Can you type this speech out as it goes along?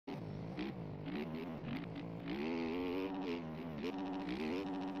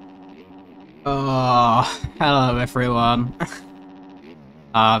Oh, hello everyone.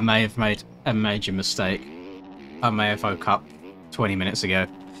 I may have made a major mistake. I may have woke up 20 minutes ago.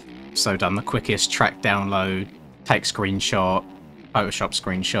 So done the quickest track download, take screenshot, Photoshop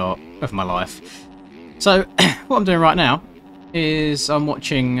screenshot of my life. So what I'm doing right now is I'm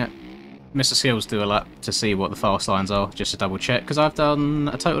watching Mr. Skills do a lap to see what the fast lines are, just to double check, because I've done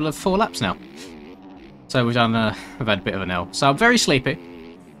a total of 4 laps now. So we've had a bit of an L. So I'm very sleepy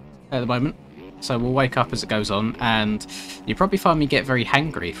at the moment. So we'll wake up as it goes on, and you'll probably find me get very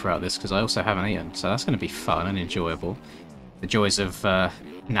hangry throughout this because I also haven't eaten. So that's going to be fun and enjoyable. The joys of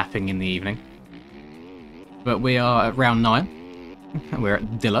napping in the evening. But we are at round 9. We're at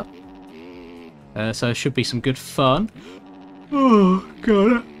Dilla. So it should be some good fun. Oh,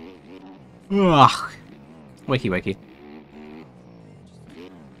 God. Ugh. Wakey, wakey.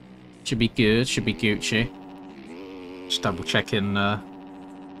 Should be good, should be Gucci. Just double checking my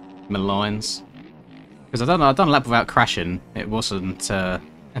lines. Because I've done a lap without crashing. It wasn't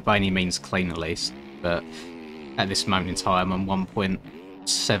by any means clean, at least. But at this moment in time, I'm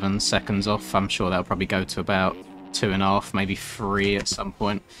 1.7 seconds off. I'm sure that'll probably go to about 2.5, maybe 3 at some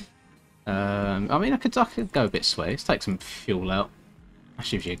point. I mean, I could go a bit slow. Let's take some fuel out. That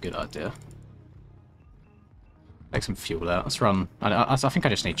gives you a good idea. Take some fuel out. Let's run. I think I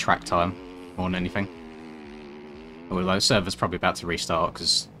just need track time more than anything. Although the server's probably about to restart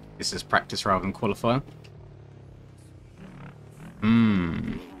because this is practice rather than qualifying.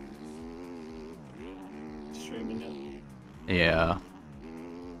 Streaming it. Yeah.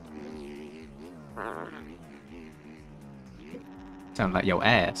 Sound like your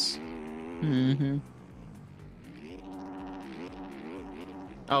ass. Mm-hmm.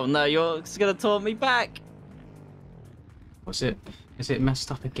 Oh no, you're just gonna taunt me back! Was it? Is it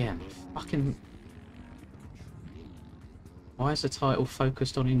messed up again? Fucking. Why is the title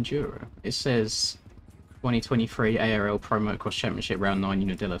focused on Enduro? It says 2023 ARL Pro Motocross Championship Round 9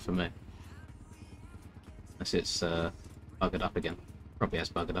 Unadilla for me. Unless it's buggered up again. Probably has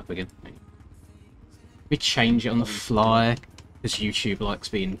buggered up again. We change it on the fly because YouTube likes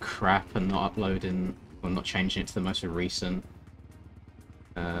being crap and not uploading or not changing it to the most recent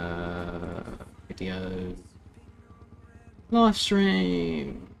video. Live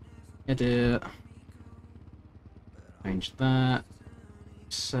stream. Edit. Change that.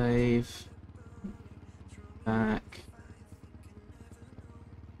 Save. Back.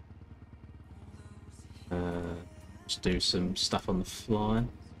 Just do some stuff on the fly.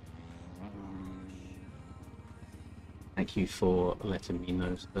 Thank you for letting me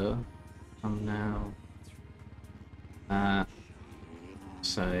know, sir. Come now.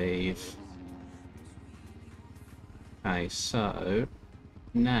 Save. Okay, so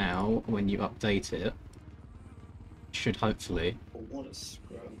now when you update it, should hopefully. Oh, what a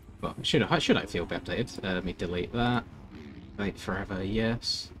scrum. Well, should hopefully be updated. Let me delete that. Wait forever,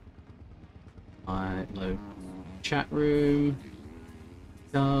 yes. I load chat room.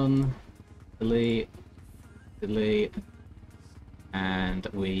 Done. Delete. Delete. And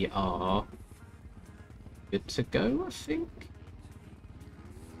we are good to go, I think.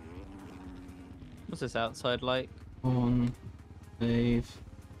 What's this outside like? On. Save.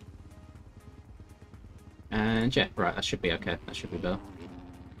 And yeah, right, that should be okay. That should be better.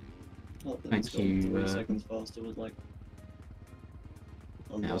 Oh, then Thank it's gone you, 3 seconds faster with like.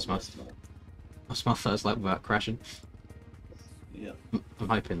 Yeah, that was my first lap without crashing. Yeah. I'm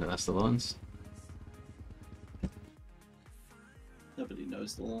hoping that that's the lines. Nobody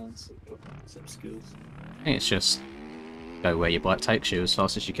knows the lines except skills. I think it's just go where your bike takes you as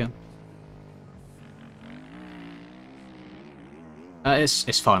fast as you can.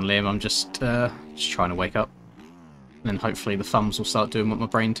 It's fine, Liam. I'm just trying to wake up. And then hopefully the thumbs will start doing what my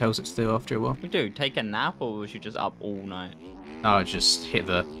brain tells it to do after a while. We do take a nap, or was you just up all night? No, I just hit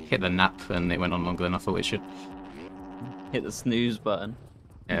the nap and it went on longer than I thought it should. Hit the snooze button.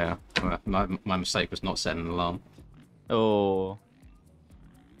 Yeah, my mistake was not setting an alarm. Oh.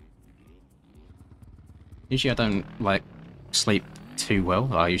 Usually I don't like sleep too well.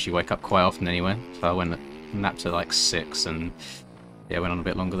 I usually wake up quite often anyway. So I went napped at like 6 and yeah, went on a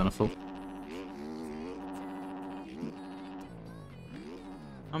bit longer than I thought.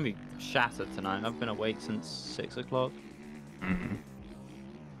 I'm gonna be shattered tonight. I've been awake since 6 o'clock. Mm-hmm.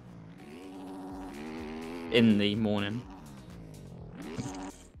 In the morning.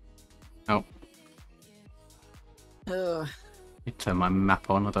 Oh. You turn my map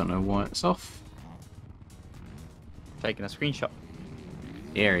on. I don't know why it's off. Taking a screenshot.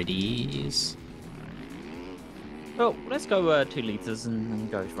 There it is. Well, let's go 2 liters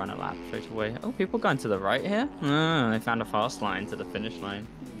and go run a lap straight away. Oh, people going to the right here? Ah, they found a fast line to the finish line.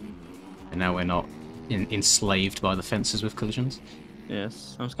 And now we're not enslaved by the fences with collisions.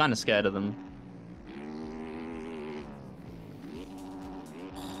 Yes, I was kind of scared of them.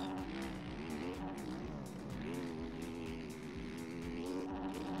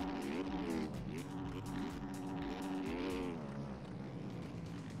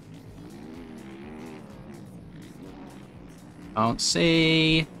 Can't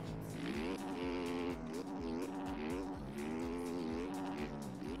see.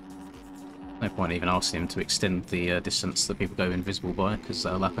 No point even asking him to extend the distance that people go invisible by, because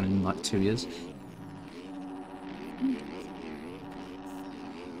that'll happen in like 2 years.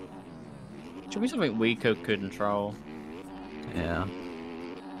 Should be something we could control. Yeah.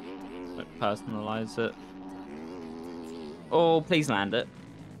 Like personalize it. Oh, please land it.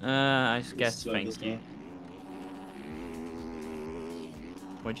 I guess. Thank you.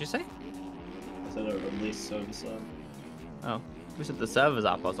 What'd you say? I said a release service up. Oh, we said the server's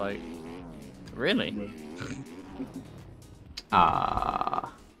up. I was like, really?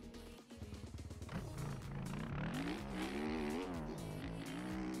 Ah.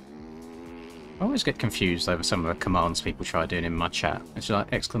 I always get confused over some of the commands people try doing in my chat. It's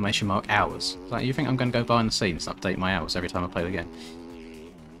like exclamation mark hours. It's like, you think I'm going to go behind the scenes and update my hours every time I play the game?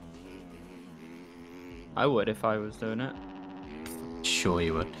 I would if I was doing it. Sure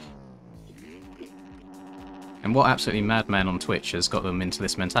you would. And what absolutely madman on Twitch has got them into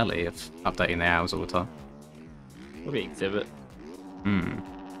this mentality of updating their hours all the time? Probably Exhibit. Hmm.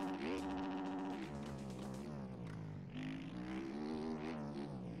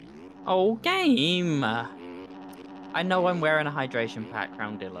 Oh, game! I know I'm wearing a hydration pack,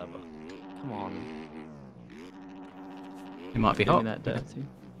 Unadilla, but come on. It might be Doing hot. that dirty.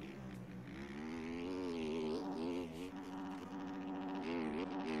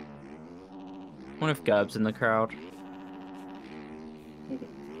 I wonder if Gerb's in the crowd.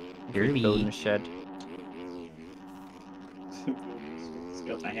 Gerby. Building a shed. He's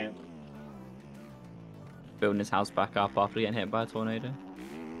got my hand. Building his house back up after getting hit by a tornado.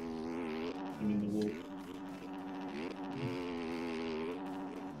 I mean the wall.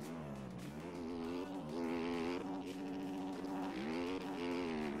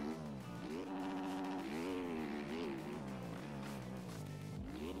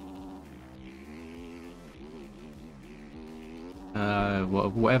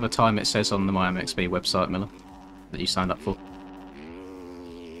 Whatever time it says on the MyMXB website, Miller, that you signed up for.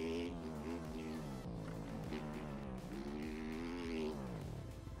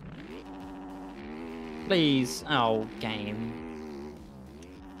 Please, oh game.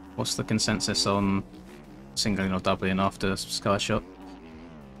 What's the consensus on singling or doubling after Sky Shot?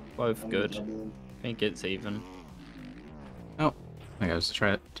 Both I'm good. gonna double him. I think it's even. Oh, there goes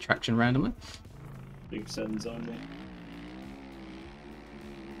the traction randomly. Big sevens only.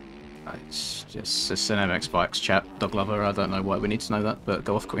 It's an MX Bikes chat, dog lover. I don't know why we need to know that, but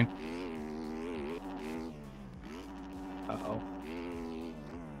go off, Queen. Uh-oh.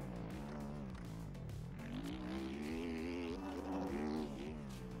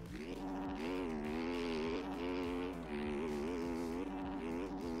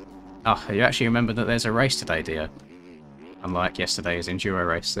 Oh, you actually remember that there's a race today, Dio? Unlike yesterday's enduro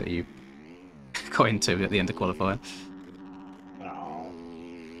race that you got into at the end of qualifying. Oh.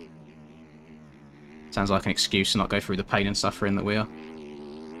 Sounds like an excuse to not go through the pain and suffering that we are.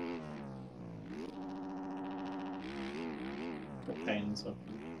 What pain and suffering.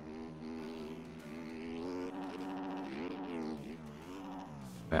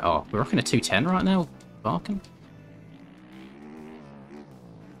 Oh, we're rocking a 210 right now, barking.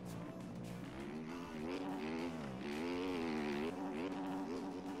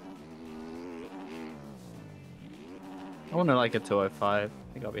 I want to like a 205.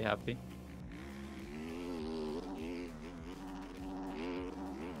 I think I'll be happy.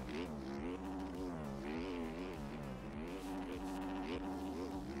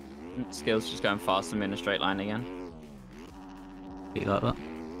 Skill's just going fast and in a straight line again. Be like that.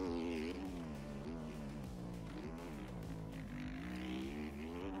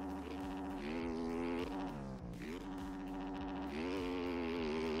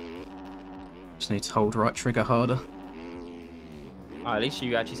 Just need to hold right trigger harder. Oh, at least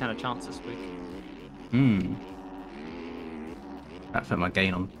you actually stand a chance this week. Hmm. That put my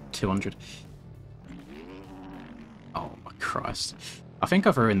gain on 200. Oh my Christ. I think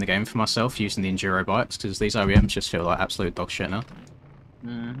I've ruined the game for myself using the enduro bikes, because these OEMs just feel like absolute dog shit now.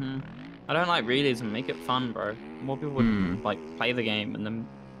 I don't like realism. Make it fun, bro. More people would like play the game, and then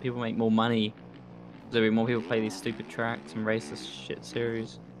people make more money. There'll be more people play these stupid tracks and race this shit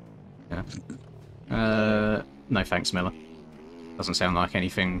series. Yeah. No thanks, Miller. Doesn't sound like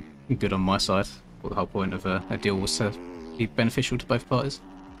anything good on my side. But the whole point of a deal was to be beneficial to both parties.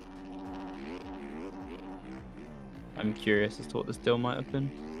 I'm curious as to what this deal might have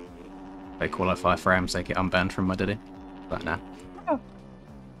been. They qualify for AMs, they get unbanned from my Diddy. But nah.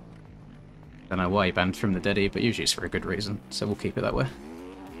 Don't know why he banned from the Diddy, but usually it's for a good reason, so we'll keep it that way.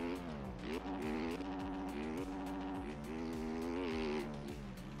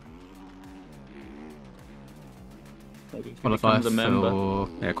 Qualify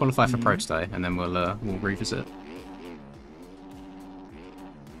for qualify for Pro today, and then we'll revisit it.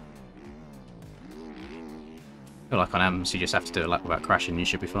 I feel like on AMs you just have to do a lap without crashing, you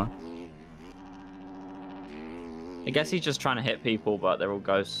should be fine. I guess he's just trying to hit people, but they're all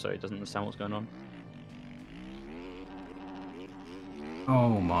ghosts, so he doesn't understand what's going on.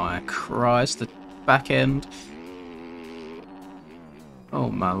 Oh my Christ, the back end. Oh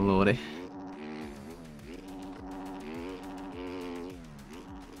my lordy.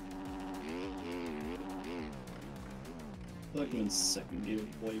 I feel like I'm in second gear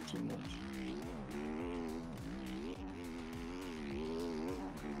way too much.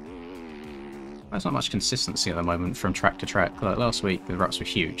 There's not much consistency at the moment from track to track. Like last week, the ruts were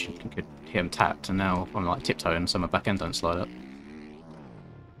huge. You could hit them tapped, and now I'm like tiptoeing, so my back end don't slide up.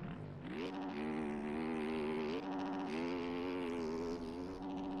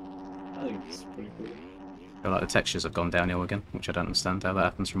 I think it's pretty cool. I feel like the textures have gone downhill again, which I don't understand how that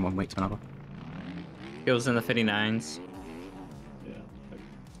happens from one week to another. It was in the 59s. Yeah,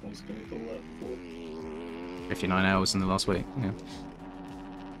 I was going to call that before. 59 hours in the last week, yeah.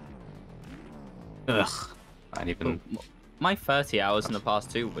 Ugh. I didn't even... My 30 hours in the past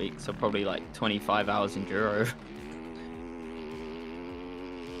 2 weeks are probably like 25 hours enduro.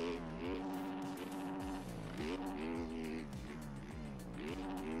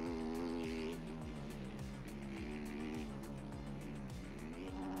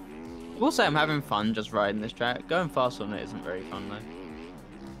 I will say I'm having fun just riding this track. Going fast on it isn't very fun though.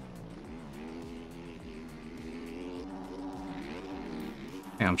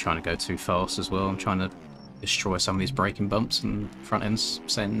 Yeah, I'm trying to go too fast as well. I'm trying to destroy some of these braking bumps, and front end's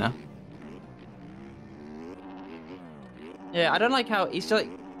saying no. Yeah, I don't like how he's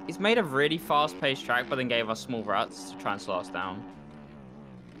made a really fast-paced track, but then gave us small ruts to try and slow us down.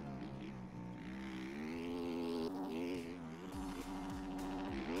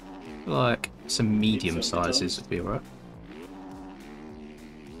 Like some medium sizes would be alright.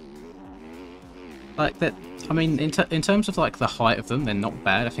 Like that. I mean, in terms of like the height of them, they're not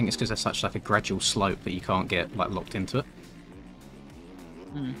bad. I think it's because they're such like a gradual slope that you can't get like locked into it.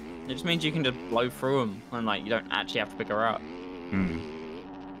 It just means you can just blow through them, and like you don't actually have to pick her up.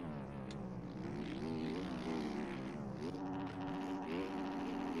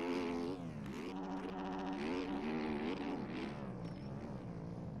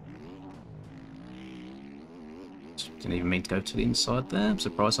 Didn't even mean to go to the inside there. I'm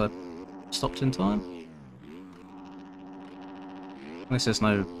surprised I stopped in time. At least there's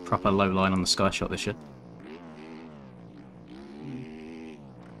no proper low line on the sky shot this year.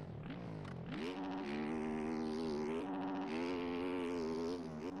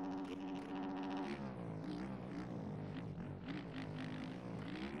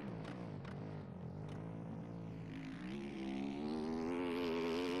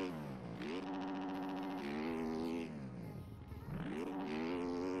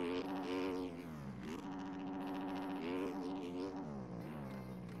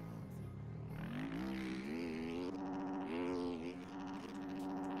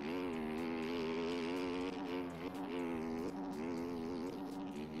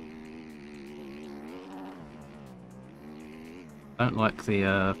 I don't like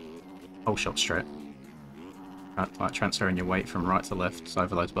the whole shot strat. Like transferring your weight from right to left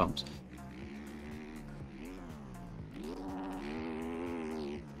over those bumps.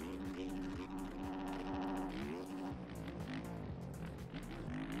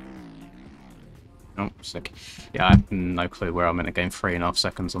 Oh, sick. Yeah, I have no clue where I'm meant to gain 3.5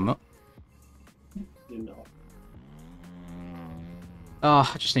 seconds on that. You're not.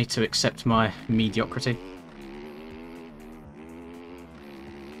 Oh, I just need to accept my mediocrity.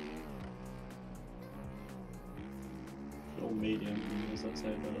 Or medium, as I say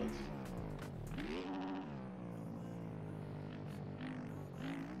about us.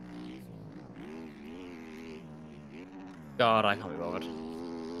 God, I can't be bothered.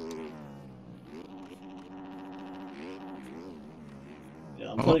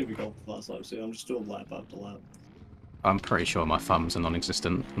 Yeah, I'm playing with golf last lap, so I'm just doing lap after lap. I'm pretty sure my thumbs are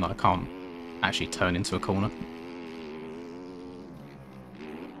non-existent, and I can't actually turn into a corner.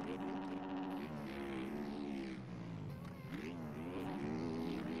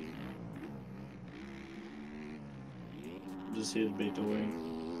 just here to be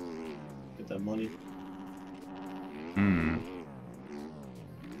doing. Get that money. Hmm.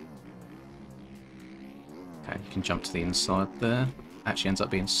 Okay, you can jump to the inside there. Actually ends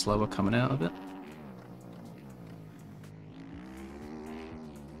up being slower coming out of it.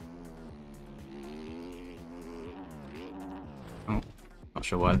 Oh, not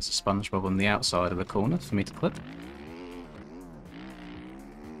sure why there's a SpongeBob on the outside of the corner for me to clip.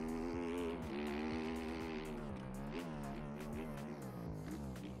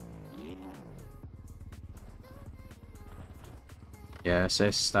 Yeah, so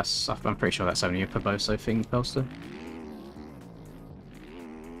that's. I'm pretty sure that's only a Paboso thing, Pelster.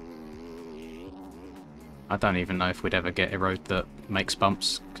 I don't even know if we'd ever get a road that makes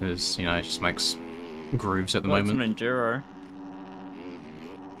bumps, because, you know, it just makes grooves at the moment. It's an Enduro.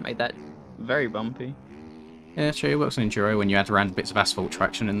 Made that very bumpy. Yeah, sure, it works on Enduro when you add random bits of asphalt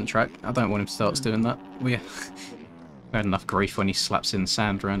traction in the track. I don't want him to start doing that. We had enough grief when he slaps in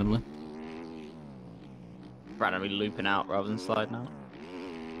sand randomly. Randomly looping out rather than sliding out.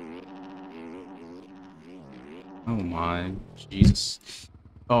 Oh my Jesus.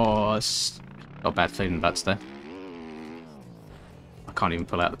 Oh, it's got a bad feeling about today. I can't even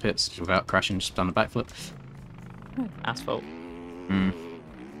pull out the pits without crashing, just done a backflip. Asphalt. Hmm.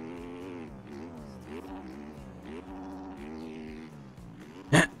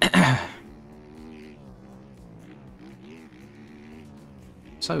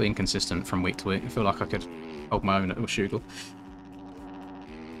 So inconsistent from week to week. I feel like I could hold my own at Washougal.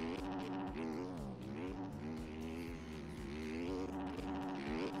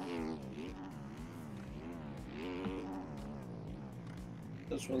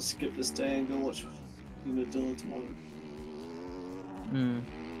 I just want to skip this day and go watch Unadilla tomorrow. Hmm.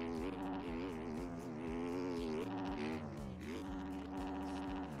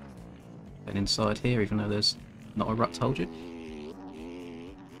 And inside here, even though there's not a rut to hold you.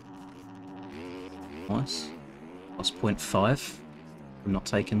 Nice. Lost 0.5 from not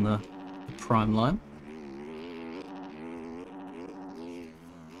taking the prime line.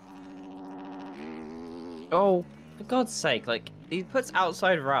 Oh, for God's sake, like, he puts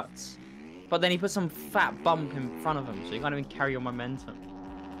outside ruts, but then he puts some fat bump in front of him, so you can't even carry your momentum.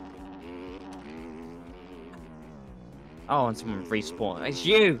 Oh, and someone respawned. It's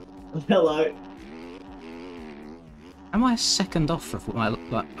you! Hello. Am I a second off of my...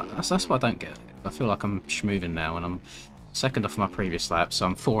 That's what I don't get. I feel like I'm schmoving now, and I'm second off my previous lap, so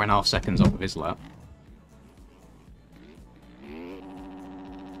I'm 4.5 seconds off of his lap.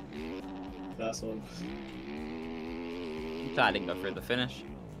 That's one. I didn't go through the finish.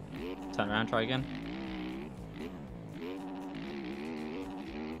 Turn around, try again.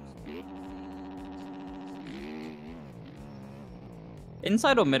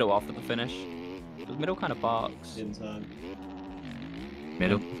 Inside or middle after the finish? The middle kind of barks. Inside.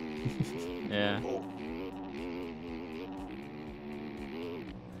 Middle. Yeah. Oh.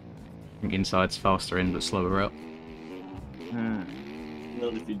 I think inside's faster in, but slower out. Hmm.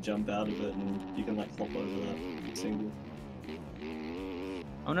 Not if you jump out of it and you can like hop over that single.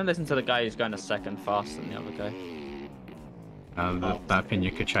 I want to listen to the guy who's going a second faster than the other guy. That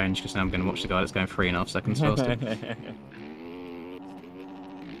opinion could change, because now I'm going to watch the guy that's going 3.5 seconds faster.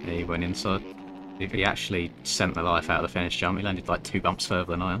 Yeah, he went inside. He actually sent the life out of the finish jump. He landed like 2 bumps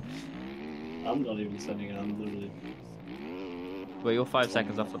further than I am. I'm not even sending it, I'm literally... Well, you're 5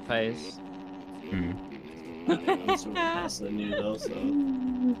 seconds off the pace. Hmm. I'm sort of faster than you though, so...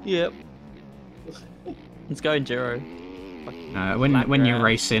 Yep. Let's go, Enduro. When you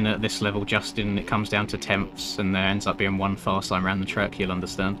race in at this level, Justin, it comes down to temps, and there ends up being one fast line around the track, you'll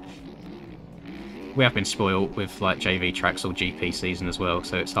understand. We have been spoiled with like JV tracks or GP season as well,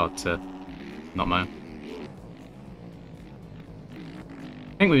 so it's hard to not moan.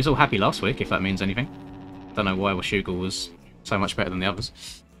 I think we was all happy last week, if that means anything. Don't know why Washougal was so much better than the others.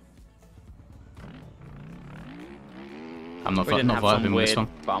 I'm not vibing with this one.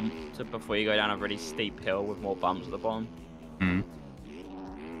 Bump before you go down a really steep hill with more bumps at the bottom. Hmm.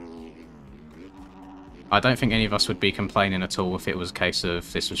 I don't think any of us would be complaining at all if it was a case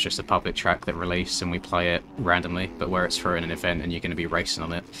of this was just a public track that released and we play it randomly, but where it's for an event and you're going to be racing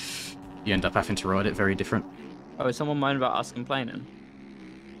on it, you end up having to ride it very different. Oh, is someone moaning about us complaining?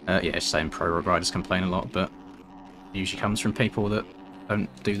 Yeah, same pro riders complain a lot, but it usually comes from people that don't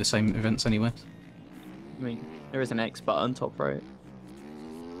do the same events anyway. I mean, there is an X button top right.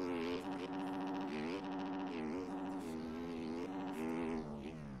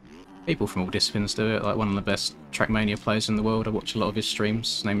 People from all disciplines do it, like one of the best Trackmania players in the world. I watch a lot of his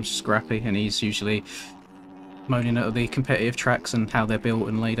streams. His name's Scrappy, and he's usually moaning at the competitive tracks and how they're built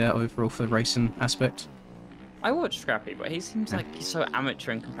and laid out overall for the racing aspect. I watch Scrappy, but he seems like he's so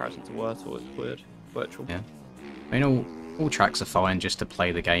amateur in comparison to Wurtle. It's weird. Virtual. Yeah. I mean, all tracks are fine just to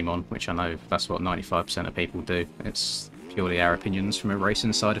play the game on, which I know that's what 95% of people do. It's purely our opinions from a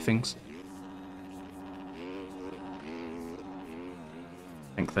racing side of things.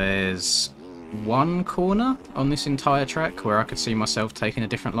 I think there's one corner on this entire track where I could see myself taking a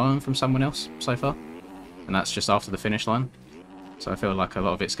different line from someone else so far, and that's just after the finish line. So I feel like a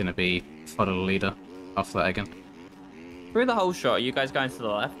lot of it's going to be follow the leader after that again. Through the whole shot, are you guys going to the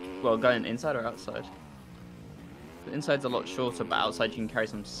left? Well, going inside or outside? The inside's a lot shorter, but outside you can carry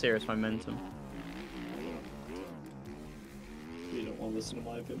some serious momentum. You don't want to listen to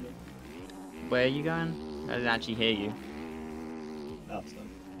my opinion. Where are you going? I didn't actually hear you. Outside.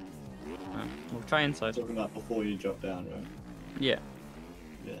 Oh, we'll try inside. Talking about before you drop down, right? Yeah.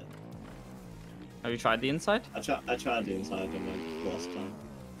 Yeah. Have you tried the inside? I tried the inside on my last time.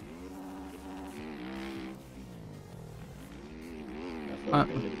 I feel like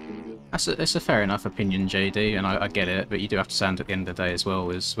I did it pretty good. It's a fair enough opinion, JD, and I get it, but you do have to stand at the end of the day as well,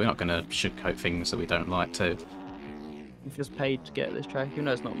 is we're not going to sugarcoat things that we don't like to. We've just paid to get this track, even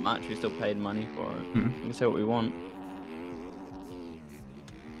though it's not much, we still paid money for it. Mm-hmm. We can say what we want.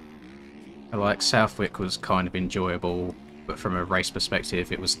 Like, Southwick was kind of enjoyable, but from a race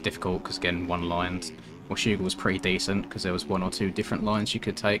perspective it was difficult because, again, one line. Washougal was pretty decent because there was one or two different lines you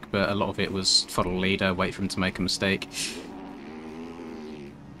could take, but a lot of it was follow leader, wait for him to make a mistake.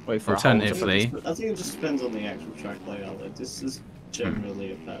 Wait for Alternatively, I think it just depends on the actual track layout. Like, this is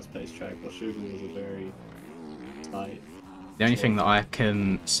generally a fast-paced track, Washougal was a very tight. the only thing that I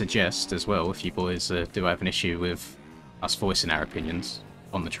can suggest as well, if you boys do have an issue with us voicing our opinions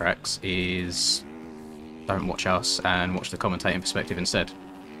on the tracks, is don't watch us and watch the commentating perspective instead,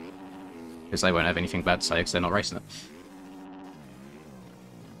 because they won't have anything bad to say because they're not racing it.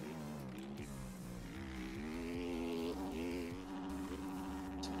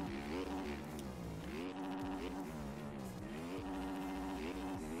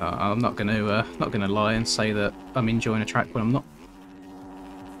 I'm not gonna lie and say that I'm enjoying a track when I'm not.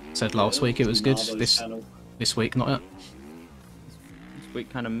 Said last week it was good. This week not it. This week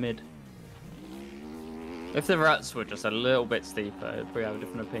kind of mid. If the ruts were just a little bit steeper, I'd probably have a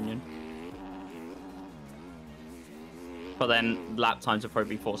different opinion. But then lap times would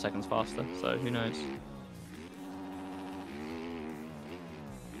probably be 4 seconds faster, so who knows?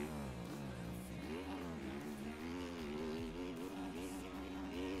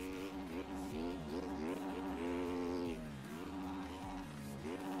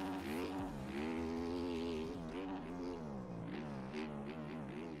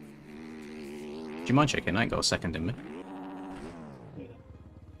 Do you mind checking? I ain't got a second in me. Yeah.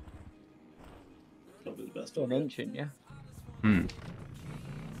 Probably the best Still an inch in, yeah. Hmm.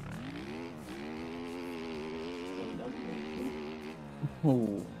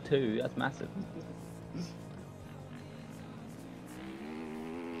 Ooh, 2, that's massive.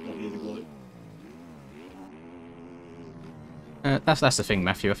 Not near the globe. That's the thing,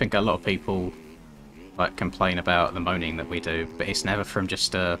 Matthew. I think a lot of people like complain about the moaning that we do, but it's never from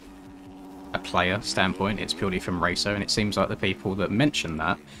just a player standpoint. It's purely from racer, and it seems like the people that mention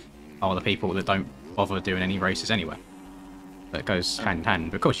that are the people that don't bother doing any races anyway. That goes hand in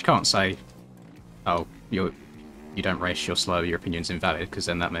hand. But of course, you can't say, "Oh, you don't race, you're slow, your opinion's invalid," because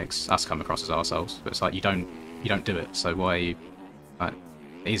then that makes us come across as arseholes. But it's like you don't do it, so why are you? Like,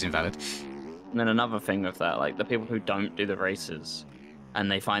 it is invalid. And then another thing with that, like the people who don't do the races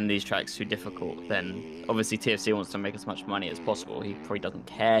and they find these tracks too difficult, then obviously TFC wants to make as much money as possible. He probably doesn't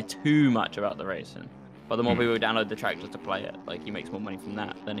care too much about the racing. But the more people who download the track just to play it, like he makes more money from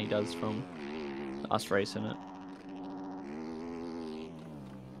that than he does from us racing it.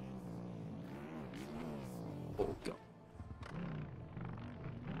 Oh, God.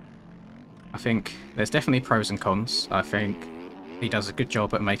 I think there's definitely pros and cons. I think he does a good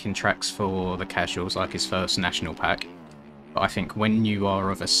job at making tracks for the casuals, like his first national pack. But I think when you are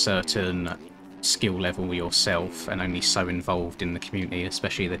of a certain skill level yourself and only so involved in the community,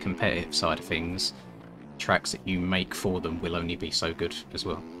 especially the competitive side of things, tracks that you make for them will only be so good as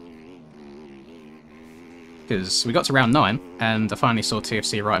well. Because we got to round 9 and I finally saw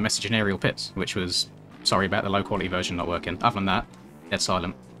TFC write a message in Aerial Pits, which was sorry about the low quality version not working. Other than that, dead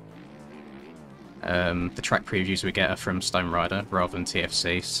silent. The track previews we get are from Stone Rider rather than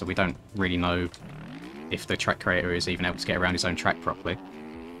TFC, so we don't really know if the track creator is even able to get around his own track properly.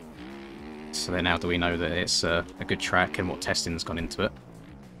 So then how do we know that it's a good track and what testing's gone into it?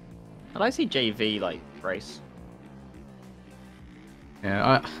 I'd like to see JV like race.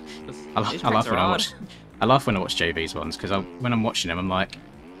 Yeah, I laugh when I watch JV's ones, because when I'm watching them I'm like,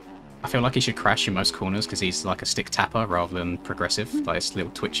 I feel like he should crash in most corners because he's like a stick tapper rather than progressive. Like it's a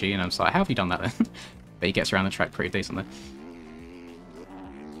little twitchy, and I'm just like, how have you done that then? But he gets around the track pretty decently.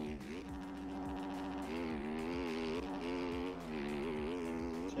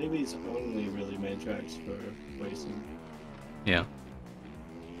 JB's only really made tracks for racing. Yeah.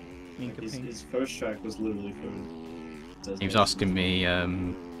 His first track was literally for... He was asking me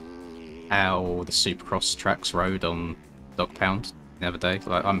how the Supercross tracks rode on Dog Pound the other day.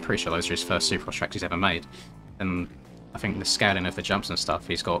 Like, I'm pretty sure those are his first Supercross tracks he's ever made. And I think the scaling of the jumps and stuff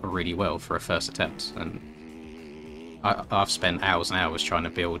he's got really well for a first attempt. And I've spent hours and hours trying to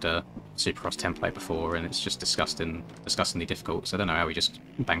build a Supercross template before, and it's just disgustingly difficult. So I don't know how he just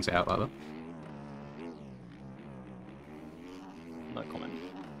bangs it out like that. No comment.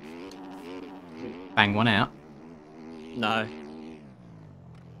 Bang one out. No.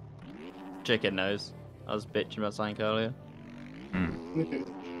 Chicken knows. I was bitching about something earlier. Mm.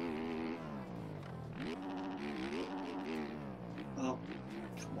 Oh,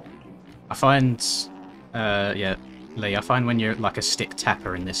 come on, dude. I find, yeah, Lee, I find when you're like a stick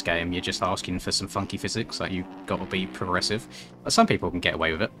tapper in this game, you're just asking for some funky physics. Like, you've got to be progressive. Some people can get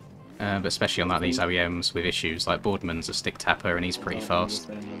away with it, but especially on like these OEMs with issues. Like Boardman's a stick tapper and he's pretty fast.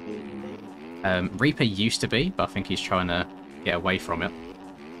 Reaper used to be, but I think he's trying to get away from it.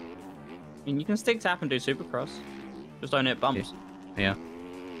 I mean, you can stick tap and do Supercross. Just don't hit bumps. Yeah.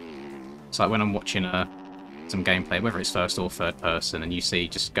 It's like when I'm watching some gameplay, whether it's first or third person, and you see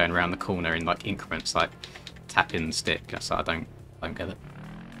just going around the corner in like increments, like tapping the stick. That's like, I don't get it.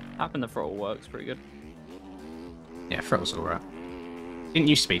 Tapping the throttle works pretty good. Yeah, throttle's alright. Didn't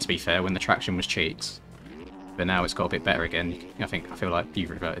used to be fair, when the traction was cheats. But now it's got a bit better again. I feel like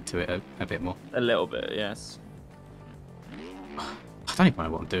you've reverted to it a bit more. A little bit, yes. I don't even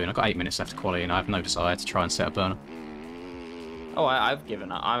know what I'm doing. I've got 8 minutes left to quality and I have no desire to try and set a burner. Oh, I've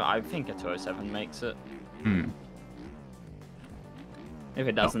given up. I think a 207 makes it. Hmm. If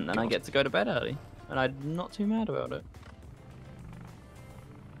it doesn't, then I God. get to go to bed early. And I'm not too mad about it.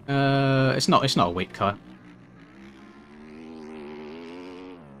 It's not a week car.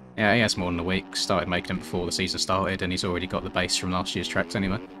 Yeah, he has more than a week. Started making them before the season started, and he's already got the base from last year's tracks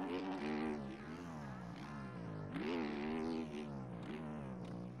anyway.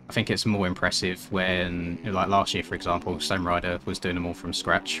 I think it's more impressive when, like last year, for example, Stone Rider was doing them all from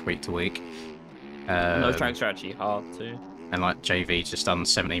scratch, week to week. And those tracks are actually hard too. And like JV just done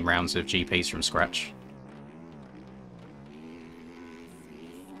 17 rounds of GPs from scratch.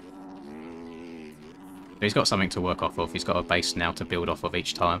 He's got something to work off of. He's got a base now to build off of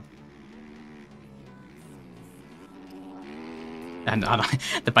each time. And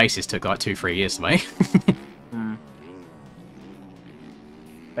the bases took like 2-3 years to make.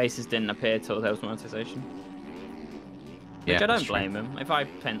 Bases didn't appear till there was monetization. Yeah, Which I don't that's blame him. If I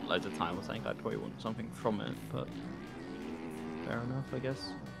spent loads of time or something, I'd probably want something from it, but fair enough, I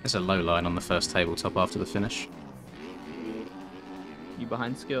guess. There's a low line on the first tabletop after the finish. You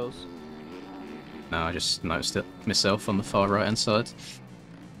behind skills? No, I just noticed it myself on the far right hand side.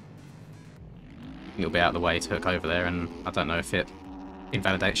 It'll be out of the way to hook over there, and I don't know if it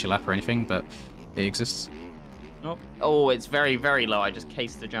invalidates your lap or anything, but it exists. Oh, oh, it's very, very low. I just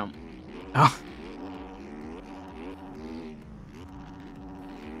cased the jump. Oh.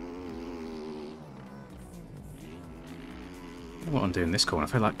 I don't know what I'm doing in this corner. I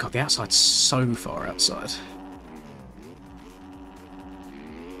feel like, God, the outside's so far outside.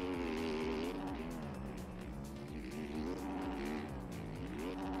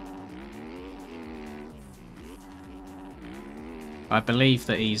 I believe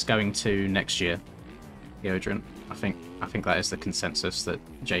that he's going to next year, Deodorant. I think that is the consensus, that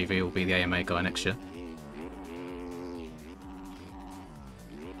JV will be the AMA guy next year.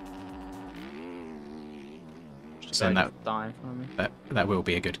 So that will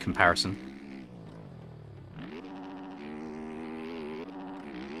be a good comparison.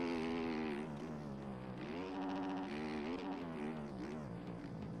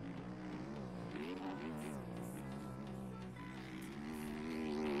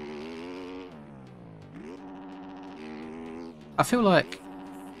 I feel like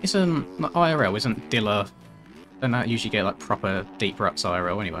like IRL isn't Dilla. Don't that usually get like proper deep ruts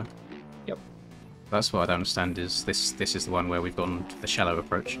IRL anyway? Yep. That's what I don't understand. Is this is the one where we've gone the shallow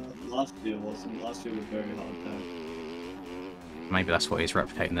approach? Last year wasn't. Last year was very hard pack. Maybe that's what he's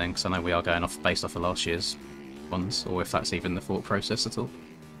replicating then, because I know we are going off based off of last year's ones, or if that's even the thought process at all.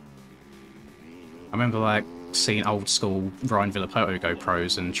 I remember like seeing old school Ryan Villapoto go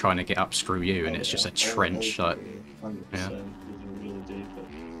pros and trying to get up Screw You, and it's just a trench. Like, 100% yeah. was really deep, but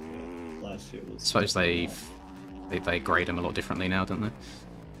yeah, last year was. I suppose they grade them a lot differently now, don't they?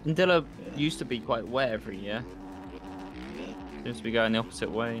 Unadilla Yeah. used to be quite wet every year. Yeah. Seems to be going the opposite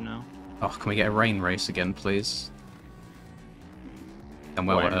way now. Oh, can we get a rain race again, please? And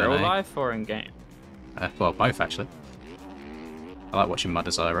well, What, in real life or in game? Well, both actually. I like watching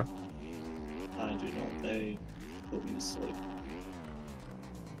Mudazira. I do not. They put me to sleep.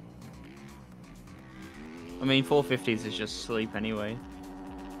 I mean, 450s is just sleep anyway.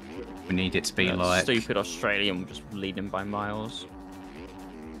 We need it to be That like stupid Australian just leading by miles.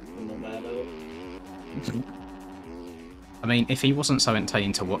 I'm not mad at it. I mean, if he wasn't so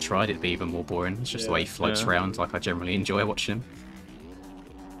entertaining to watch ride, it'd be even more boring. It's just the way he floats Yeah. around. Like, I generally enjoy watching him.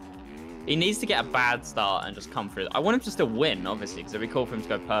 He needs to get a bad start and just come through. I want him to still win, obviously, because it'd be cool for him to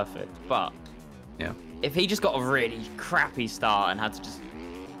go perfect. But Yeah. if he just got a really crappy start and had to just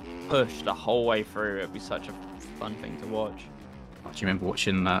push the whole way through, it'd be such a fun thing to watch. Do you remember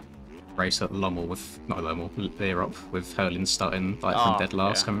watching that race at Lommel with, not Lommel, Leerop, with Hurlin starting like from dead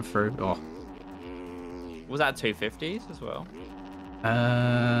last coming through? Oh. Was that 250s as well?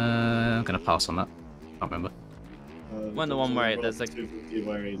 I'm gonna pass on that. Can't remember. When the one where there's like 250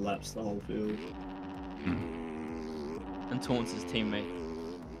 where he laps the whole field. and taunts his teammate.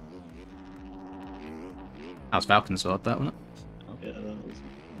 That was Valkensword, that, wasn't it? Yeah, that was.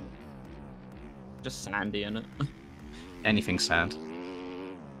 Just sandy in it. Anything sand.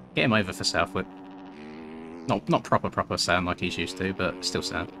 Get him over for Southwick. Not proper sand like he's used to, but still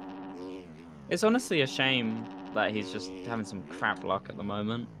sand. It's honestly a shame that he's just having some crap luck at the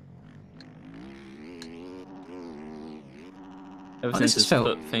moment. Ever since his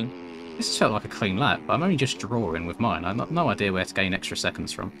foot thing. This has felt like a clean lap, but I'm only just drawing with mine. I've no idea where to gain extra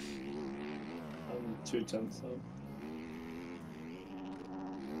seconds from. I'm 2/10 so.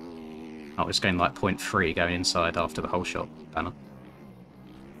 I was going like 0.3 going inside after the whole shot banner.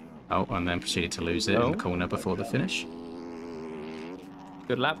 Oh, and then proceeded to lose it in the corner before the finish.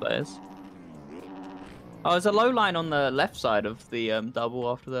 Good lap that is. Oh, there's a low line on the left side of the double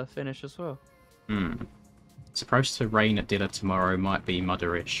after the finish as well. Supposed to rain at Dilla tomorrow, might be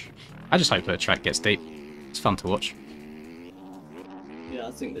mudderish. I just hope the track gets deep. It's fun to watch. Yeah,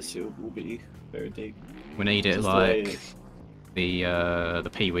 I think this year will be very deep. We need it Just like the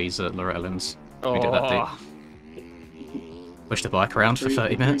Pee-wees at Lorettalands. We get that deep. Push the bike around for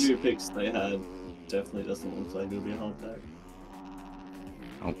 30 minutes. The picks they had definitely doesn't look like it'll be a hard pack.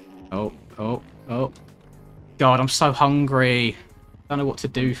 Oh. God, I'm so hungry. Don't know what to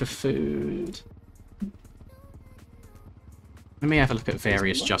do for food. Let me have a look at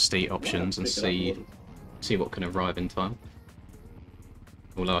various Just Eat options and see what can arrive in time.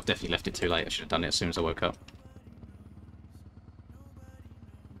 Although I've definitely left it too late. I should have done it as soon as I woke up.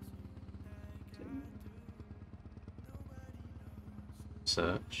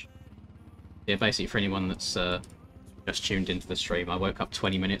 Search. Yeah, basically for anyone that's just tuned into the stream, I woke up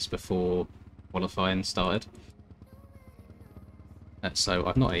 20 minutes before qualifying started. So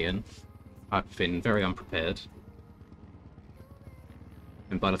I've not eaten. I've been very unprepared.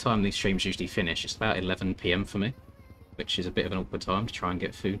 And by the time these streams usually finish, it's about 11 PM for me, which is a bit of an awkward time to try and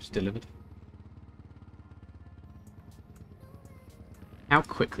get food delivered. How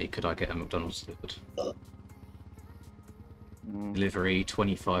quickly could I get a McDonald's delivered? Delivery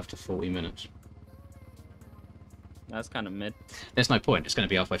 25 to 40 minutes. That's kind of mid. There's no point, it's going to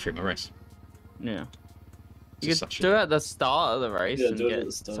be halfway through my race. Yeah. It's You could such do it at the start of the race and do it at get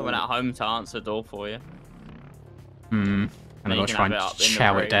the start. someone at home to answer the door for you. And I've you got to can try have and it up in the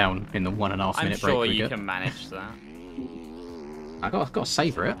chow it break. down in the 1.5 I'm minute break sure we you get. can manage that. I've got to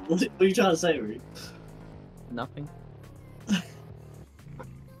savour it. What are you trying to say, Reed? Nothing.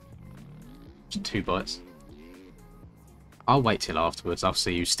 Just 2 bites. I'll wait till afterwards. I'll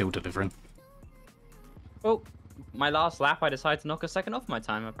see you still delivering. Well, my last lap, I decided to knock a second off my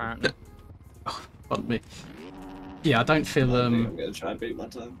time, apparently. Pardon me. Yeah, I don't feel I'm gonna try and beat my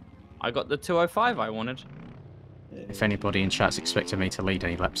time. I got the 2:05 I wanted. Yeah. if anybody in chat's expecting me to lead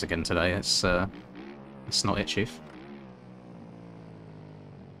any laps again today, it's not it, Chief.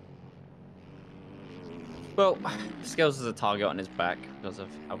 Well, Skills is a target on his back because of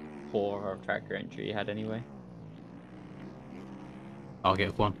how poor of tracker entry he had anyway. I'll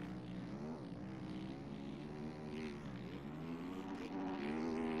get 1.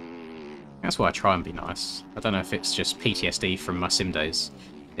 That's why I try and be nice. I don't know if it's just PTSD from my sim days.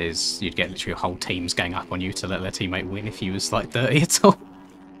 Is you'd get literally whole teams gang up on you to let their teammate win if he was like dirty at all.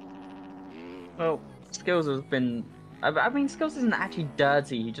 Well, Skills has been... I mean, Skills isn't actually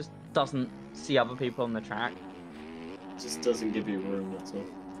dirty, he just doesn't see other people on the track. Just doesn't give you room at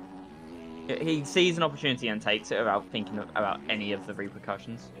all. He sees an opportunity and takes it without thinking about any of the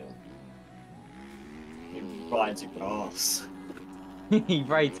repercussions. He rides your grass. He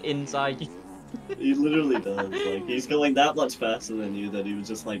rides inside you. He literally does. Like, he's going that much faster than you that he was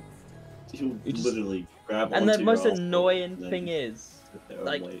just like, he'll literally grab And the onto most your ass annoying and then thing is, sit there and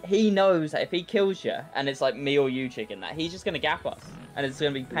like, wait. he knows that if he kills you, and it's like me or you chicken that, he's just gonna gap us, and it's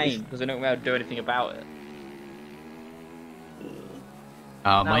gonna be pain because we're not gonna be able to do anything about it.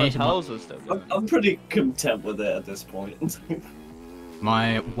 Now my the pearls will still go. I'm pretty content with it at this point.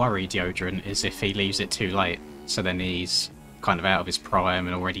 my worry deodorant is if he leaves it too late, so then he's kind of out of his prime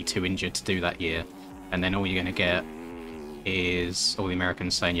and already too injured to do that year, and then all you're gonna get is all the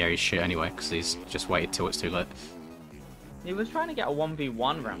Americans saying, yeah, he's shit anyway, because he's just waited till it's too late. He was trying to get a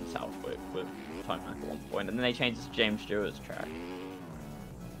 1v1 around Southwick with Tomac at one point, and then they changed it to James Stewart's track.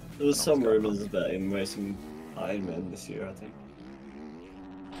 There was some rumours about him racing Ironman this year, I think.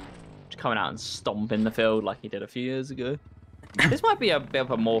 Just coming out and stomping the field like he did a few years ago. This might be a bit of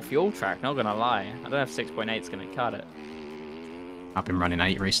a more fuel track, not gonna lie. I don't know if 6.8 is gonna cut it. I've been running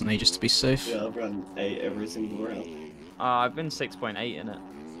 8 recently just to be safe. Yeah, I've run 8 every single round. I've been 6.8 in it.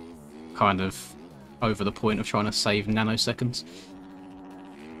 Kind of over the point of trying to save nanoseconds.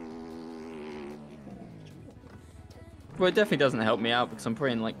 Well, it definitely doesn't help me out because I'm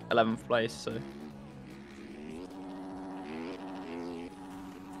probably in like 11th place, so.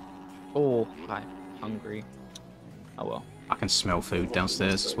 Oh, I'm hungry. Oh well. I can smell food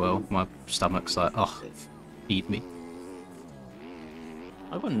downstairs as well. My stomach's like, oh, feed me.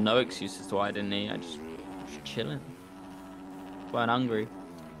 I've got no excuses to why I didn't eat. I just chilling. Weren't hungry.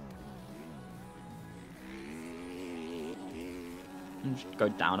 And just go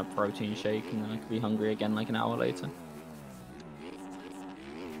down a protein shake and then I could be hungry again like an hour later.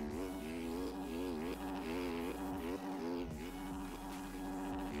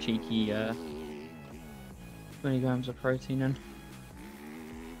 Cheeky 20 grams of protein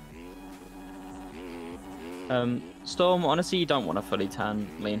in. Storm, honestly, you don't want to fully turn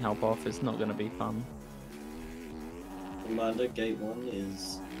lean help off. It's not going to be fun. Reminder, gate 1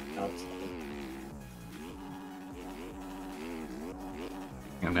 is outside.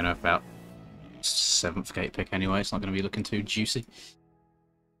 I'm going to have about 7th gate pick anyway. It's not going to be looking too juicy.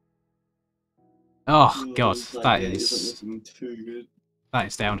 Oh, God, that is too good. That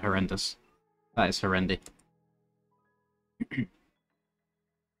is down horrendous. That is horrendous.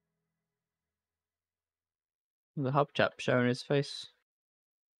 The hub chap showing his face.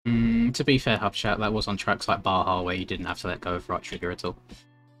 To be fair, Hubchat, that was on tracks like Baja where you didn't have to let go of right trigger at all.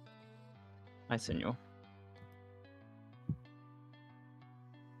 Hi, senor.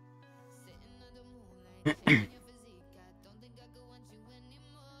 I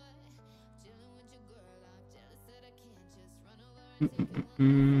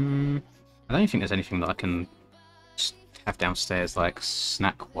don't think there's anything that I can just have downstairs, like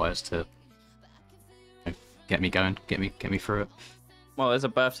snack-wise, to get me going, get me through it. Well, there's a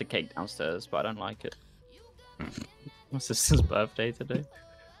birthday cake downstairs, but I don't like it. My sister's birthday today.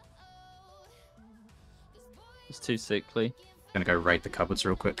 It's too sickly. Gonna go raid the cupboards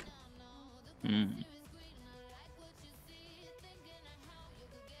real quick.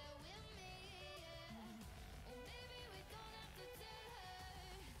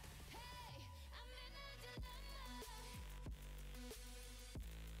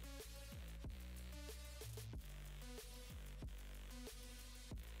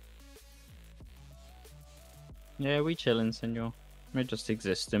 Yeah, we chillin', senor. We're just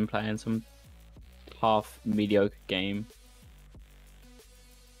existing, playing some half mediocre game.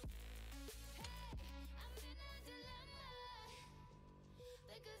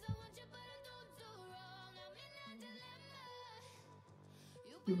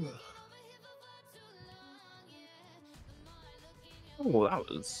 Oh, that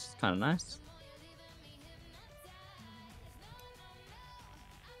was kind of nice.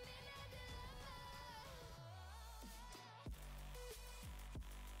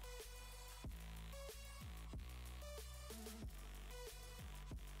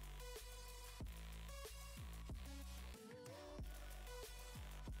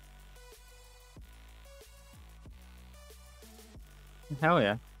 Hell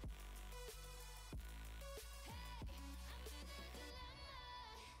yeah.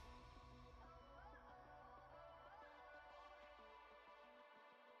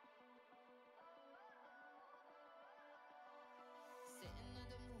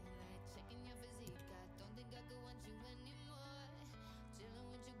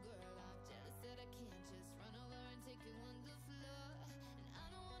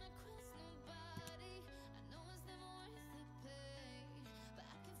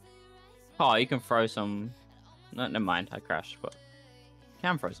 Oh, you can throw some... No, never mind, I crashed, but... You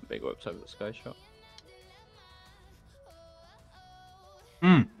can throw some big whips over the sky shot.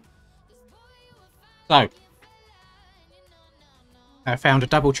 So, I found a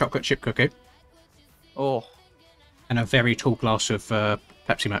double chocolate chip cookie Oh. and a very tall glass of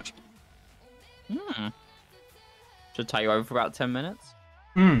Pepsi Max. Hmm. Should take you over for about 10 minutes.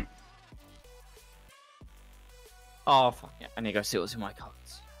 Hmm. Oh, fuck yeah. I need to go see what's in my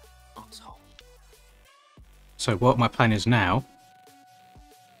cards. Asshole. So what my plan is now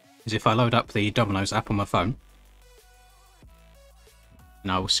is if I load up the Domino's app on my phone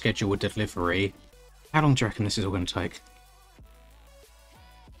and I will schedule a delivery. How long do you reckon this is all going to take?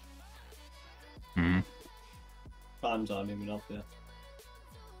 Times aren't even up yet.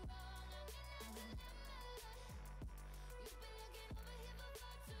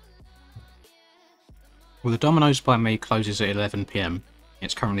 Well, the Domino's by me closes at 11 PM.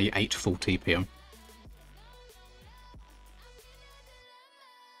 It's currently 8:40 PM.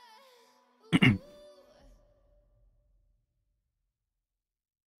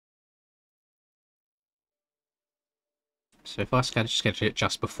 So if I schedule it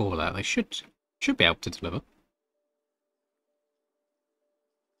just before that, they should be able to deliver.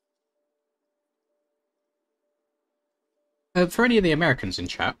 For any of the Americans in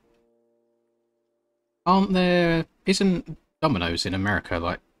chat, isn't Domino's in America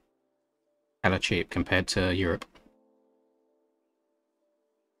like hella cheap compared to Europe?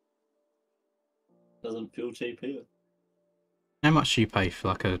 Doesn't feel cheap here. How much do you pay for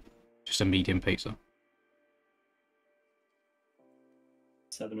like just a medium pizza?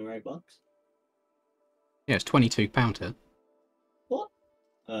 $7 or $8. Yeah, it's £22 here. What?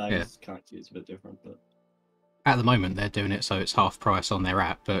 I Yeah. guess currency is a bit different, but At the moment, they're doing it so it's half price on their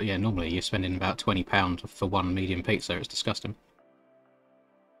app, but yeah, normally you're spending about £20 for one medium pizza. It's disgusting.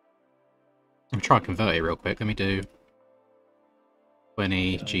 I'll try and convert it real quick. Let me do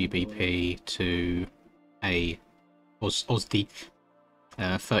 20 GBP to a Aussie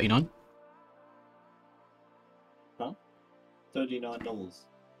 39. huh? $39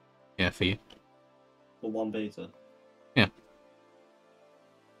 Yeah, for you. for one pizza.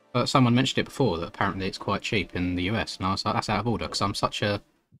 But someone mentioned it before that apparently it's quite cheap in the US, and I was like, that's out of order because I'm such a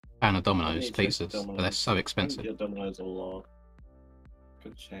fan of Domino's Let me check pizzas, but they're Domino's. so expensive. Your Domino's a lot.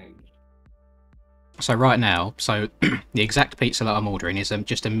 Could change. So right now, the exact pizza that I'm ordering is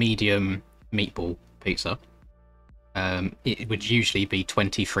just a medium meatball pizza. It would usually be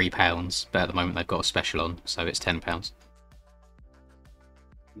 £23, but at the moment they've got a special on, so it's £10.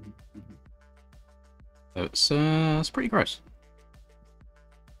 So it's pretty gross.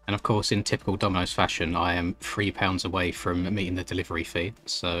 And of course, in typical Domino's fashion, I am £3 away from meeting the delivery fee,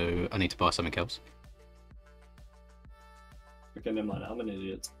 so I need to buy something else. Okay, never mind. I'm an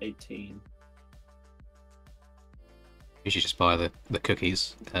idiot. It's 18. You should just buy the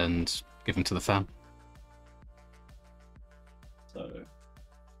cookies and give them to the fam. So,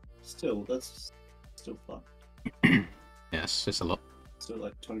 still, that's still fun. Yes, it's a lot. Still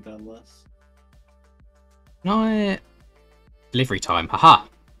like £20 less. No, delivery time. Haha.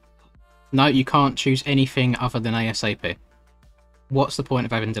 No, you can't choose anything other than ASAP. What's the point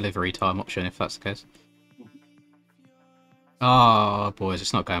of having delivery time option if that's the case? Oh, boys,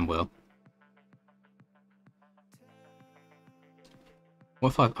 it's not going well. What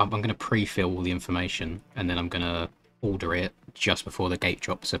if I'm going to pre-fill all the information and then I'm going to order it just before the gate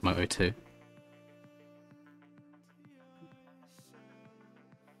drops of Moto 2?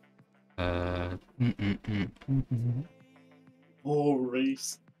 Oh,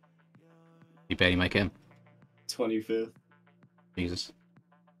 race. You barely make it in. 25th. Jesus.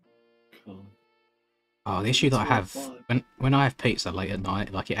 God. Oh, the issue that I have 25. when I have pizza late at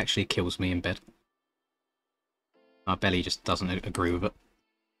night, like it actually kills me in bed. My belly just doesn't agree with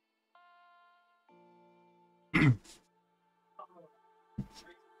it.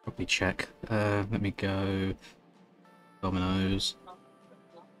 Probably check. Let me go. Domino's.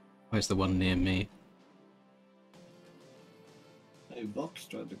 Where's the one near me? Hey, Vox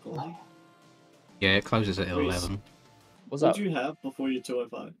tried to call me. Yeah, it closes at 11. What's What up? did you have before your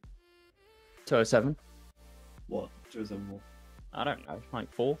 205? 207? What? 207 more? I don't know,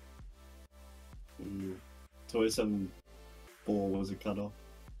 like 4? 207 4 was a cutoff.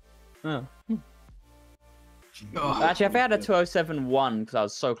 Oh. Oh. Actually, if I had a 207-1 because I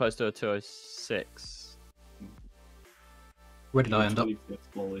was so close to a 206. Where did I end up? 25th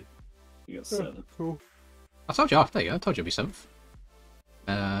volley. You got 7th. Cool. I told you. Oh, there you go. I told you it'd be 7th.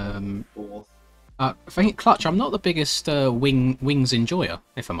 4th. I think Clutch. I'm not the biggest wings enjoyer,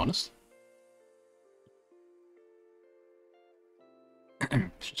 if I'm honest.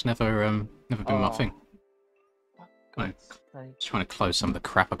 It's just never been my thing. Just trying to close some of the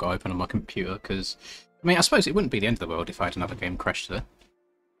crap I got open on my computer because, I mean, I suppose it wouldn't be the end of the world if I had another game crash today.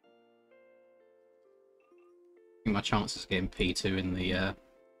 think my chances of getting P2 in the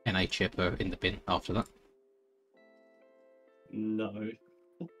NA chip are in the bin after that. No.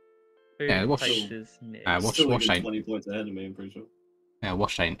 Yeah, Wash, Places near. Still a Wash good ain't. 20 points ahead of me, I'm pretty sure. Yeah,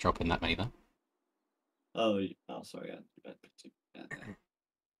 Wash ain't dropping that many though. Oh, sorry. Yeah.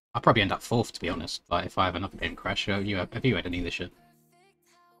 I'll probably end up 4th, to be honest. Like, if I have another game crash. Have you had any this year?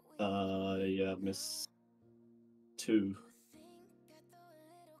 Yeah, I've missed 2.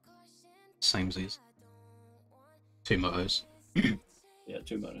 Same as these. 2 motos. Yeah,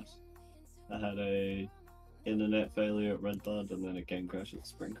 2 motos. I had a internet failure at Red Bud and then a game crash at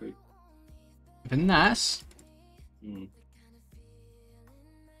Spring Creek. Even nice. Mm.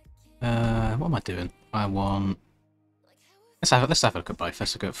 What am I doing? I want. Let's have a look at both.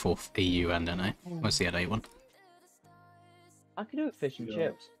 Let's look at 4th EU and NA. Where's the NA one? I could do it fish and Yeah.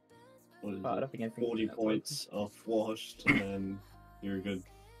 chips. What is But I it? don't think anything 40 that's points off Washed, and then you're a good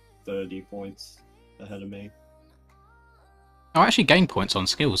 30 points ahead of me. I actually gained points on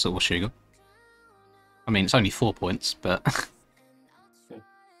skills at Washuga. I mean, it's only 4 points, but.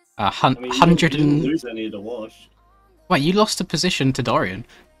 I mean, you 100 didn't and. lose any of the Wash. Wait, you lost a position to Dorian.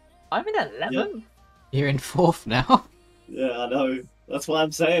 I'm in 11th. You're in 4th now. Yeah, I know. That's why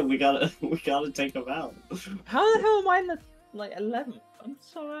I'm saying we gotta take him out. How the hell am I in the 11th? I'm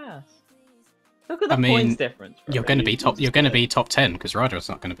so ass. Look at the I mean, points difference. Bro. You're going to be top. You're going to be top 10 because Ryder's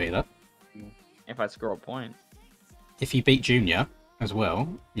not going to be there. If I score a point. If you beat Junior as well,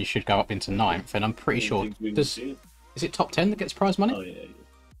 you should go up into 9th, and I'm pretty sure. Is it top 10 that gets prize money? Oh yeah.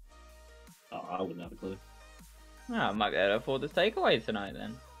 Oh, I wouldn't have a clue. Oh, I might be able to afford this takeaway tonight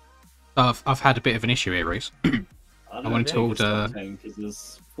then. I've had a bit of an issue here, Reese. I wanted to order. Because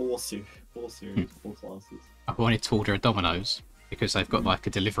there's four series, 4 classes. I wanted to order a Domino's because they've got like a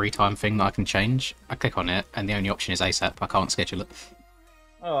delivery time thing that I can change. I click on it, and the only option is ASAP. I can't schedule it.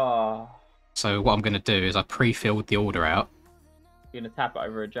 Oh. So what I'm going to do is I pre-filled the order out. You're gonna tap it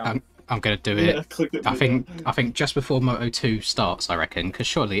over a jump. I'm going to do it. Yeah, click it. I think just before Moto 2 starts, I reckon, because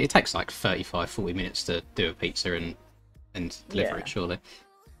surely it takes like 35-40 minutes to do a pizza and deliver it, surely.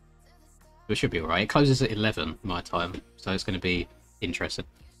 So it should be alright. It closes at 11 my time, so it's going to be interesting.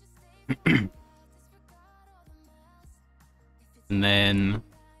 And then...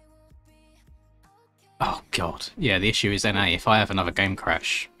 Oh god, yeah, the issue is NA. If I have another game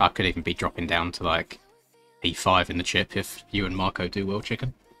crash, I could even be dropping down to like P5 in the chip if you and Marco do well,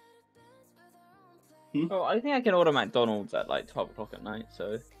 chicken. Oh, I think I can order McDonald's at like 12 o'clock at night,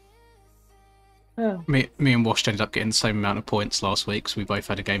 so... Me and Wash ended up getting the same amount of points last week, so we both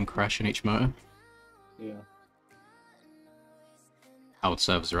had a game crash in each motor. Yeah. Our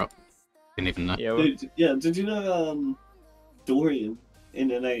servers are up. Didn't even know. Yeah, Did you know Dorian in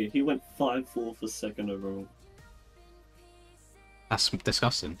NA? He went 5-4 for second overall. That's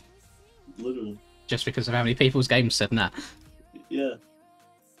disgusting. Literally. Just because of how many people's games said that. Yeah.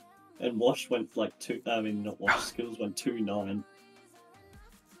 And Wash went like 2. I mean, not Wash. Skills went 2-9.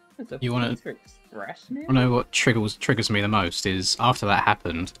 You want to express me? know what triggers me the most is after that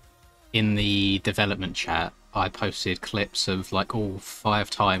happened, in the development chat, I posted clips of like all 5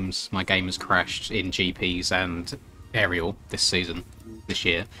 times my game has crashed in GPs and Aerial this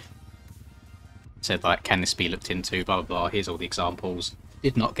year. Said like, can this be looked into? Blah blah blah. Here's all the examples.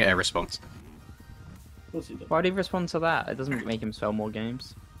 Did not get a response. Of course he did. Why did he respond to that? It doesn't make him sell more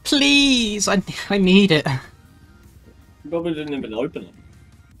games. Please, I need it. He probably didn't even open it.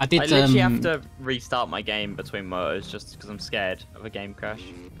 I did. I literally have to restart my game between motos just because I'm scared of a game crash.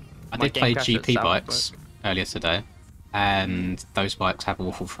 I My did game play crashed at GP South bikes earlier today, and those bikes have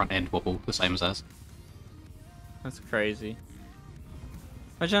awful front end wobble, the same as ours. That's crazy.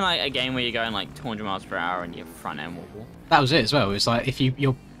 Imagine like a game where you're going like 200 miles per hour and your front end wobble. That was it as well. It was like if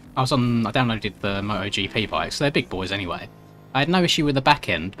you're. I downloaded the MotoGP bikes. They're big boys anyway. I had no issue with the back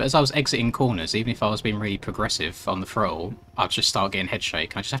end, but as I was exiting corners, even if I was being really progressive on the throttle, I'd just start getting head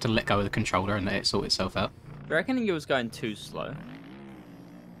shake. I just have to let go of the controller and let it sort itself out. Do you reckon you was going too slow?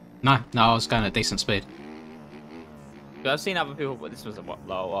 No, I was going at decent speed. I've seen other people, but this was a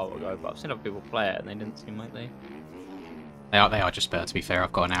while ago, but I've seen other people play it and they didn't seem like They are just better, to be fair.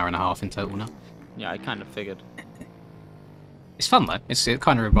 I've got an hour and a half in total now. Yeah, I kind of figured. It's fun though. It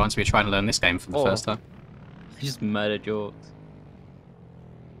kind of reminds me of trying to learn this game for the first time. I just murdered yours.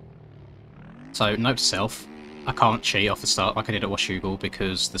 So, note to self, I can't cheat off the start like I did at Washugal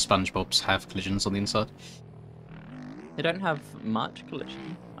because the SpongeBobs have collisions on the inside. They don't have much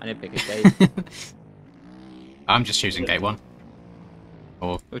collision. I need to pick a gate. I'm just choosing gate 1.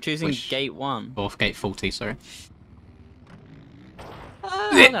 Or We're choosing gate 1. Or gate 40, sorry.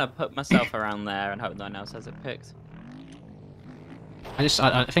 I'm gonna put myself around there and hope no one else has it picked.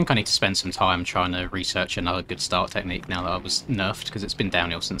 I think I need to spend some time trying to research another good start technique now that I was nerfed, because it's been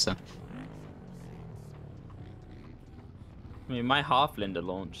downhill since then. I mean, my Half-Linder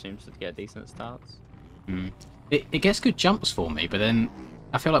launch seems to get decent starts. It gets good jumps for me, but then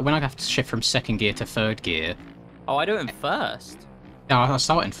I feel like when I have to shift from second gear to third gear... Oh, I do it in first. I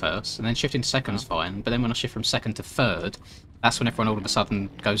start in first, and then shifting to second's fine, but then when I shift from second to third, that's when everyone all of a sudden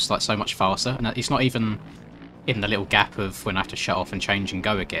goes like so much faster, and it's not even in the little gap of when I have to shut off and change and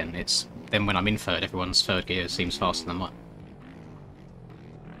go again. It's then when I'm in third, everyone's third gear seems faster than mine.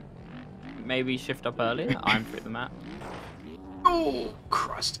 Maybe shift up earlier. I'm through the map. Oh,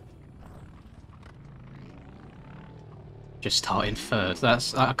 Christ. Just start in third.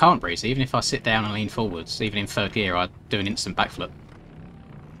 I can't breeze. Even if I sit down and lean forwards, even in third gear, I do an instant backflip.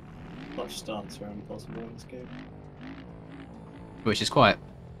 Clutch starts are impossible in this game. Which is quite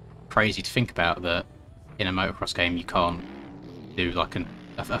crazy to think about, that in a motocross game you can't do like a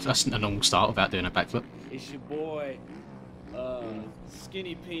normal start without doing a backflip. It's your boy,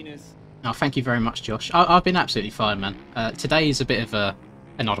 Skinny Penis. Oh, thank you very much, Josh. I've been absolutely fine, man. Today is a bit of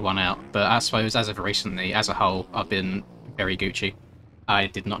an odd one out, but I suppose as of recently, as a whole, I've been very Gucci. I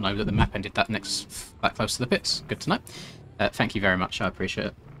did not know that the map ended that close to the pits. Good to know. Thank you very much. I appreciate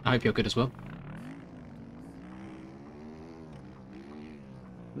it. I hope you're good as well.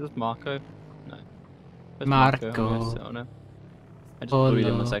 Is this Marco? No. Where's Marco. Oh, no. I just bullied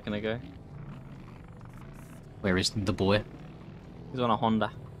him a second ago. Where is the boy? He's on a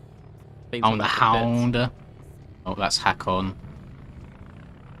Honda. On the Honda. Oh, that's hack on.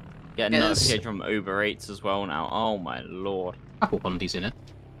 Getting notification from Uber Eats as well now. Oh my lord. Couple Hondas in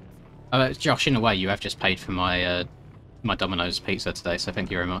it. Josh, in a way, you have just paid for my my Domino's pizza today, so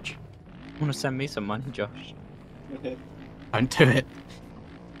thank you very much. Want to send me some money, Josh? Okay. Don't do it.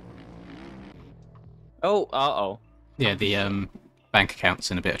 Oh, uh-oh. Yeah, the bank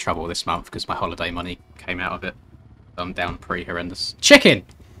account's in a bit of trouble this month because my holiday money came out of it. I'm down pretty horrendous. Chicken!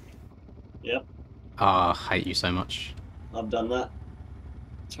 Yep. Ah, I hate you so much. I've done that.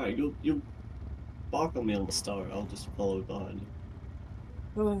 Sorry, you bark on me on the start. I'll just follow behind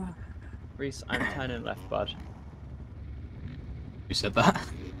you. Reese, I'm turning left, bud. Who said that?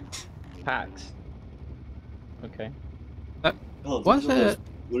 Pax. Okay. Oh, What's those it?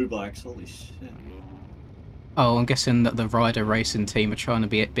 blue bikes, holy shit. Oh, I'm guessing that the rider racing team are trying to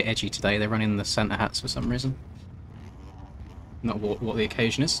be a bit edgy today. They're running the Santa hats for some reason. Not what the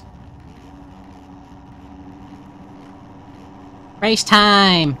occasion is. Race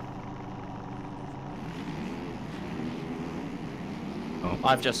time! Oh.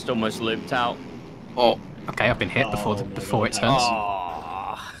 I've just almost looped out. Oh, okay, I've been hit before it turns.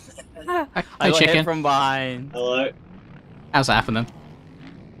 Oh. Hi, I got chicken. hit from behind. Hello. How's that happening?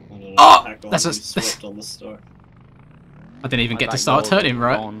 I don't know, Oh, hack on, that's you a- swapped on the start. I didn't even My get to back start wheel turning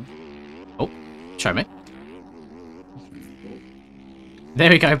right. gone. Oh, show me. There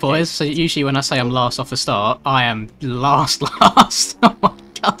we go, boys. So usually when I say I'm last off the start, I am last. Oh my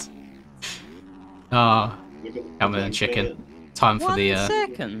god. Ah, come on, chicken. Time for 1 the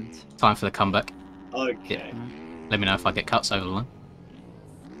second. time for the comeback. Okay. Let me know if I get cuts over the line.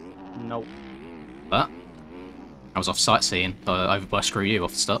 Nope. But I was off sightseeing over by Screw You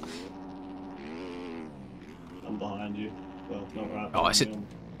off the start. I'm behind you. Well, not right. Oh, behind you.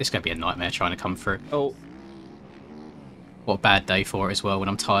 It's going to be a nightmare trying to come through. Oh, What a bad day for it as well when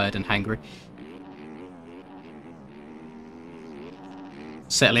I'm tired and hangry.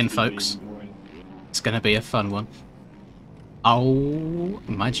 Settle in, folks. It's going to be a fun one. Oh,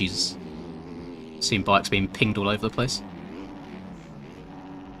 my Jesus. Seeing bikes being pinged all over the place.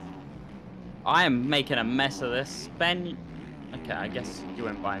 I am making a mess of this. Ben, okay, I guess you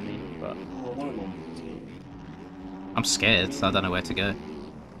went by me, but Oh, one of them. I'm scared, so I don't know where to go.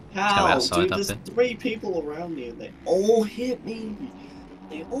 How? outside Dude, up there's there. 3 people around me and they all hit me.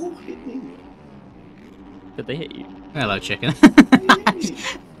 They all hit me. did they hit you? Hello, chicken.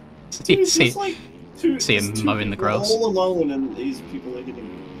 Dude, see, there's like two, see him there's 2 mowing the people grass. all alone and these people are hitting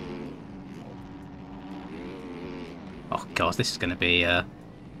me. oh god, this is going to be. I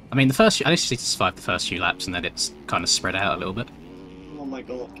mean, I just need to survive the first few laps, and then it's kind of spread out a little bit. Oh my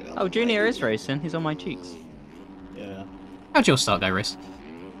god. Get out Oh, of Junior my is racing. He's on my cheeks. Yeah. How'd your start go, Rhys?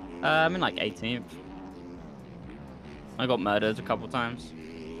 I'm in like 18th. I got murdered a couple times.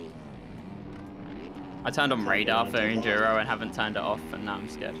 I turned on radar for enduro and haven't turned it off, and now I'm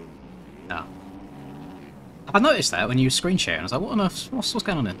scared. No. I noticed that when you were screen sharing. I was like, what on earth? What's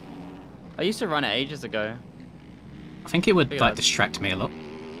going on here? I used to run it ages ago. I think it would Look at like that. distract me a lot. Do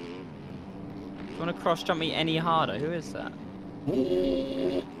you want to cross jump me any harder? Who is that?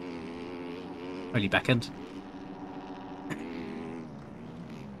 Only back end.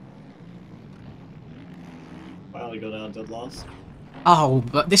 good I did last. Oh,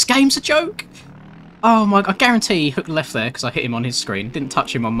 but this game's a joke! Oh my, I guarantee he hooked left there because I hit him on his screen. Didn't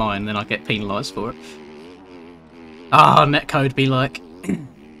touch him on mine, then I get penalised for it. Ah, netcode be like... I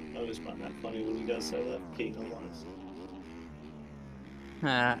always find that funny when you guys say that. Penalised.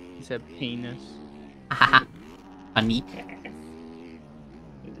 Ah, he said penis. Haha. Funny.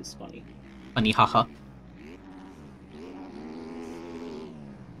 It is funny. Funny haha.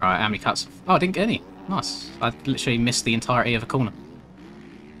 Right, how many cuts? Oh, I didn't get any. Nice. I literally missed the entirety of a corner.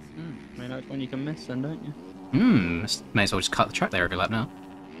 I mean, that's one you can miss then, don't you? May as well just cut the track there every lap now.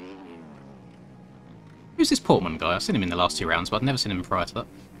 Who's this Portman guy? I've seen him in the last 2 rounds, but I've never seen him prior to that.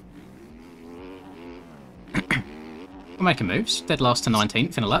 We're making moves. Dead last to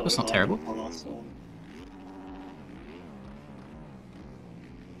 19th in a lap, that's not terrible.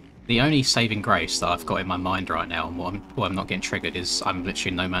 The only saving grace that I've got in my mind right now, and why I'm not getting triggered, is I'm literally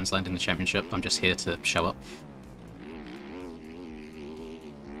in no man's land in the championship. I'm just here to show up.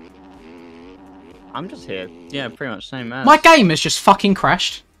 I'm just here. Yeah, pretty much same as. My game has just fucking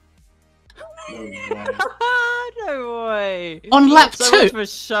crashed. No way. No way. On lap so 2. much for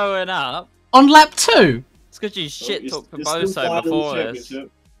showing up. On lap 2. It's because you shit talked You're still Boso fighting before the this.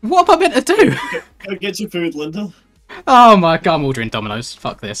 championship. What am I meant to do? Go get your food, Linda. Oh my god, I'm ordering Domino's.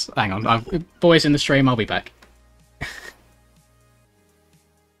 Fuck this. Hang on. Boys in the stream, I'll be back.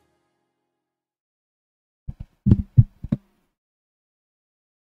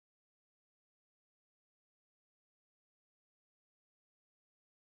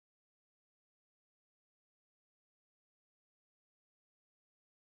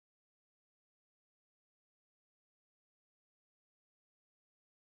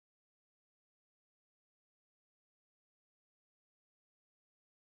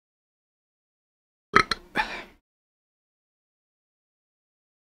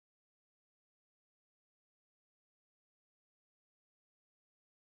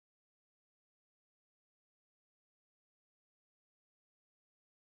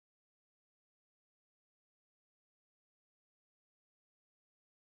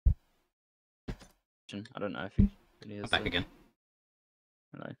 I don't know if he really is. I'm back again.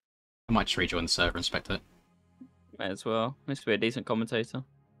 Hello. I might just rejoin the server and spectate. May as well. Needs to be a decent commentator.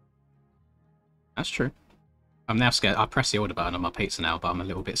 That's true. I'm now scared. I press the order button on my pizza now, but I'm a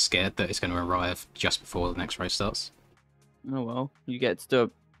little bit scared that it's going to arrive just before the next race starts. Oh well. You get to do a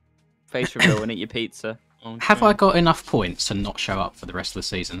face reveal and eat your pizza. Have I got enough points to not show up for the rest of the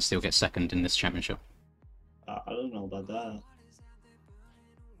season and still get second in this championship? I don't know about that.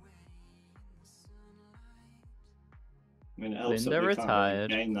 I mean, it helps Linda that we can't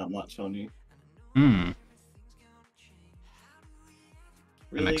retired. really gain that much on you. Hmm.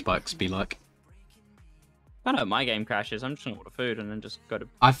 Really? MX bikes be like. I know my game crashes. I'm just gonna order food and then just go to.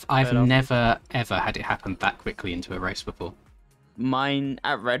 I've bed never ever had it happen that quickly into a race before. Mine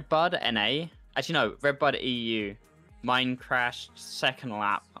at Redbud NA. Actually, no, Redbud EU. Mine crashed second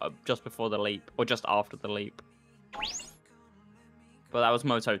lap just before the leap, or just after the leap. But that was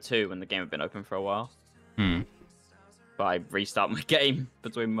Moto 2 when the game had been open for a while. Hmm. But I restart my game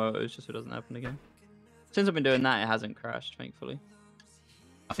between motos just so it doesn't happen again. Since I've been doing that, it hasn't crashed, thankfully.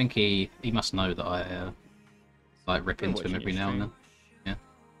 I think he must know that I like rip into him every now and then. Yeah,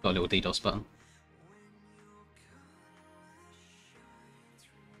 got a little DDoS button.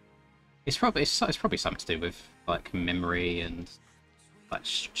 It's probably something to do with like memory and like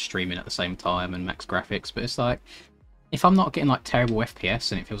streaming at the same time and max graphics. But it's like if I'm not getting like terrible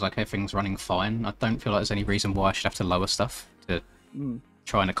FPS and it feels like everything's running fine, I don't feel like there's any reason why I should have to lower stuff to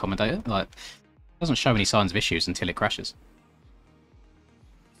try and accommodate it. Like, it doesn't show any signs of issues until it crashes.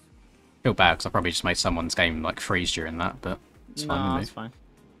 I feel bad because I probably just made someone's game like freeze during that, but it's fine No, with me. it's fine.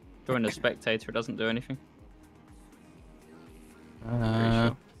 During the spectator, it doesn't do anything.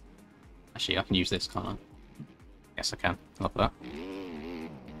 Sure. Actually, I can use this, can't I? Yes, I can. Love that.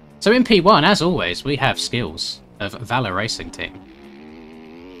 So in P1, as always, we have skills of Valor Racing Team.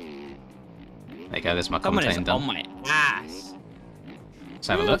 There you go, there's my Someone is commentating done. on my ass. Let's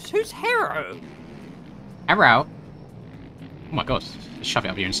have a look. Who's Hero? Arrow! Oh my god, just shove it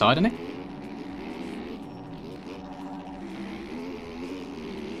up your inside, isn't it?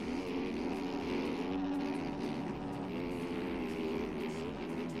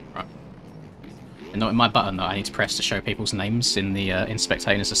 Right. And not in my button that I need to press to show people's names in the in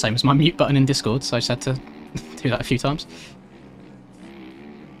spectating is the same as my mute button in Discord, so I just had to do that a few times.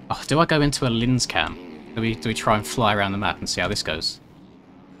 Oh, do I go into a lens cam? Do we try and fly around the map and see how this goes?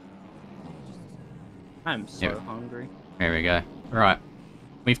 I'm so hungry. There we go. Right.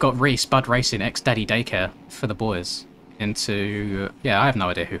 We've got Reese, Bud Racing, ex-Daddy Daycare for the boys. Into... yeah, I have no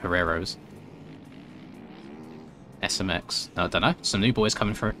idea who Herrero is. SMX. No, I don't know. Some new boys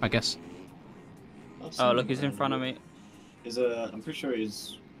coming through, I guess. Oh, look who's in front of me. I'm pretty sure he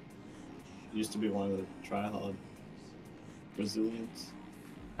used to be one of the try-hard Brazilians.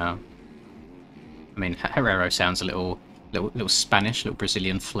 Oh. I mean, Herrero sounds a little Spanish, little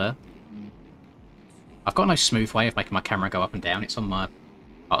Brazilian flair. I've got no smooth way of making my camera go up and down. It's on my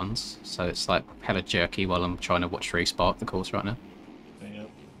buttons, so it's like hella jerky while I'm trying to watch Reese park the course right now. Yeah.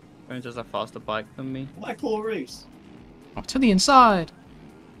 Who's just a faster bike than me? Michael Reese. Oh, to the inside!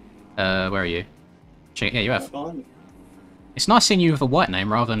 Where are you? Yeah, you have. It's nice seeing you with a white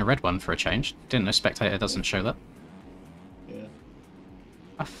name rather than a red one for a change. Didn't know Spectator doesn't show that. Yeah.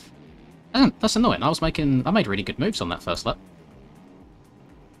 That's annoying. I made really good moves on that first lap.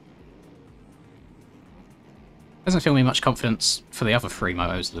 Doesn't fill me much confidence for the other 3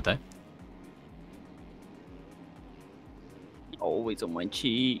 motos of the day. Always on my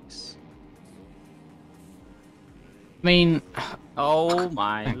cheeks. I mean... Oh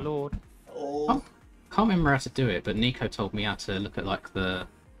my lord. Oh. Can't remember how to do it, but Nico told me how to look at like the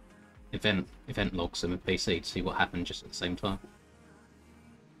event logs on the PC to see what happened just at the same time.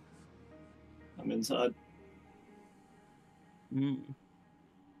 I'm inside.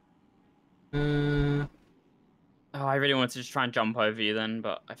 Oh, I really wanted to just try and jump over you then,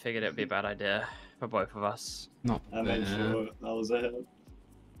 but I figured it'd be a bad idea for both of us. Not I made sure I was ahead.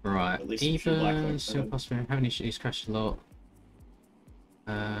 Right. At least if you black Even like still that. possible. Having issues crashed a lot.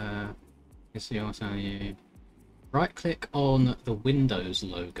 Let's see what I'll you. Right click on the Windows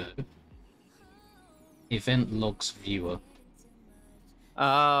logo. Event logs viewer.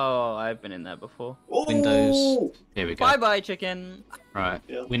 Oh, I've been in there before. Oh! Windows. Here we go. Bye bye, chicken. Right.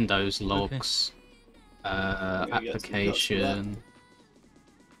 Yeah. Windows logs. Application.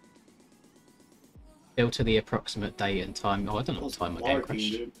 Filter the approximate date and time. Oh, I don't know what time my game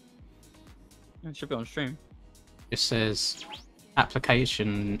crashed. Dude. It should be on stream. It says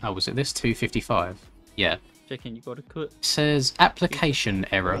application. Oh, was it this 255? Yeah. Chicken, you got to cut. It says application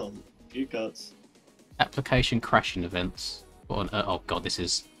error. Well, few cuts. Application crashing events. What on earth? Oh god, this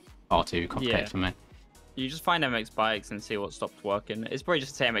is far too complicated for me. You just find MX bikes and see what stopped working. It's probably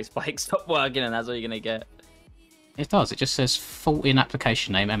just say MX bikes stopped working and that's all you're gonna get. It does. It just says fault in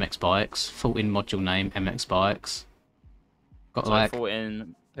application name MX bikes, fault in module name MX bikes. Got So like fault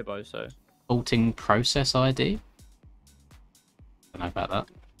in Pibbo, so. faulting process ID. Don't know about that.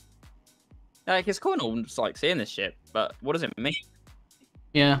 Like, it's cool and all just like seeing this shit, but what does it mean?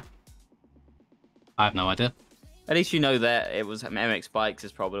 Yeah. I have no idea. At least you know that it was MX Bikes'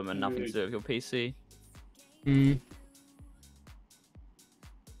 problem and nothing to do with your PC. Hmm.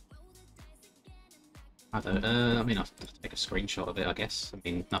 I don't. I mean, I'll take a screenshot of it. I guess. I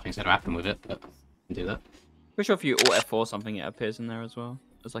mean, nothing's gonna happen with it, but I can do that. Pretty sure if you Alt F4 something, it appears in there as well.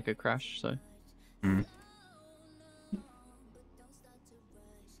 It's like a crash, so. Hmm.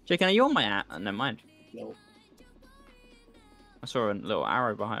 Chicken, are you on my app? Never mind. No. I saw a little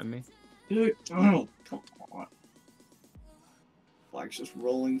arrow behind me. Dude, oh, come on. Flag's just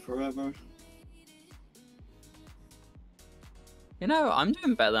rolling forever. You know, I'm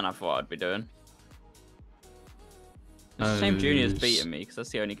doing better than I thought I'd be doing. It's a shame Junior's beating me, because that's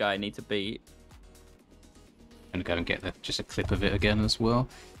the only guy I need to beat. I'm gonna go and get just a clip of it again as well.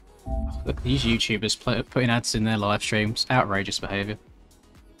 Look, these YouTubers putting ads in their live streams. Outrageous behaviour.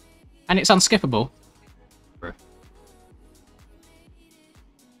 And it's unskippable. Bruh.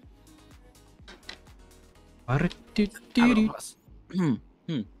 Hmm.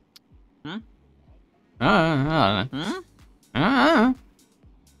 Alright,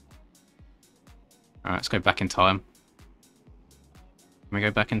 let's go back in time. Can we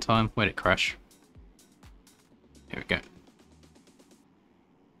go back in time? Where'd it crash? Here we go.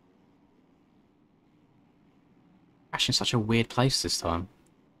 Crash in such a weird place this time.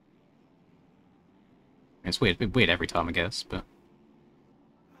 It's weird every time, I guess, but...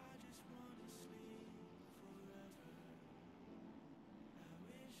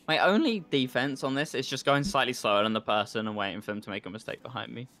 My only defense on this is just going slightly slower than the person and waiting for them to make a mistake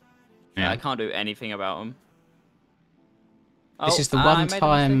behind me. Yeah. I can't do anything about them. This is the one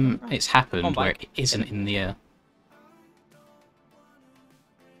time it's happened where it isn't in the air.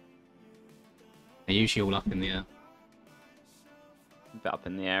 They're usually all up in the air. A bit up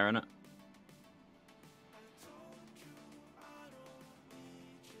in the air, innit?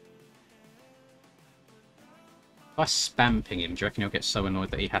 If I spam ping him, do you reckon he'll get so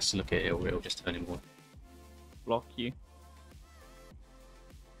annoyed that he has to look at it, or it'll just turn him off? Block you.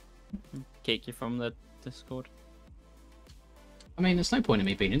 Kick you from the Discord. I mean, there's no point in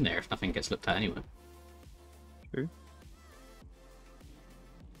me being in there if nothing gets looked at anyway. True.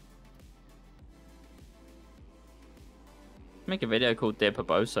 Make a video called Dear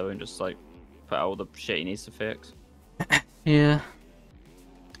Paboso and just like put out all the shit he needs to fix. Yeah.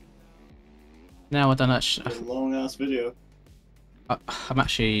 Now I don't actually. It's a long ass video. I'm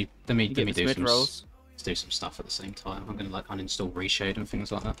actually. Let me do mid some. rolls. Let's do some stuff at the same time. I'm gonna like uninstall reshade and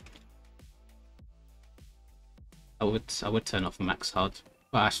things like that. I would turn off max HUD.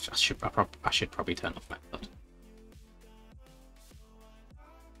 Well, I should probably turn off max HUD.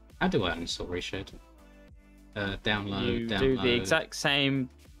 How do I uninstall reshade? Download. You download. do the exact same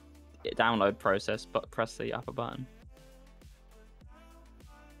download process, but press the upper button.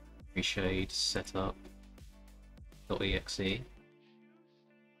 Reshade setup. .exe.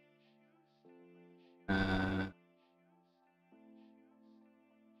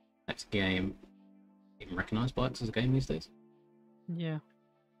 Next game. Even recognise bikes as a game these days? Yeah.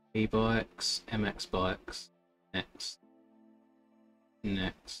 E-bikes, MX bikes, next,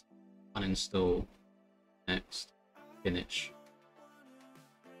 uninstall, next, finish.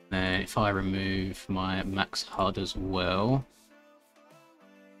 Then if I remove my max HUD as well,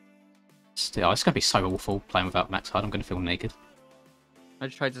 still, it's going to be so awful playing without max HUD, I'm going to feel naked. I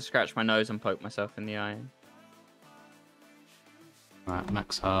just tried to scratch my nose and poke myself in the eye. Right,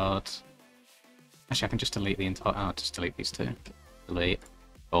 max HUD. Actually, I can just delete the entire. Oh, just delete these two. Delete.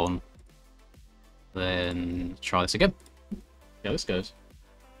 On. Then try this again. Yeah, this goes.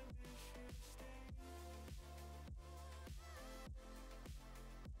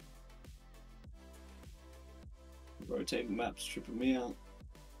 Rotating maps tripping me out.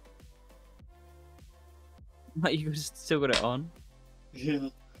 Like you still got it on? Yeah.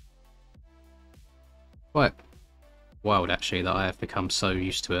 Quite wild, actually, that I have become so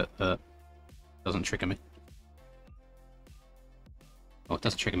used to it that it doesn't trigger me. Well, it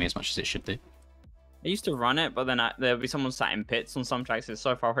doesn't trigger me as much as it should do. I used to run it, but then there'll be someone sat in pits on some tracks. It's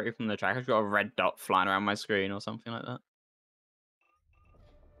so far away from the track. I've got a red dot flying around my screen or something like that.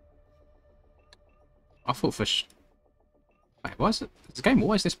 I thought for wait, why is it? Is the game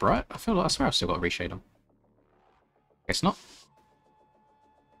always this bright? I swear I've still got a reshade on. Guess not.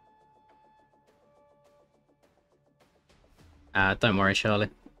 Don't worry, Charlie.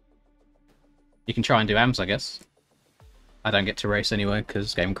 You can try and do AMS, I guess. I don't get to race anyway,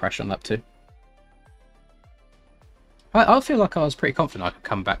 because game crashed on lap 2. I feel like I was pretty confident I could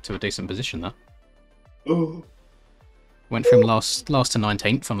come back to a decent position, though. Oh. Went from last to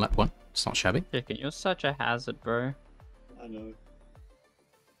 19th on lap 1. It's not shabby. Chicken, you're such a hazard, bro. I know.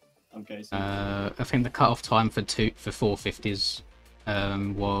 I'm Casey. I think the cut-off time for 450s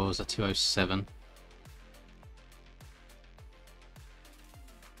was a 2:07.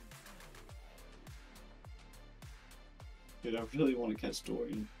 Dude, I really want to catch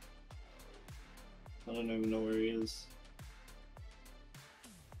Dorian. I don't even know where he is.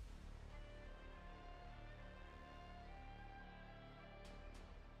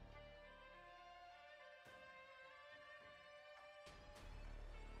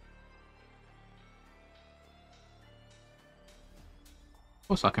 Of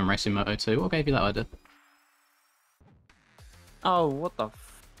course I can race in Moto 2. What gave you that idea? Oh, what the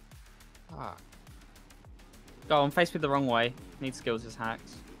fuck? Go on, face me the wrong way. Need skills as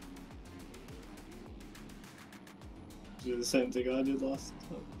hacks. Do the same thing I did last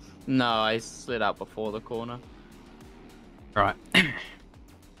time. No, I slid out before the corner. Right. Yeah,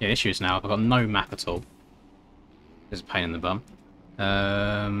 the issue is now I've got no map at all. This is a pain in the bum.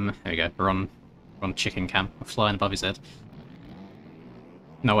 There we go. We're on chicken cam. We're flying above his head.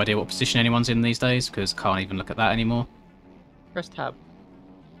 No idea what position anyone's in these days, because can't even look at that anymore. Press tab.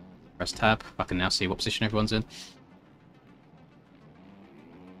 Press tab. I can now see what position everyone's in.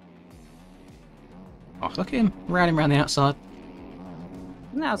 Oh, look at him rounding around the outside.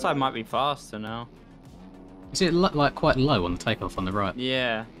 The outside might be faster now. Is it like quite low on the takeoff on the right?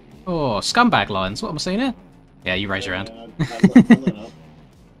 Yeah. Oh, scumbag lines. What am I seeing here? Yeah, you raise your hand. I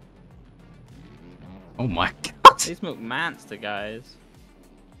Oh my god. These McManster guys.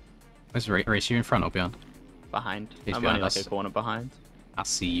 Where's Reese? You in front or behind? Behind. He's I'm behind only like us. a corner behind. I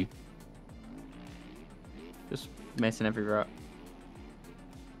see you. Just missing every rut.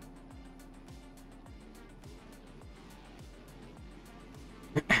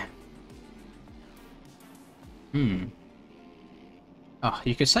 Oh,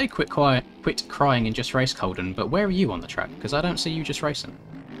 you could say quit crying and just race, Colden, but where are you on the track? Because I don't see you just racing.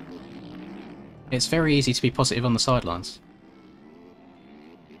 It's very easy to be positive on the sidelines.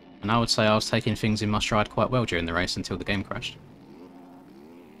 And I would say I was taking things in my stride quite well during the race until the game crashed.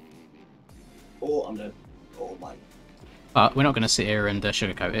 Oh, I'm dead. Oh my. But we're not going to sit here and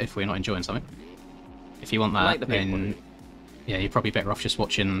sugarcoat it if we're not enjoying something. If you want that, like the people then yeah, you're probably better off just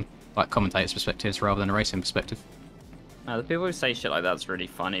watching like commentators' perspectives rather than a racing perspective. No, the people who say shit like that's really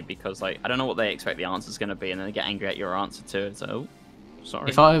funny because, like, I don't know what they expect the answer's going to be, and then they get angry at your answer too. It's like, oh, sorry.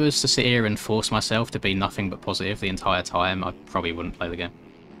 If I was to sit here and force myself to be nothing but positive the entire time, I probably wouldn't play the game.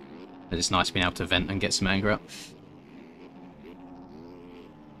 But it's nice being able to vent and get some anger out.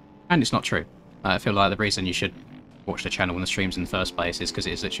 And it's not true. I feel like the reason you should watch the channel and the streams in the first place is because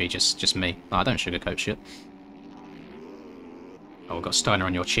it is literally just me. I don't sugarcoat shit. Oh, we've got Steiner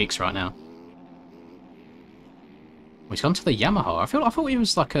on your cheeks right now. Oh, he's gone to the Yamaha. I thought he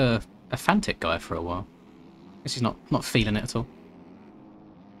was like a Fantic guy for a while. Guess he's not feeling it at all.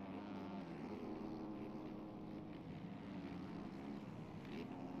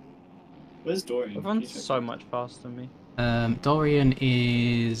 Where's Dorian? Everyone's so much faster than me. Dorian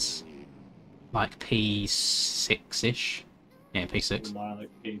is like P6-ish. Yeah, P6. Like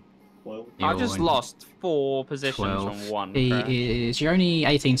P12. I just lost 4 positions 12. from 1 He crash. is. You're only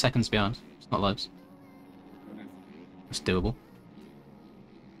 18 seconds behind. It's not loads. It's doable.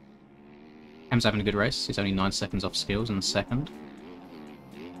 Cam's having a good race. He's only 9 seconds off skills in the second.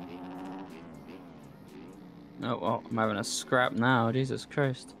 Oh, well, I'm having a scrap now. Jesus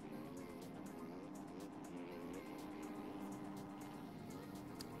Christ.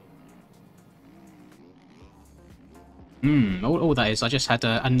 All that is, I just had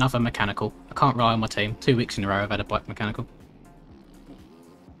another mechanical. I can't rely on my team. 2 weeks in a row I've had a bike mechanical.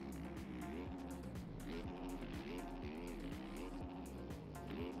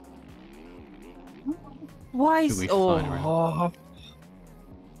 Why Should is... we Oh, find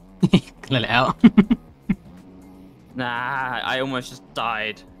Let it out. nah, I almost just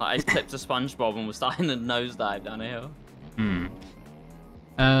died. Like, I clipped a SpongeBob and was starting to nosedive down a hill.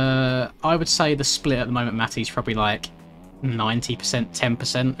 I would say the split at the moment, Matty's probably like 90%,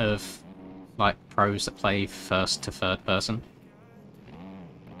 10% of like pros that play first to third person.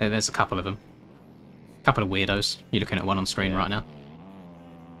 There's a couple of them. A couple of weirdos. You're looking at one on screen right now.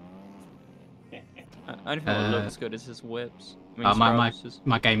 Only thing that looks good is his whips. I mean,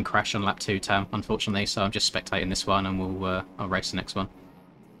 my game crashed on lap 2, Tam, unfortunately, so I'm just spectating this one and I'll race the next one.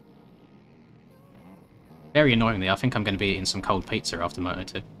 Very annoyingly, I think I'm going to be eating some cold pizza after Moto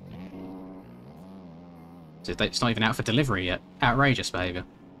 2. It's not even out for delivery yet. Outrageous behaviour.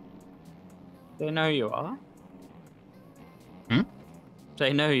 They know you are. Hmm?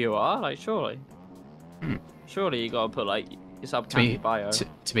 They know you are, like, surely. Surely you gotta put, like, your sub-county bio.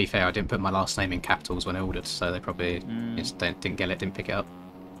 To be fair, I didn't put my last name in capitals when I ordered, so they probably just didn't get it, didn't pick it up.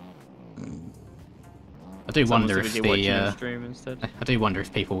 I do wonder if I do wonder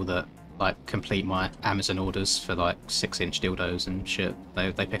if people that like complete my Amazon orders for like 6-inch dildos and shit,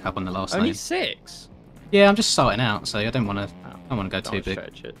 they pick up on the last name. Only 6? Yeah, I'm just starting out, so I don't want to go too big.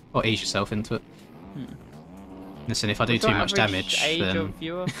 It. Or ease yourself into it. Listen, if I do too much damage, then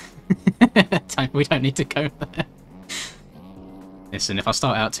we don't need to go there. Listen, if I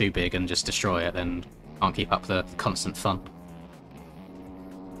start out too big and just destroy it, then I can't keep up the constant fun.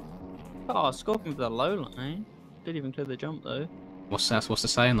 Oh, Scorpion for the low line. Didn't even clear the jump though. What's the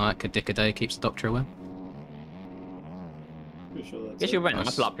saying? Like, a dick a day keeps the doctor away? Pretty sure that's Guess you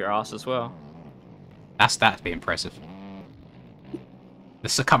went up your ass as well. That'd be impressive. The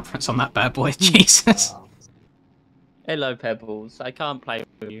circumference on that bad boy, Jesus. Hello, Pebbles. I can't play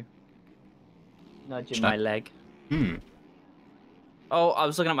with you. Nudging my leg. Oh, I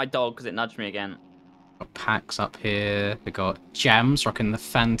was looking at my dog because it nudged me again. Got Pax up here. We got Jams rocking the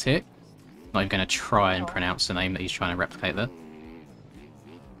Fantic. Not even going to try and pronounce the name that he's trying to replicate there.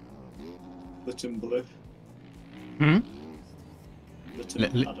 Litton Blue. Litton,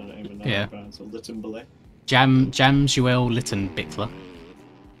 I don't even know how to pronounce it. Litton Blue. Jamsuel Littenbickler.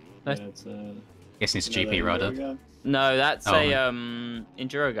 Yeah, it's Guessing it's a GP rider. No, that's a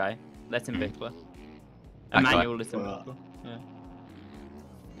enduro guy. Littenbickler. Emmanuel Littenbickler. Yeah.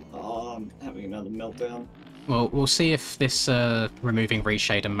 Oh, I'm having another meltdown. Well, we'll see if this removing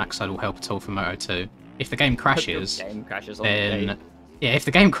reshade and max side will help at all for Moto 2. If the game crashes, then yeah, if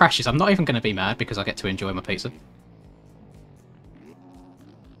the game crashes, I'm not even going to be mad because I get to enjoy my pizza.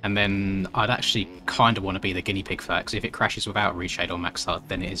 And then I'd actually kind of want to be the guinea pig for that, because if it crashes without reshade or max HUD,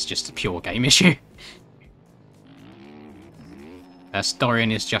 then it is just a pure game issue.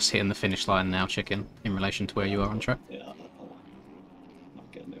 Dorian is just hitting the finish line now, chicken, in relation to where you are on track. Yeah, I'm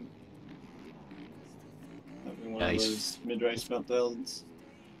not getting him. Having one of those mid-race meltdowns.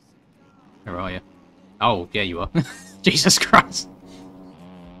 Where are you? Oh, yeah, you are. Jesus Christ.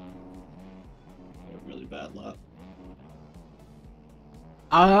 A really bad lap.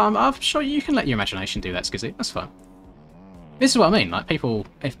 I'm sure you can let your imagination do that, Skizzy. That's fine. This is what I mean. Like,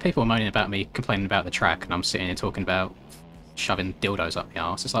 if people are moaning about me complaining about the track, and I'm sitting here talking about shoving dildos up the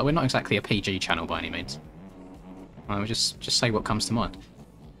arse, it's like we're not exactly a PG channel by any means. Well, just say what comes to mind.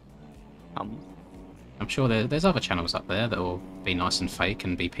 Um, I'm sure there's other channels up there that will be nice and fake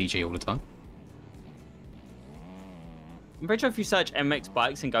and be PG all the time. I'm pretty sure if you search MX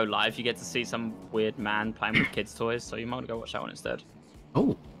bikes and go live, you get to see some weird man playing with kids' toys. So you might want to go watch that one instead.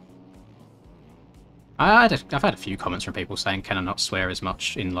 Oh. I've had a few comments from people saying can I not swear as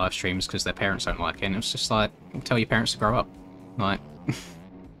much in live streams because their parents don't like it, and it's just like, tell your parents to grow up. Like,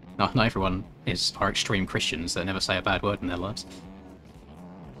 not everyone are extreme Christians that never say a bad word in their lives.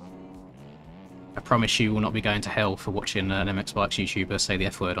 I promise you will not be going to hell for watching an MX Bikes YouTuber say the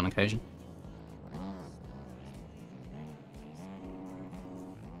F word on occasion.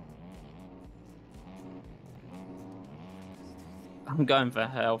 I'm going for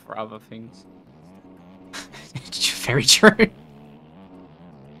hell for other things. Very true.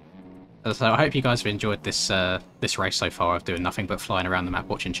 So I hope you guys have enjoyed this this race so far of doing nothing but flying around the map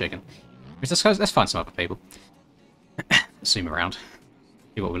watching chicken. Let's find some other people. Zoom around.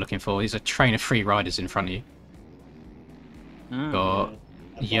 See what we're looking for. There's a train of free riders in front of you. Got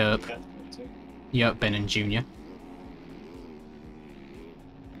Yerp, Ben and Junior.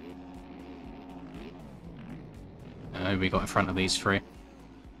 Who we got in front of these three?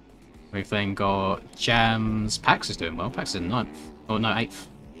 We've then got Jams. Pax is doing well. Pax is in 9th. Or no, 8th.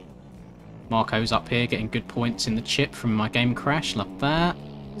 Marco's up here getting good points in the chip from my game crash. Love that.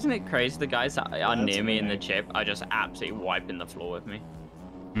 Isn't it crazy? The guys that are near me in the chip are just absolutely wiping the floor with me.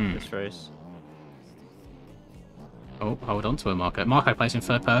 This race. Oh, hold on to it, Marco. Marco plays in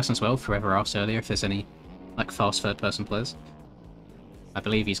third person as well. Whoever asked earlier if there's any like fast third person players. I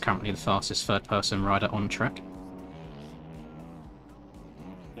believe he's currently the fastest third person rider on track.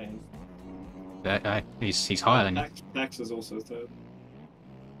 He's higher than you. Max is also third.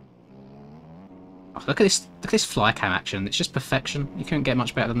 Oh, look at this fly cam action. It's just perfection. You couldn't get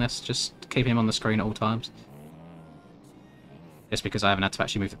much better than this. Just keep him on the screen at all times. Just because I haven't had to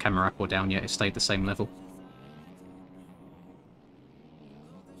actually move the camera up or down yet, it stayed the same level.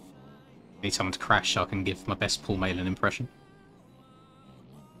 Need someone to crash so I can give my best Paul Malin impression.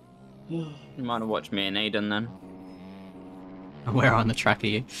 You might have watched me and Aiden then. Where on the track are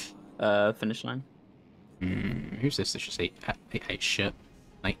you? Finish line. Who's this? This should ate shit.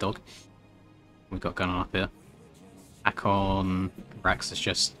 Nate Dog. We've got going on up here. Akon Rax has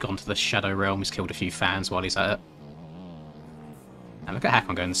just gone to the Shadow Realm. He's killed a few fans while he's at it. And look at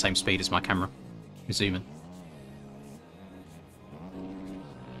Hakon going the same speed as my camera. Zoom in.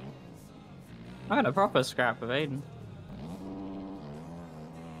 I had a proper scrap with Aiden.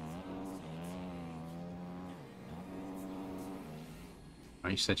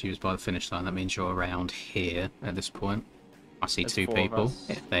 You said you was by the finish line. That means you're around here at this point. I see There's 2 4 of people. us.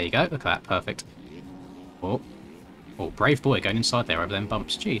 Yeah, there you go. Look at that. Perfect. Oh, brave boy going inside there over them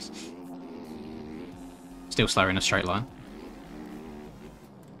bumps. Jeez. Still slower in a straight line.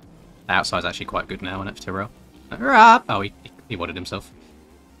 The outside's actually quite good now on it for Tyrrell. Oh, he wadded himself.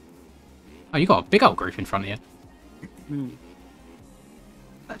 Oh, you got a big old group in front of you.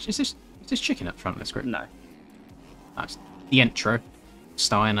 Is this chicken up front of this group? No. That's the intro.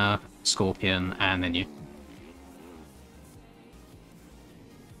 Steiner, Scorpion, and then you.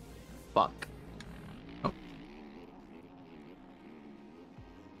 Fuck.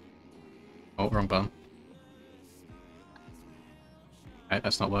 Oh, wrong button. Okay,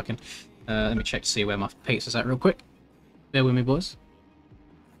 that's not working. Let me check to see where my pizza's at real quick. Bear with me, boys.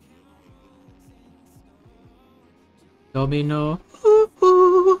 Domino's.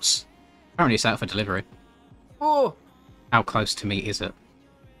 Apparently it's out for delivery. Oh! How close to me is it?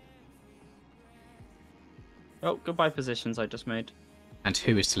 Oh, goodbye positions I just made. And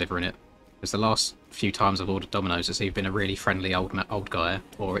who is delivering it? Because the last few times I've ordered Domino's, it's either been a really friendly old guy,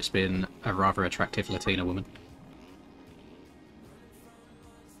 or it's been a rather attractive Latina woman.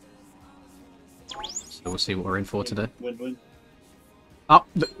 So we'll see what we're in for today. Win-win. Oh,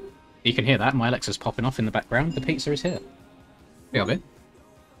 look. You can hear that. My Alexa's popping off in the background. The pizza is here. Feel it.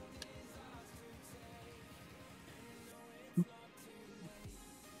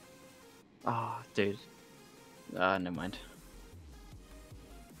 Oh, dude. Never mind.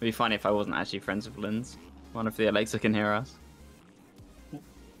 It'd be funny if I wasn't actually friends with Linz. One of the Alexa can hear us.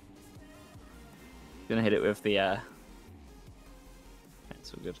 Gonna hit it with the,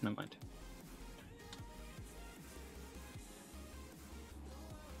 It's all good, never mind.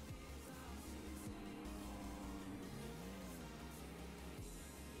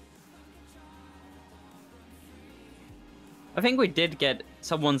 I think we did get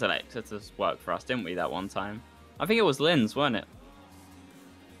someone's Alexa to work for us, didn't we, that one time? I think it was Lynn's, wasn't it?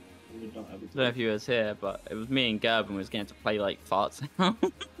 We don't have I don't know if he was here, but it was me and Gerb and we was getting to play like farts.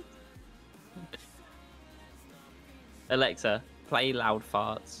 Alexa, play loud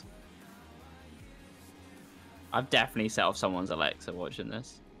farts. I've definitely set off someone's Alexa watching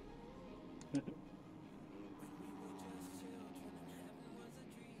this.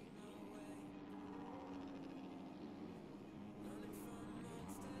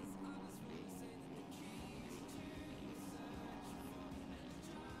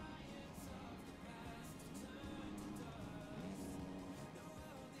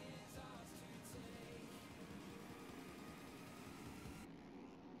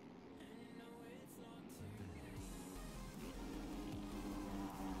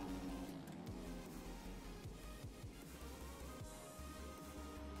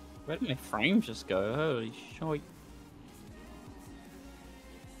 Where did my frame just go? Holy shit.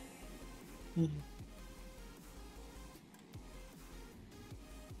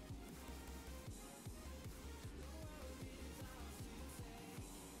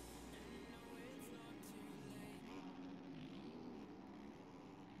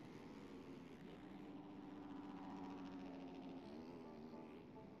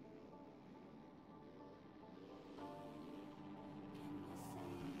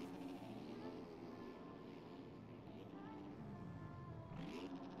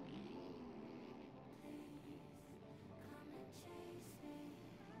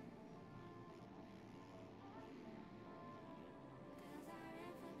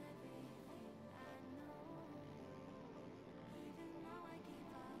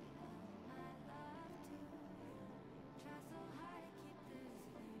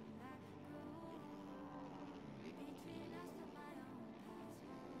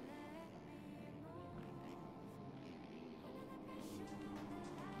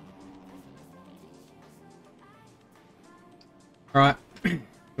 Right,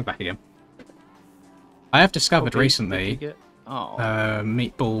 we're back again. I have discovered recently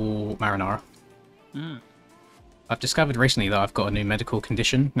meatball marinara. I've discovered recently that I've got a new medical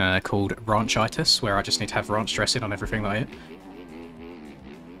condition called ranchitis, where I just need to have ranch dressing on everything that I eat.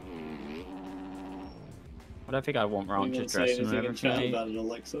 I don't think I want ranch dressing on everything. About it,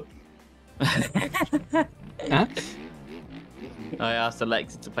 Alexa. Huh? I asked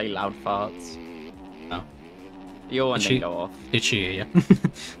Alexa to play loud farts. Oh. Your one didn't go off. Did she? Yeah.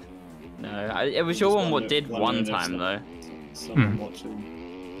 No, it was your one what did one time though. Someone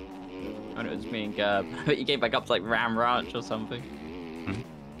watching. And it was me and Gerb. But you came back up to like Ram Ranch or something.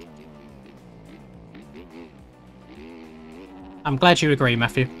 I'm glad you agree,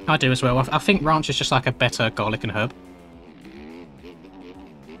 Matthew. I do as well. I think ranch is just like a better garlic and herb.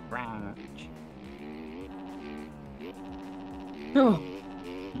 Ranch. Oh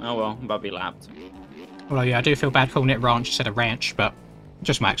well, Bubby lapped. Well, yeah, I do feel bad calling it ranch instead of ranch, but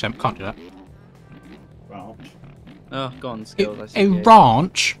just my accent, can't do that. Ranch. Oh, go on, skills. I see A you.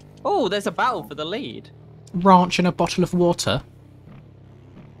 ranch? Oh, there's a battle for the lead. Ranch and a bottle of water?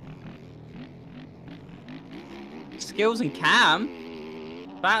 Skills and Cam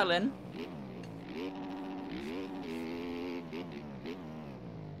battling.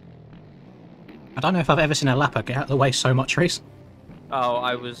 I don't know if I've ever seen a lapper get out of the way so much, Reese. Oh,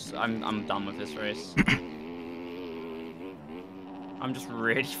 I'm done with this race. I'm just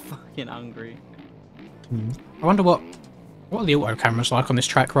really fucking hungry. I wonder what are the auto cameras like on this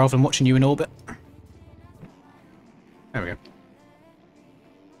track rather than watching you in orbit. There we go.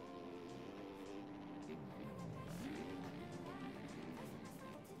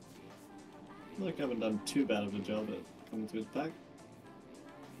 Like I haven't done too bad of a job at coming to his back.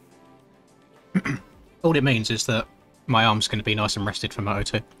 All it means is that my arm's going to be nice and rested for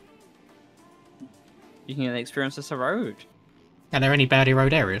Moto 2. You can experience this a road. Are there any baddie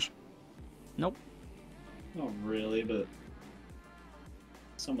road areas? Nope. Not really, but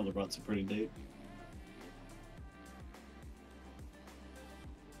some of the ruts are pretty deep.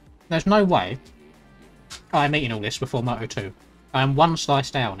 There's no way I'm eating all this before Moto 2. I am one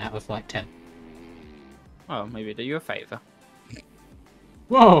slice down out of like 10. Well, maybe do you a favour.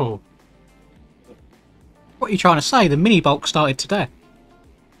 Whoa! What are you trying to say? The mini bulk started today.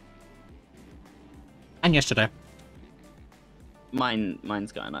 And yesterday.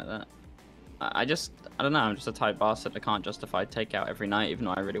 Mine's going like that. I don't know, I'm just a tight bastard. I can't justify takeout every night even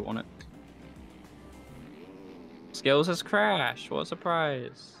though I really want it. Skills has crashed. What a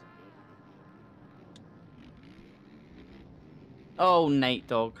surprise. Oh, Nate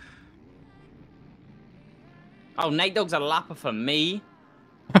Dogg. Oh, Nate Dogg's a lapper for me.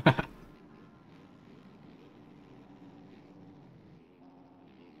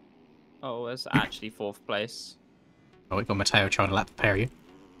 Oh, it's actually 4th place. Oh, we got Mateo trying to lap prepare you.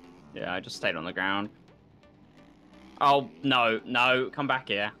 Yeah, I just stayed on the ground. Oh, no, come back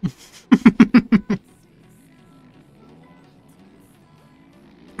here.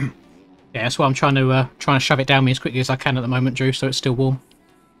 Yeah, that's why I'm trying to shove it down me as quickly as I can at the moment, Drew, so it's still warm.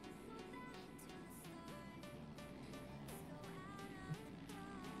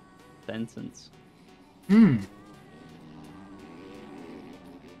 Sentence. Hmm.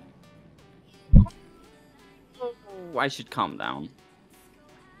 I should calm down.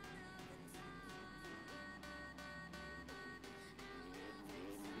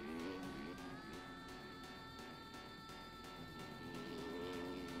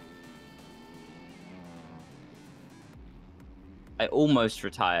 I almost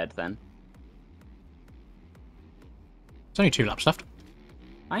retired then. There's only 2 laps left.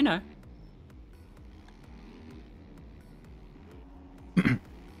 I know.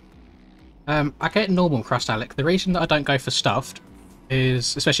 I get normal crust, Alec. The reason that I don't go for stuffed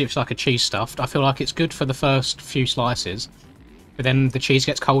is, especially if it's like a cheese stuffed, I feel like it's good for the first few slices, but then the cheese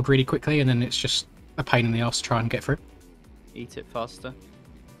gets cold really quickly, and then it's just a pain in the ass to try and get through. Eat it faster.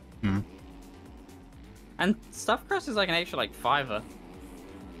 Hmm. And stuffed crust is like an extra like $5.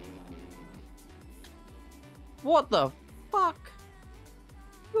 What the fuck?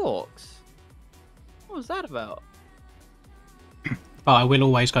 Yorks? What was that about? But I will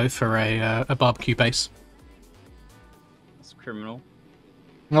always go for a barbecue base. That's criminal.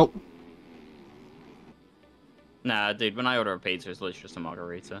 Nope. Nah, dude, when I order a pizza, it's literally just a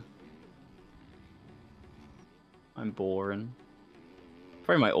margarita. I'm boring.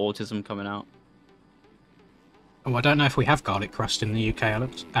 Probably my autism coming out. Oh, I don't know if we have garlic crust in the UK,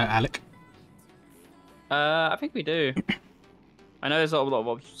 Alec. I think we do. I know there's a lot of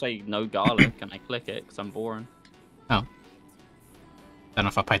options say no garlic, and I click it because I'm boring. Oh. Don't know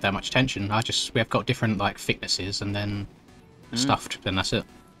if I paid that much attention. We have got different like thicknesses, and then stuffed. Then that's it.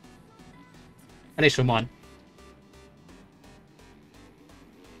 At least for mine.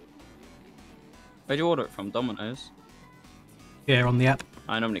 Where'd you order it from? Domino's? Yeah, on the app.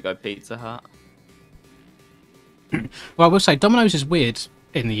 I normally go Pizza Hut. Well, I will say Domino's is weird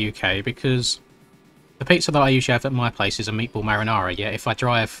in the UK because the pizza that I usually have at my place is a meatball marinara. Yet if I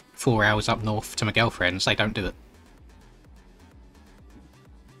drive 4 hours up north to my girlfriend's, they don't do it.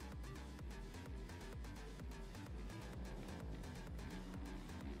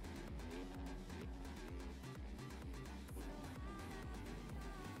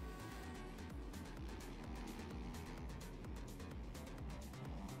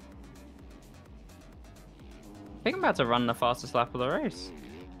 I think I'm about to run the fastest lap of the race.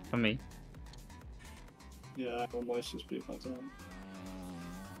 For me. Yeah, I almost just beat my time.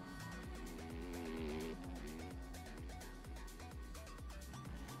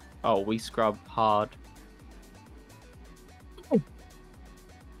 Oh, we scrub hard.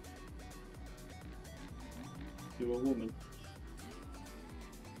 You're a woman.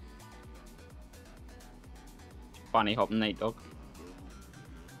 Bunny hop Nate dog.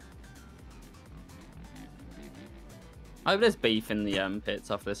 I hope there's beef in the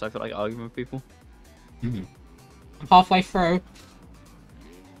pits after this. I feel like arguing with people. I'm halfway through.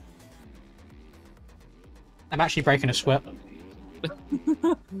 I'm actually breaking a sweat.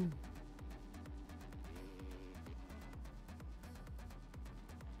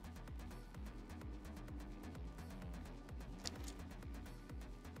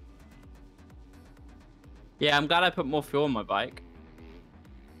 Yeah, I'm glad I put more fuel on my bike.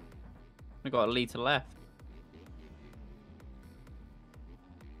 I got a litre left.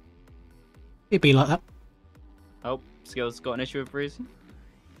 It'd be like that. Oh, Skill's got an issue with breathing.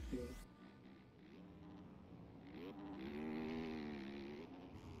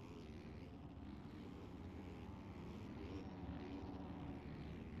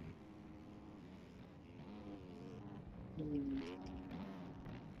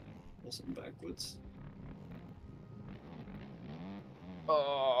 Wasn't backwards.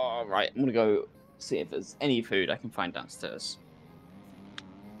 Oh, right. I'm gonna go see if there's any food I can find downstairs.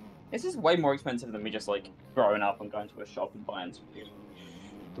 This is way more expensive than me just like growing up and going to a shop and buying some food.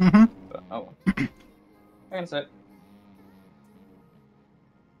 But, oh well. Hang on a sec.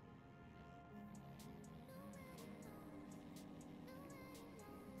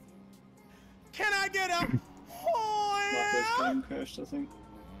 Can I get a My first game crashed, I think.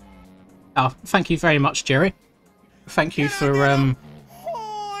 Oh, thank you very much, Jerry. Thank you for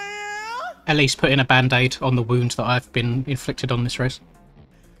at least putting a band-aid on the wound that I've been inflicted on this race.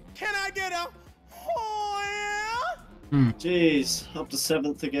 Can I get a Jeez, up to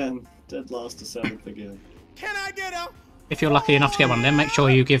 7th again. Dead last to 7th again. Can I get a If you're lucky enough to get one, then make sure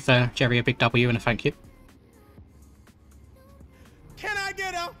you give Jerry a big W and a thank you. Can I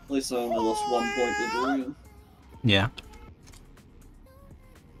get a At least I only lost 1 point to Dorian. Yeah.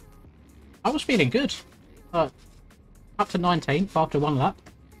 I was feeling good. Up to 19th after one lap.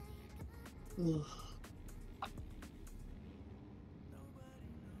 Ugh.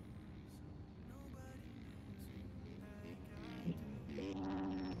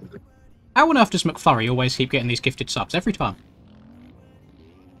 How on earth does McFlurry always keep getting these gifted subs every time?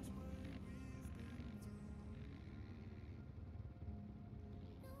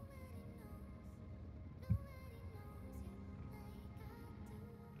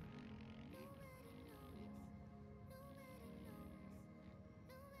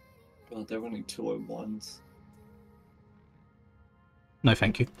 God, they're running 201s. No,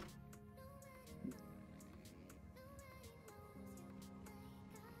 thank you.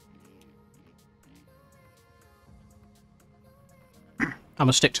 I'm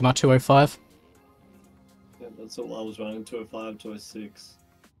gonna stick to my 205. Yeah, that's all I was running, 205, 206.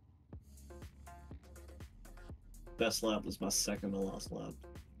 Best lap was my second to last lap.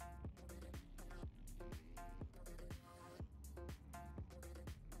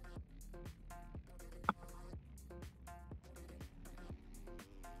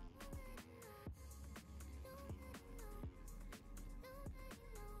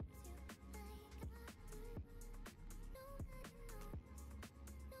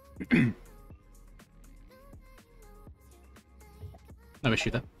 No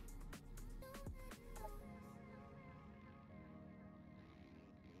issue there.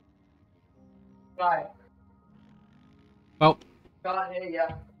 Right. Well, Can't hear ya.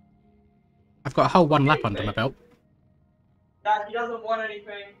 I've got a whole one lap under my belt. Dad, he doesn't want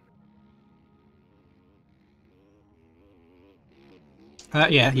anything.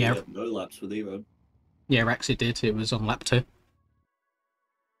 Yeah. We had no laps with Evo. Yeah, Raxi did. It was on lap 2.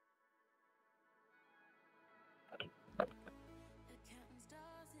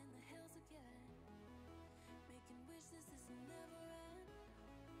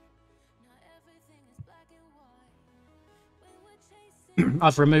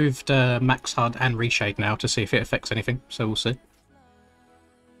 I've removed Max HUD and Reshade now to see if it affects anything, so we'll see.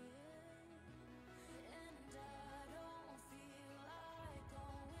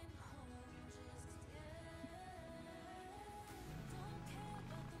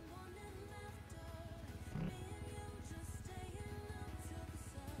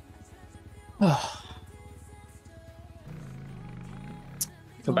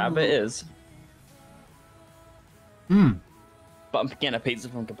 Kebab it is. Hmm. But I'm getting a pizza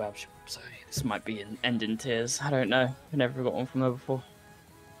from Kebab Shop, so this might be an end in tears. I don't know. I've never got one from there before.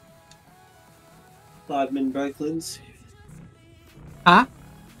 5-minute break, Lindsay. Ah?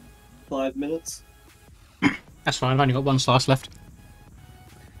 5 minutes. That's fine, I've only got one slice left.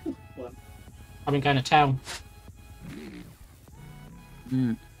 What? I've been going to town.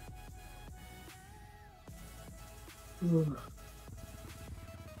 Mm.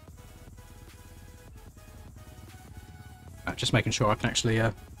 Just making sure I can actually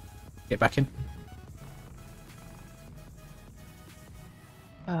get back in.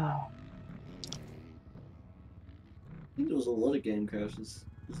 Oh. I think there was a lot of game crashes.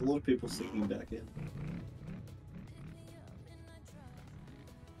 There's a lot of people sneaking back in.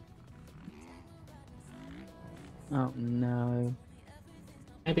 Oh no.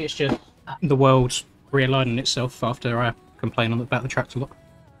 Maybe it's just the world's realigning itself after I complain about the tracks a lot.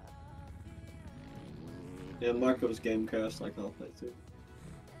 Yeah, Marco's game crashed like halfway through.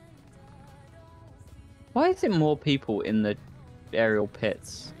 Why is it more people in the aerial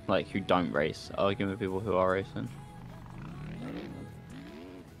pits, like who don't race, arguing with people who are racing?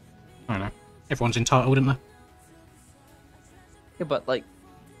 I don't know. Everyone's entitled, isn't they? Yeah, but like,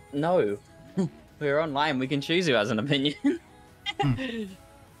 no. We're online, we can choose who has an opinion.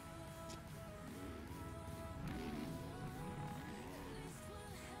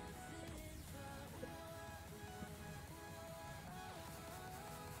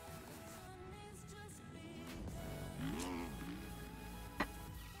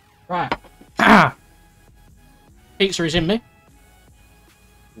 Right. Pizza is in me.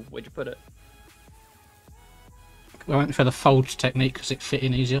 Where'd you put it? I went for the fold technique because it fit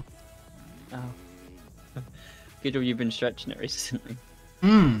in easier. Oh. Good job you've been stretching it recently.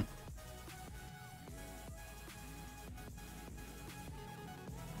 Hmm.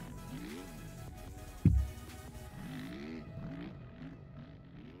 I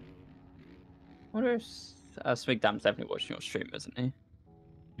wonder if Smigdam's definitely watching your stream, isn't he?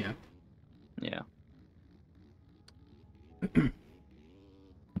 Yeah. Yeah.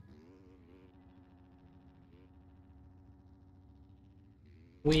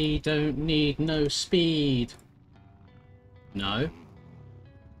 We don't need no speed. No.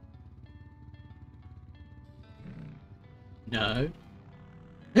 No.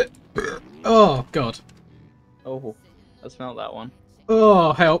 Oh, God. Oh, I smelled that one.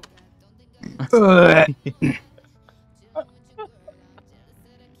 Oh, help. Oh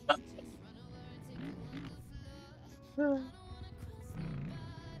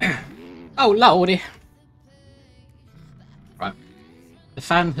lordy! Right, the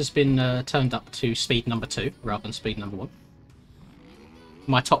fan has been turned up to speed number 2 rather than speed number 1.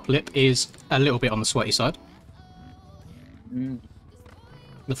 My top lip is a little bit on the sweaty side.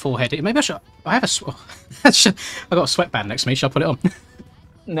 The forehead. Maybe I should. I have a. I got a sweatband next to me. Shall I put it on?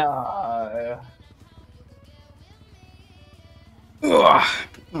 No. I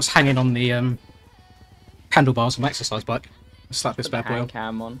was hanging on the handlebars of my exercise bike. Slap this bad boy on.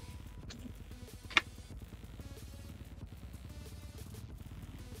 Cam on.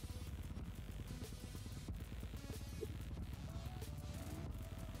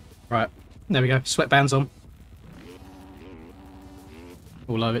 Right, there we go. Sweatbands on.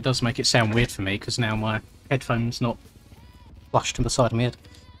 Although it does make it sound weird for me because now my headphone's not flushed to the side of my head.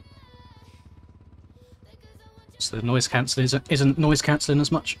 So the noise cancelling isn't noise cancelling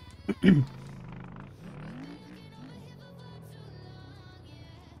as much.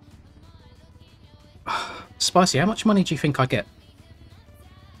 Spicy, how much money do you think I get?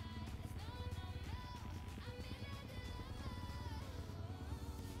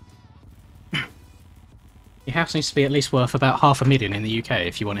 Your house needs to be at least worth about $500,000 in the UK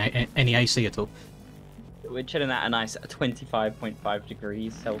if you want any AC at all. We're chilling at a nice 25.5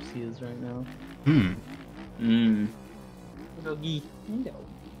 degrees Celsius right now. Doggy.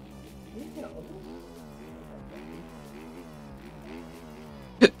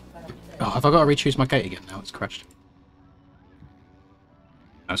 Oh, have I got to re-choose my gate again now? It's crashed.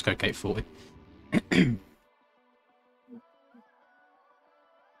 Let's go gate 40.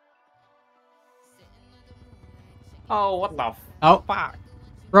 Oh, what the Oh, fuck?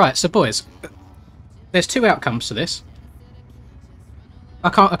 right. So, boys, there's 2 outcomes to this. I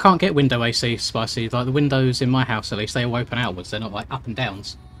can't get window AC, Spicy. Like the windows in my house, at least, they all open outwards. They're not like up and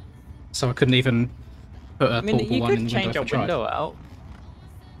downs. So I couldn't even put a portable one in the window. You could change your window out.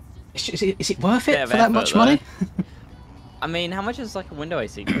 Is it worth it for that much money? I mean, how much is like a window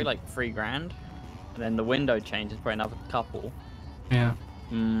AC? Probably like $3 grand. And then the window change is probably another couple. Yeah.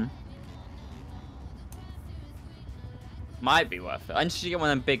 Might be worth it. I just should get one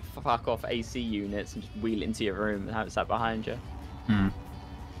of them big fuck off AC units and just wheel it into your room and have it sat behind you.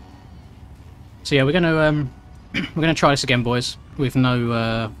 So yeah, we're gonna try this again, boys, with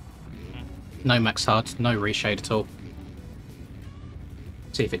no max hard, no reshade at all.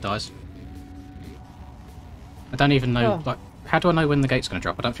 See if it dies. I don't even know. Like, how do I know when the gate's gonna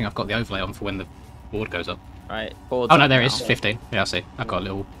drop? I don't think I've got the overlay on for when the board goes up. Right. Oh no, there it is. 15. Yeah, I see. I've got a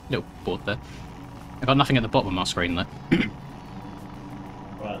little board there. I've got nothing at the bottom of my screen though.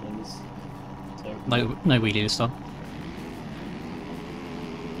 Right, then this. No wheelie this time.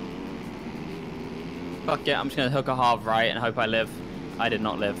 Fuck yeah, I'm just gonna hook a half right and hope I live. I did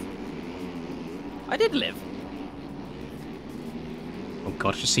not live. I did live. Oh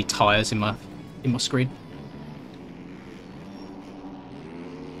god, I just see tyres in my screen.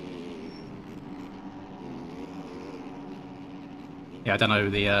 Yeah, I don't know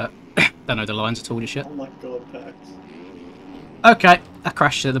the lines at all just yet. Oh my god, Pax. Okay, I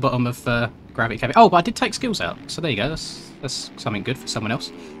crashed at the bottom of Gravity Cave. Oh, but I did take skills out, so there you go. That's something good for someone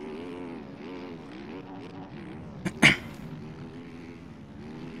else.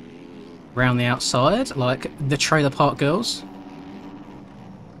 Round the outside, like the trailer park girls.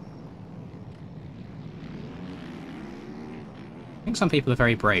 I think some people are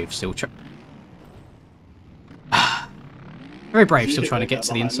very brave still. Very brave still trying to get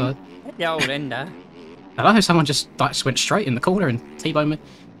to the inside. Yeah, old ender. I love how someone just like went straight in the corner and T-boned me.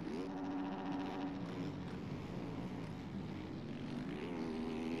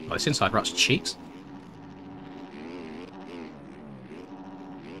 Oh, this inside rut's cheeks.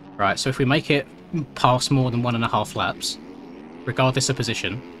 Right, so if we make it past more than 1.5 laps, regardless of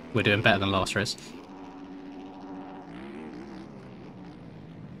position, we're doing better than last race.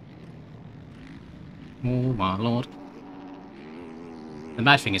 Oh my lord. The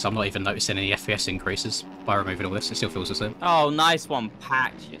mad thing is I'm not even noticing any FPS increases by removing all this. It still feels the same. Oh, nice one,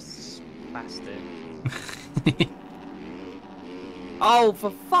 Pax, you spastic. Oh, for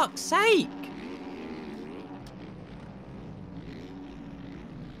fuck's sake!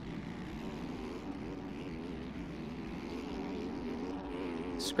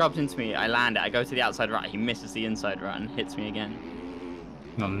 Scrubs into me, I land it, I go to the outside right, he misses the inside right and hits me again.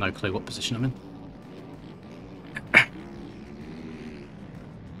 No clue what position I'm in.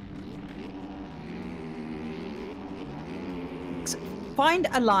 Find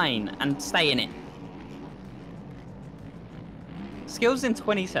a line and stay in it. Skills in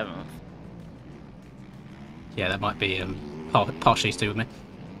 27th. Yeah, that might be partially to do with me.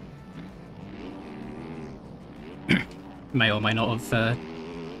 May or may not have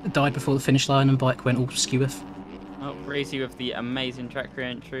died before the finish line and bike went all skew-if. Oh, Breezy with the amazing track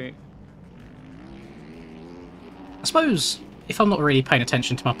re-entry. I suppose if I'm not really paying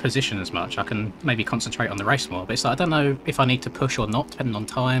attention to my position as much, I can maybe concentrate on the race more. But it's like, I don't know if I need to push or not, depending on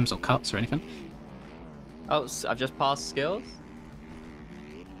times or cuts or anything. Oh, I've just passed skills.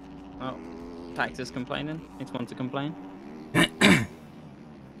 Oh, Tax is complaining. Needs one to complain. I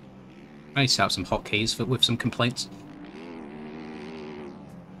need to set up some hotkeys with some complaints.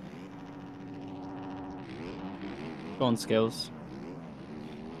 Go on, skills.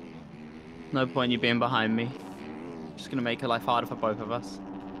 No point you being behind me. Just gonna make her life harder for both of us.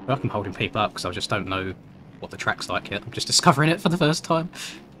 I am holding people up because I just don't know what the track's like yet. I'm just discovering it for the first time.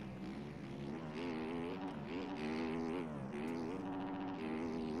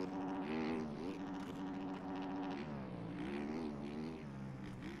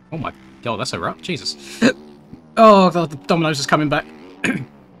 Oh my god, that's a rough. Jesus. Oh, the Domino's is coming back.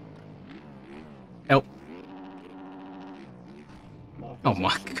 Help. Oh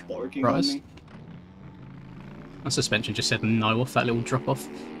my Christ. My suspension just said no off that little drop off.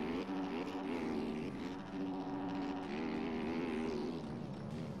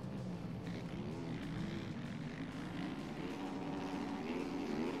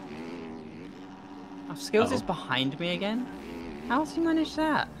 Oh, skills is behind me again? How's he managed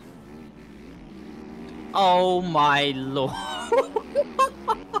that? Oh my lord.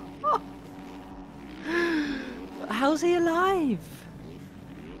 How's he alive?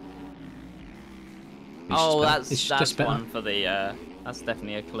 Oh, that's one for the, that's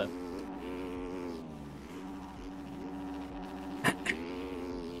definitely a clip.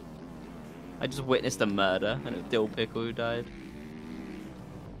 I just witnessed a murder, and it was Dill Pickle who died.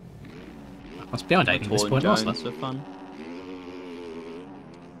 I was behind Aiden at this point, wasn't I? For fun.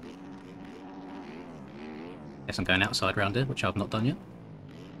 Guess I'm going outside round here, which I've not done yet.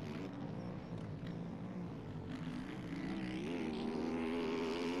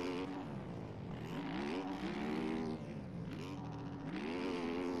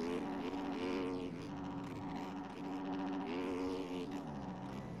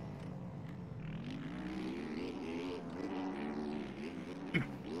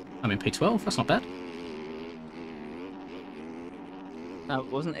 I'm in P12, that's not bad.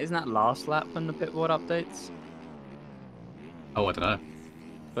 Isn't that last lap when the pitboard updates? Oh, I don't know.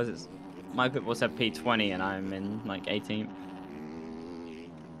 Because it's my pitboard said P20 and I'm in like 18th.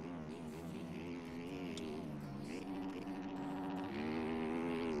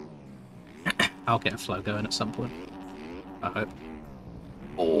 I'll get a flow going at some point. I hope.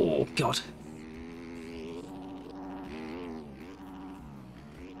 Oh, God.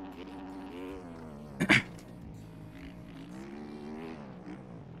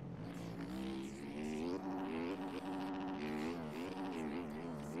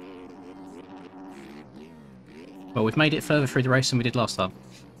 Well, we've made it further through the race than we did last time.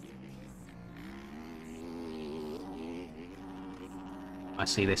 I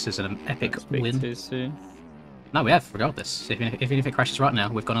see this as an epic win. Too soon. No, we have, regardless. Even if it crashes right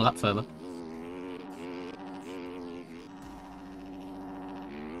now, we've gone a lap further.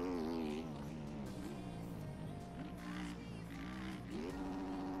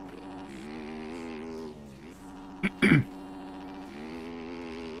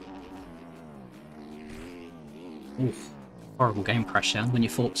 Oof. Horrible game crash sound when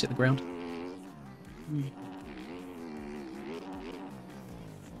your forks hit the ground.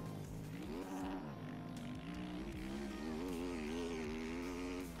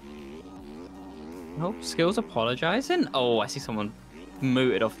 Oh, skills apologising? Oh, I see someone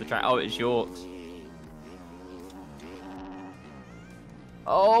mooted off the track. Oh, it's Yorks.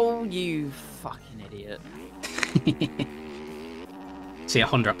 Oh, you fucking idiot. See a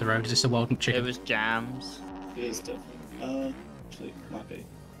Honda up the road, is this a wild chicken? It was Jams. It is different. Actually, might be.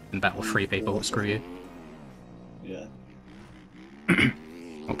 In battle with 3 people, screw you. Yeah.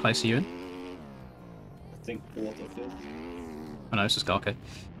 What place are you in? I think Waterfield. Oh no, it's just Garco.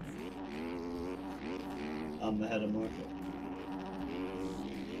 I'm ahead of Marco.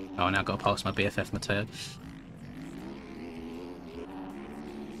 Oh, I now got to pass my BFF Mateo.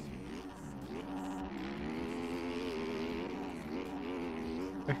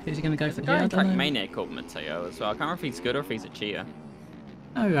 Is he going to go for the guy in Track Mania called Mateo as well. I can't remember if he's good or if he's a cheater.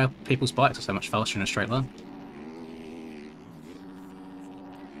 No, people's bikes are so much faster in a straight line.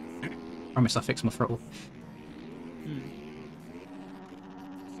 Promise I fixed my throttle.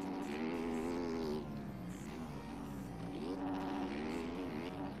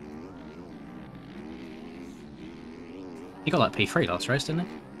 He got like P3 last race, didn't he?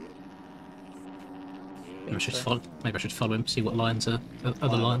 Maybe I should so. follow. Maybe I should follow him. See what lines are other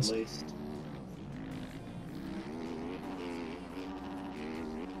Five lines. At least.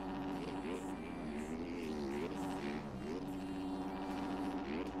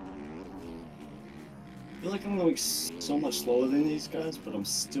 I feel like I'm going so much slower than these guys, but I'm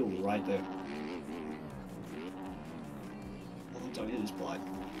still right there. Oh, don't hit this bike.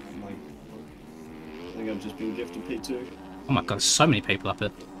 I'm like, I think I've just been gifted P2. Oh my god, there's so many people up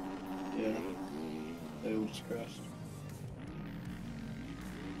here. Yeah. They all just crashed.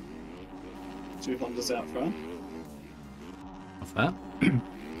 2 Hondas out front. Of that.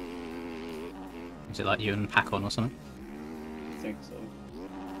 Is it like you and Pack-On or something? I think so.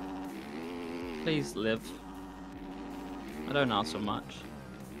 Please live. I don't ask for much.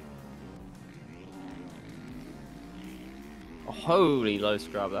 Oh, holy low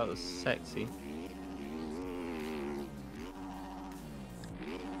scrub, that was sexy.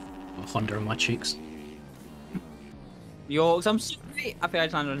 A Honda on my cheeks. Yorks, I'm sorry. I think I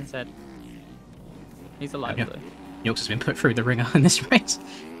just landed on his head. He's alive Yeah. though. Yorks has been put through the ringer in this race.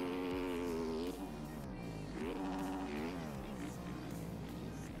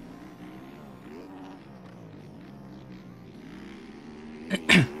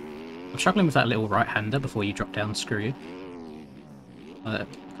 I'm struggling with that little right-hander before you drop down, screw you.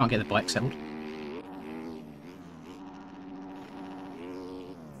 Can't get the bike settled.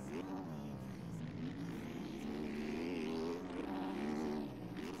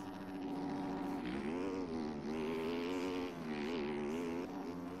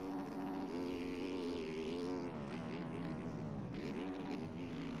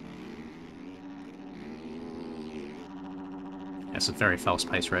 It's a very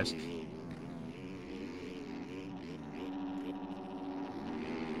fast-paced race.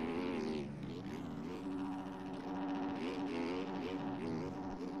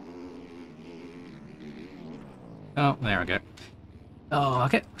 Oh, there I go. Oh,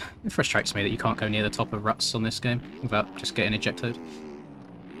 it frustrates me that you can't go near the top of ruts on this game without just getting ejected.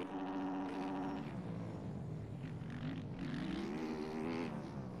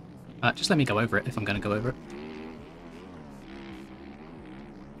 Just let me go over it if I'm going to go over it.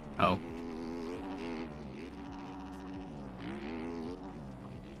 Oh.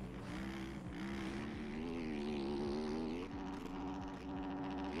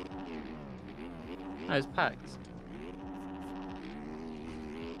 Oh, it's packed.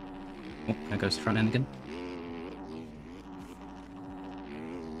 Oh, there goes the front end again.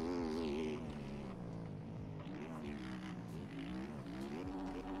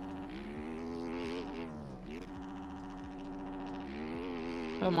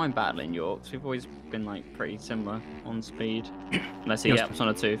 I don't mind battling Yorks. We've always been like pretty similar on speed. Unless he Yes. yaps on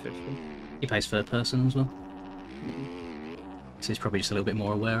a 250. He plays third person as well. So he's probably just a little bit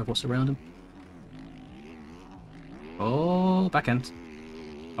more aware of what's around him. Oh, back end.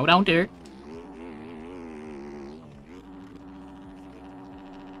 Hold on, dear.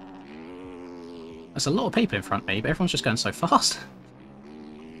 There's a lot of people in front of me, but everyone's just going so fast.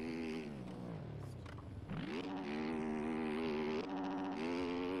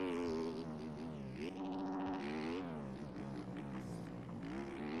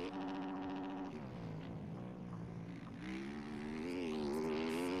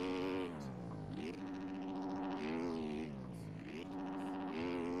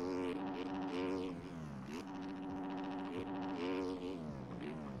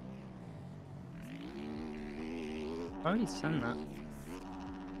 Why would he send that?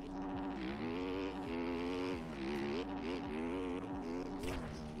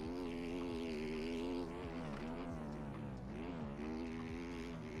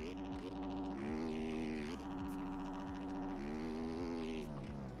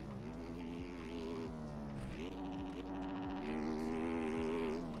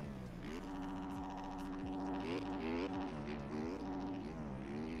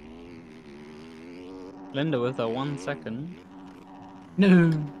 Linda with her 1 second.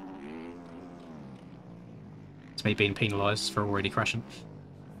 No. It's me being penalised for already crashing.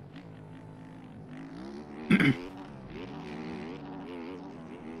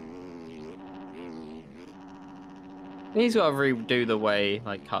 He's got to redo the way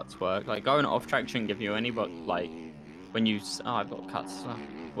like cuts work. Like going off track shouldn't give you any, but like when you I've got cuts.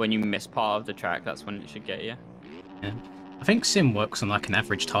 When you miss part of the track, that's when it should get you. Yeah. I think Sim works on like an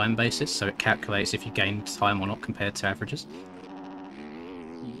average time basis, so it calculates if you gain time or not compared to averages.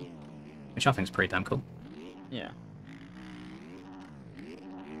 Which I think is pretty damn cool. Yeah.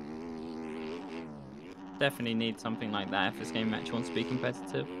 Definitely need something like that if this game actually wants to be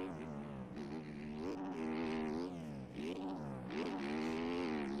competitive.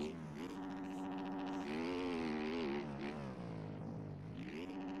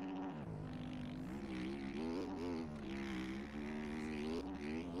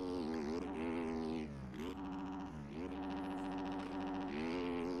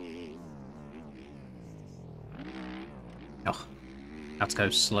 Oh, how to go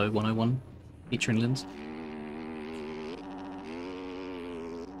slow 101, featuring Linz.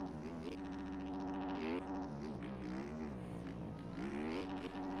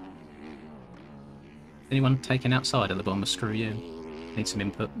 Anyone taken outside at the bottom of Screw You? Need some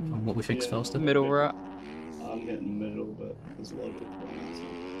input on what we think's faster. Middle rut. I'm getting middle, but there's a lot of people around.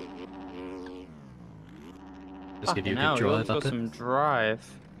 Just give you a Fucking hell, good drive yours got up it. some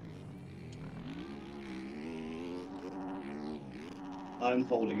drive. I'm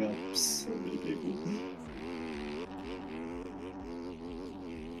holding up so many people.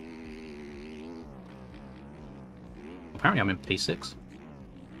 Apparently I'm in P6.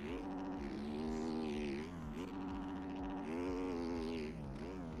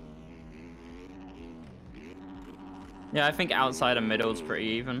 Yeah, I think outside and middle's pretty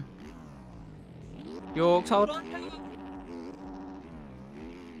even. Yorks, hold on.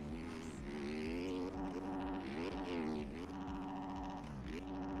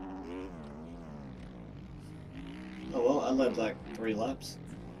 Oh well, I led like 3 laps.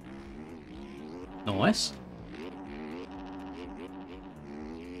 Nice.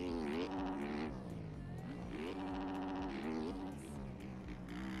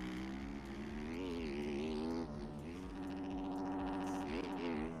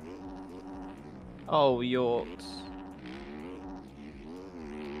 Oh, Yorks.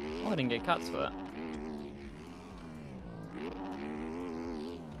 Oh, I didn't get cuts for that.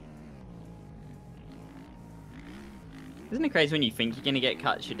 Isn't it crazy when you think you're gonna get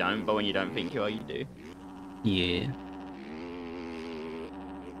cuts, you don't, but when you don't think you are, you do? Yeah.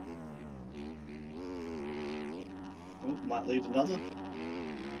 Oh, might lead another.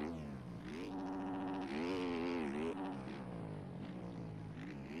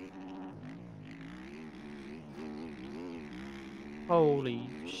 Holy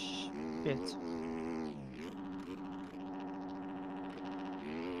shit.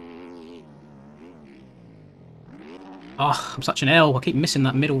 Oh, I'm such an L. I keep missing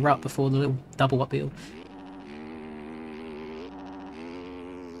that middle rut before the little double uphill.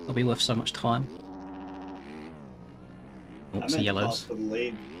 It'll be worth so much time. I Oops, meant yellows. pass for the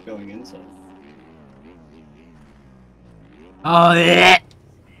lead going inside. Oh, yeah!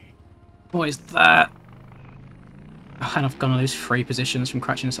 What is that? Oh, and I've gone on those 3 positions from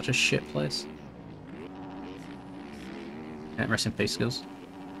crashing in such a shit place. Yeah, rest in peace, skills.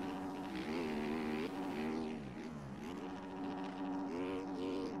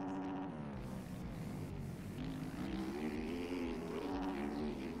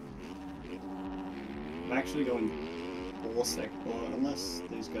 I'm actually going 4 sec, or unless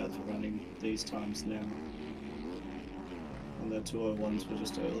these guys are running these times now. And their 201s were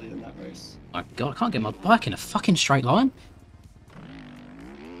just early in that race. My god, I can't get my bike in a fucking straight line.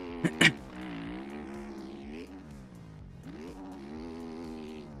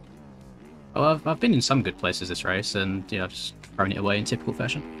 Well, I've been in some good places this race, and yeah, I've just thrown it away in typical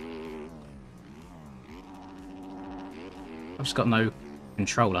fashion. I've just got no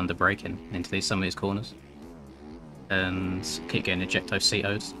control under braking into some of these corners, and keep getting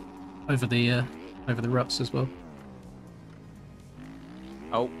ejecto-cetoed over the ruts as well.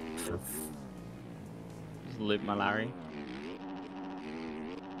 Oh. Just loop my Larry.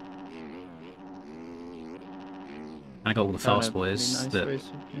 I got all the fast boys that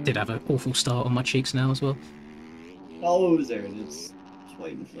did have an awful start on my cheeks now as well. Oh, there it is. Just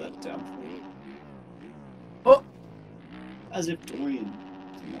waiting for that downfall. Oh! As if to win.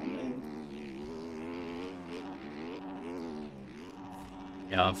 Come on, man.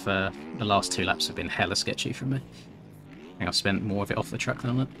 Yeah, I've the last 2 laps have been hella sketchy for me. I think I've spent more of it off the track than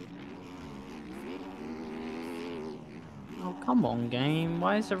on it. Oh, come on, game.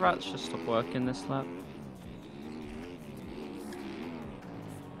 Why is the ruts just stop working this lap?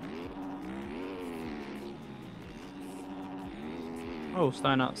 Oh,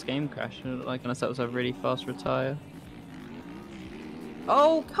 Steinhart's game crashed. It looked like unless that was a really fast retire.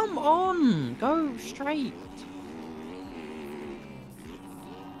 Oh, come on! Go straight!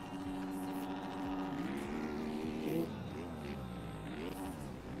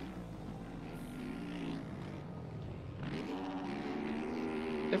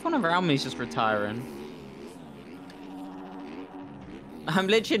 Everyone around me is just retiring. I'm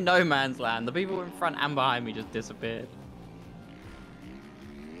literally in no man's land. The people in front and behind me just disappeared.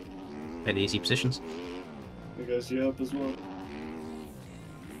 Fairly easy positions. There goes you up as well.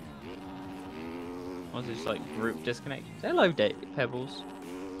 What's this, like, group disconnect? Hello, Pebbles.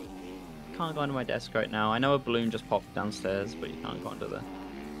 Can't go under my desk right now. I know a balloon just popped downstairs, but you can't go under there.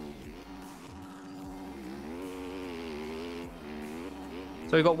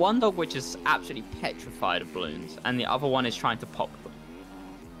 So we've got one dog which is absolutely petrified of balloons, and the other one is trying to pop them.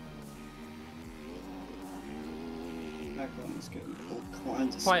 Background is getting all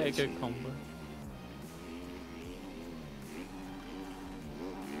kinds of Quite a sketchy. good combo.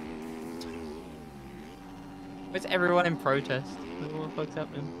 Where's everyone in protest? What the fuck's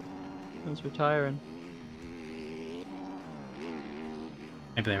happening? Everyone's retiring.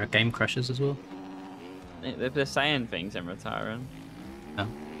 Maybe there are game crashers as well. They're saying things and retiring. Oh.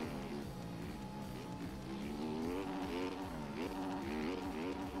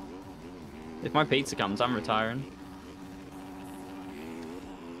 If my pizza comes, I'm retiring.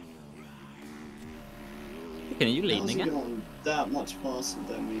 Are you leading How's it again? going that much faster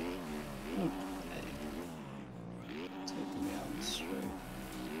than me? Okay. Taking me out the straight.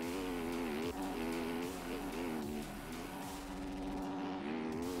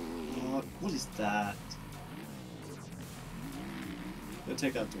 What is that? Go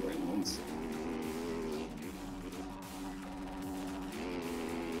take out the right ones.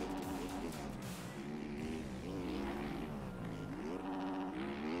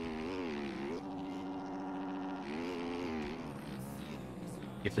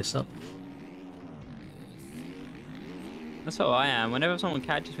 Give this up. That's how I am. Whenever someone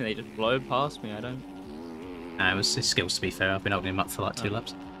catches me, they just blow past me. I don't. It was his skills, to be fair. I've been holding him up for like 2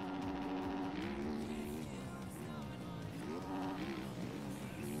 laps.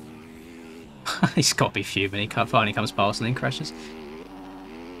 He's got to be fuming. He finally comes past and then crashes.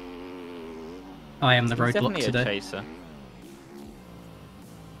 I am the He's roadblock definitely a today. chaser.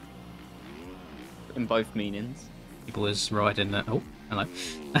 In both meanings. You boys riding a... Oh, hello.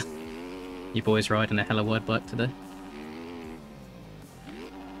 You boys riding a hella wide bike today?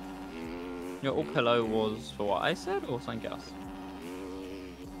 Your all hello was for what I said or something else?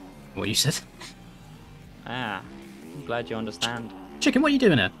 What you said? Ah, I'm glad you understand. Chicken, what are you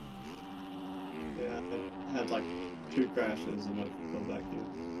doing here? Yeah, I had like 2 crashes and I've gone back here.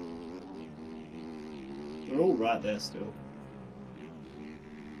 They're all right there still.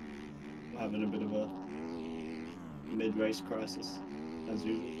 I'm having a bit of a mid-race crisis, as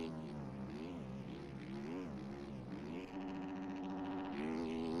usual.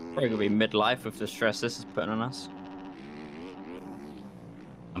 Probably gonna be midlife with the stress this is putting on us.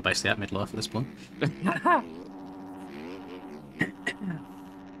 I'm basically at midlife at this point.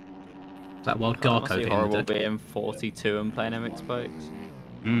 That wild God, it must Garco be being horrible dead. being 42 and playing MX spokes.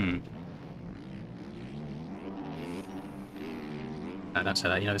 Hmm. No, don't say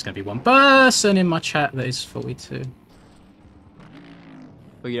that. You know there's going to be one person in my chat that is 42.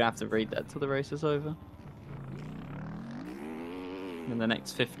 Well, you don't have to read that till the race is over. In the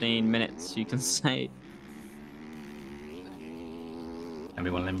next 15 minutes, you can say. Gonna be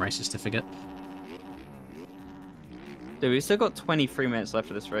one of them races to forget. Dude, we've still got 23 minutes left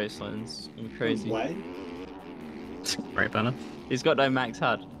of this race, Lens. I'm crazy. Way? Great banner. He's got no max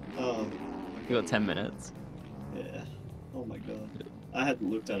HUD. Oh, You got 10 minutes. yeah. Oh my god. I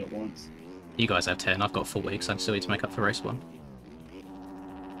hadn't looked at it once. You guys have 10. I've got 4 weeks. I still need to make up for race 1.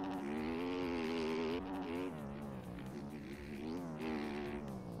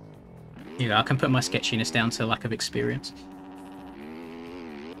 Yeah, I can put my sketchiness down to lack of experience.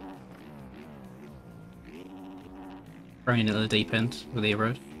 Thrown into the deep end with the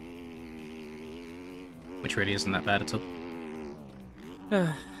road. Which really isn't that bad at all.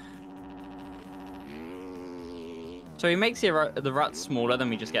 So he makes the rut smaller, then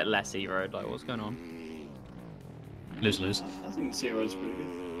we just get less E-road. Like, what's going on? Lose-lose. I think Zero's pretty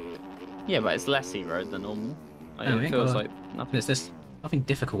good. Yeah, but it's less E-road than normal. Like, No, we it ain't feels gotta- like nothing. There's nothing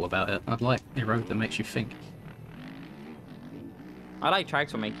difficult about it. I'd like a road that makes you think. I like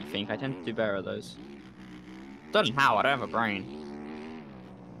tracks that make you think. I tend to do better at those. Don't know how, I don't have a brain.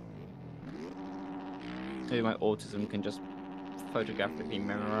 Maybe my autism can just photographically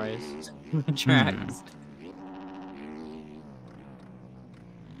memorize the tracks.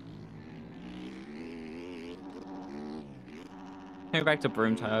 Go back to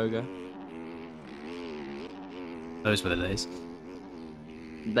Broome Tioga. Those were the days.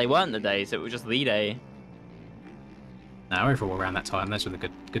 They weren't the days, it was just the day. No, overall around that time, those were the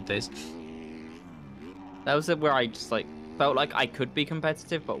good days. That was where I just like felt like I could be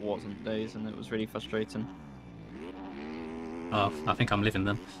competitive but wasn't days, and it was really frustrating. Oh, I think I'm living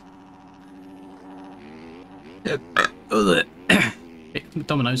them.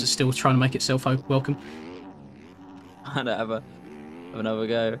 Domino's is still trying to make itself welcome. I don't have another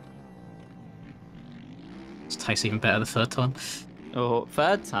go. It tastes even better the 3rd time. Oh,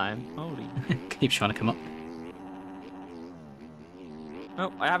 3rd time? Holy. Keeps trying to come up.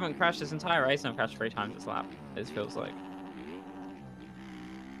 Oh, I haven't crashed this entire race and I've crashed 3 times this lap. It feels like.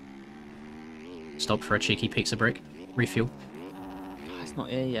 Stop for a cheeky pizza break. Refuel. It's not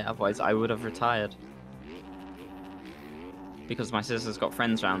here yet, otherwise I would have retired. Because my sister's got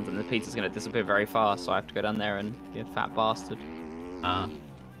friends round and the pizza's going to disappear very fast, so I have to go down there and be a fat bastard. You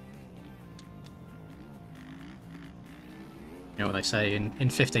know what they say, in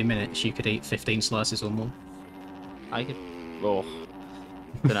 15 minutes you could eat 15 slices or more. I could... Oh.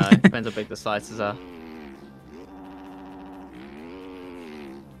 Dunno, depends how big the slices are.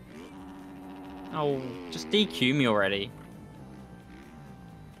 Oh, just DQ me already.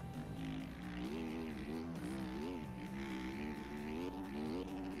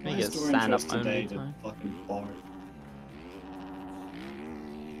 Make it stand up only time. Fucking bar.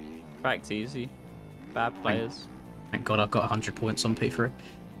 Back's easy. Bad players. Thank God I've got 100 points on P3.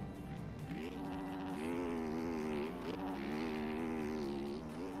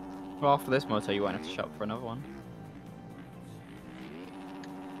 Well, after this moto, you won't have to shop for another one.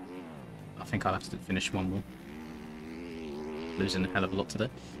 I think I'll have to finish one more. Losing a hell of a lot today.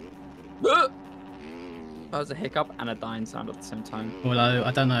 That was a hiccup and a dying sound at the same time. Although,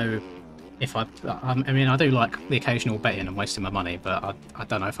 I don't know if I mean, I do like the occasional betting and wasting my money, but I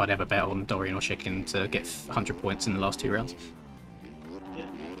don't know if I'd ever bet on Dorian or Chicken to get 100 points in the last 2 rounds. Yeah.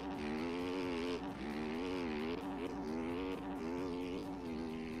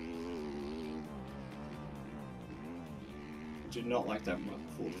 Do not like that much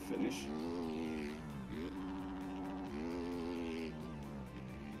before the finish.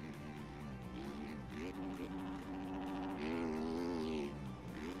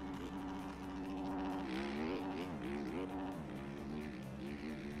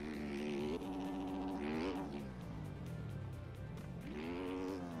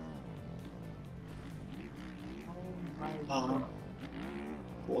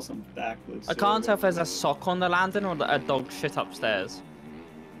 Awesome backwards. I can't tell if there's a sock on the landing or a dog shit upstairs.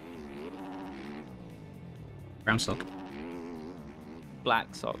 Brown sock.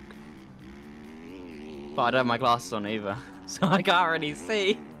 Black sock. But I don't have my glasses on either, so I can't really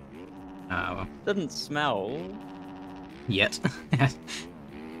see. Well. Doesn't smell. Yet. I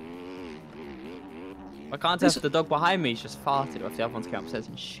can't tell if the dog behind me is just farted or if the other one's came upstairs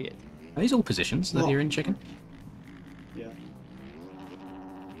and shit. Are these all positions that you're in, Chicken? Yeah.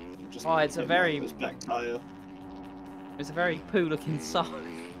 Just Oh, it's a very... This back tire. It's a very poo-looking sock,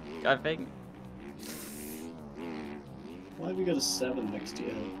 I think. Why have you got a 7 next to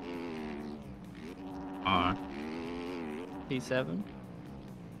you? P7.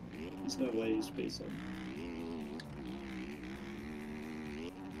 There's no way he's P7.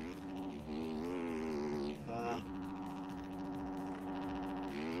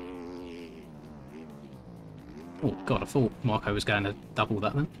 Oh god, I thought Marco was going to double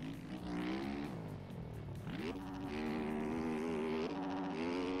that then.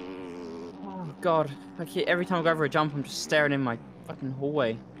 Oh god, every time I go over a jump I'm just staring in my fucking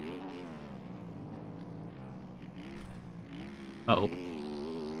hallway. Uh-oh.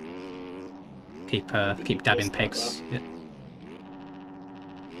 Keep dabbing pegs. Yeah.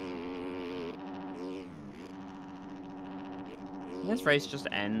 This race just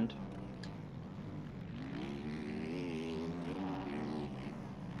end.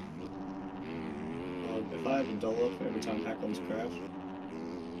 If I had $1 for every time Hackham's crashed.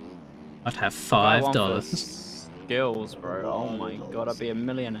 I'd have I want $5. Skills, bro. Oh my god, I'd be a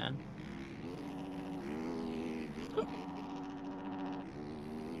millionaire.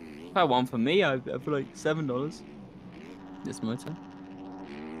 If I won for me, I'd have like $7. This motor.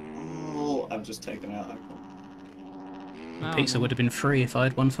 Oh, I've just taken out Hackham. Oh, Pizza would have been free if I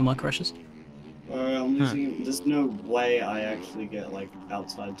had one for my crashes. I'm losing. There's no way I actually get like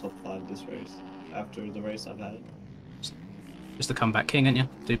outside top 5 this race after the race I've had. Just the comeback king, ain't you?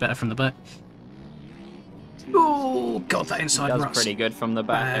 Do better from the back. Oh, got that inside Does Russ. pretty good from the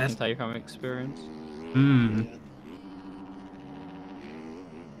back, I Bad. can tell you from experience. Hmm. Yeah.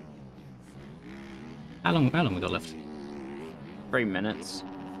 How long we got left? 3 minutes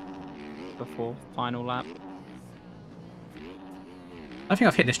before final lap. I think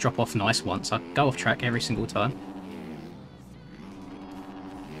I've hit this drop off nice once. I go off track every single time.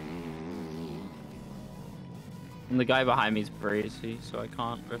 And the guy behind me is breezy, so I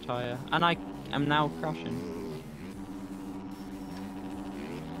can't retire. And I am now crashing.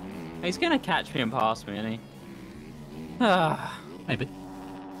 He's gonna catch me and pass me, isn't he? Ah. Maybe.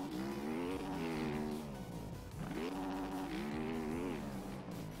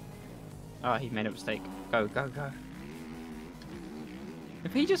 Oh, he made a mistake. Go, go, go.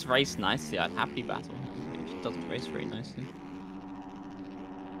 If he just raced nicely, I'd happily battle him. He just doesn't race very nicely.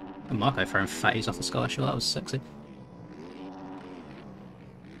 And Marco throwing fatties off the sky, sure, that was sexy.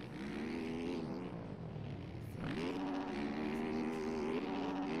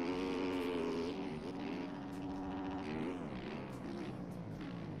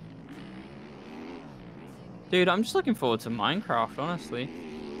 Dude, I'm just looking forward to Minecraft, honestly.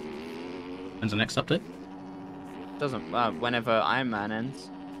 When's the next update? Doesn't whenever Iron Man ends,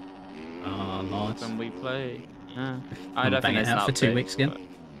 Oh, nice. when we play. Yeah. I I'm don't think banging it it's an out for 2 update, weeks again. but-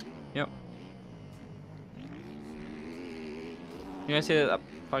 Yep. You guys see that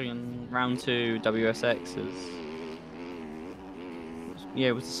fucking round 2 WSX is? Yeah,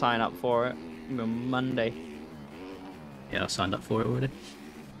 able to sign up for it on Monday. Yeah, I signed up for it already.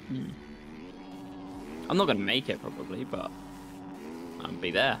 I'm not gonna make it probably, but I'll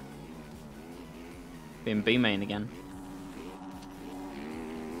be there. Being B main again.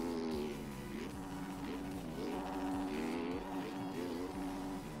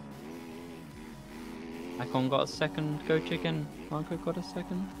 Icon got a second. Go Chicken. Marco got a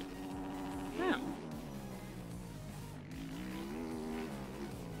second. Yeah.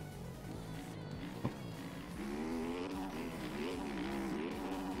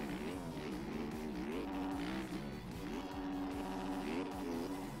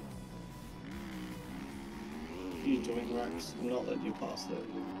 You join Rex. I'm not letting you pass there.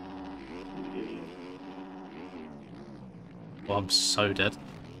 You idiot. Well, I'm so dead.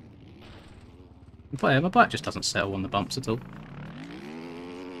 But yeah, my bike just doesn't settle on the bumps at all.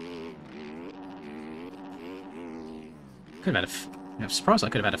 Could have had I'm surprised I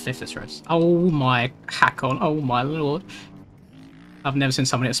could have had a 5th this race. Oh my hack on! Oh my lord! I've never seen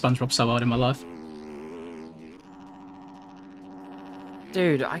somebody at SpongeBob so hard in my life.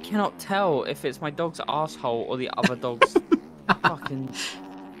 Dude, I cannot tell if it's my dog's asshole or the other dog's fucking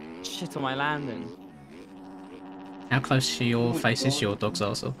shit on my landing. How close to your Oh my face is God. your dog's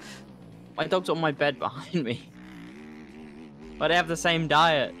arsehole? My dog's on my bed behind me. But they have the same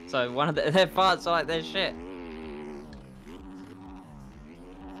diet, so one of their farts are like their shit.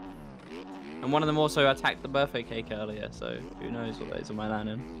 And one of them also attacked the birthday cake earlier, so who knows what that is on my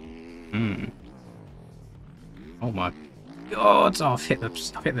landing. Hmm. Oh my god! Oh, I've hit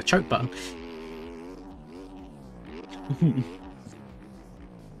the choke button.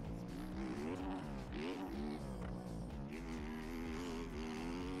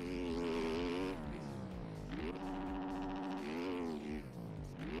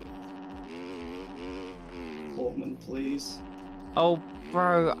 Portman, please. Oh,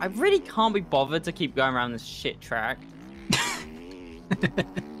 bro, I really can't be bothered to keep going around this shit track.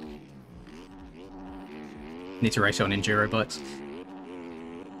 Need to race it on enduro bikes.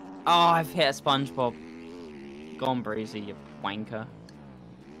 Oh, I've hit a SpongeBob. Go on, Breezy, you wanker.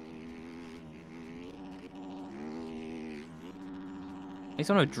 He's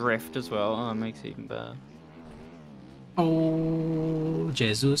on a drift as well. Oh, it makes it even better. Oh,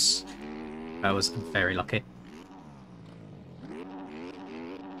 Jesus. That was very lucky.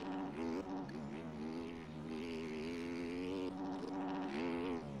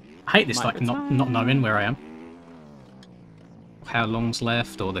 I hate this, Might like, be not knowing where I am. How long's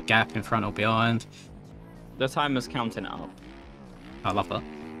left, or the gap in front or behind. The timer's counting up. I love that.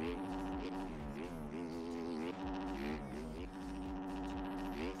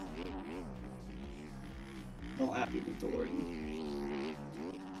 Not happy with Dorian.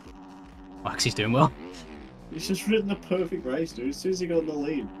 Well, 'cause he's doing well. He's just ridden a perfect race, dude. As soon as he got in the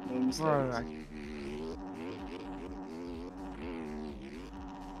lead, no mistakes.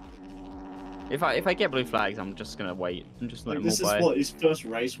 Bro, if I get blue flags, I'm just gonna wait and just let Like, him this is all by. what, his first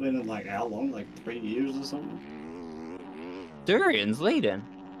race win in like how long? Like 3 years or something? Durian's leading.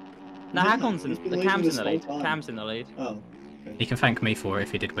 No, Yeah, Hakon's in he's been the leading Cam's in this the whole lead. time. Cam's in the lead. Oh. He can thank me for it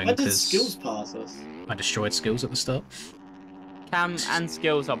if he did win, Why did because skills pass us? I destroyed Skills at the start. Cam and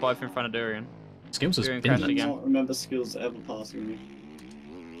Skills are both in front of Durian. Skills has Durian been crashed there. I again. don't remember skills ever passing me.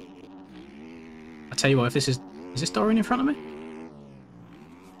 I tell you what, if this is this Dorian in front of me?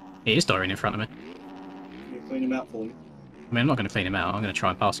 It is Dorian in front of me. Can you clean him out for me? I mean, I'm not going to clean him out. I'm going to try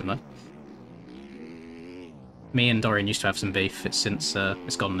and pass him though. Me and Dorian used to have some beef. It's since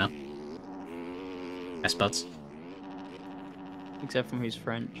it's gone now. Best buds. Except from who's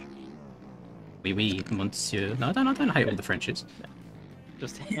French. Oui, oui, monsieur. No, I don't hate all the Frenches.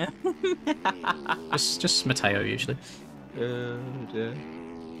 Just here. Just Mateo usually, Dear.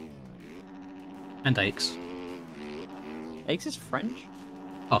 and Aches. Eggs is French?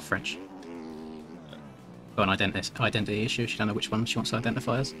 Oh, French. Got an identity issue. She don't know which one she wants to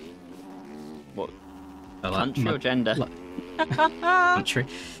identify as. What? So, like, Country or gender? Country.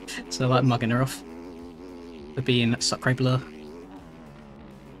 So like mugging her off for being sacre bleu.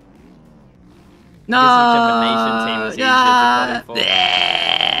 No. Whichever nation team was easier to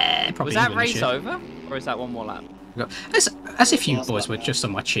qualify for. Was that race over? Or is that one more lap? As if you boys were just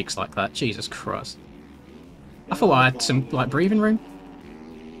on my cheeks like that. Jesus Christ. I thought I had some like breathing room.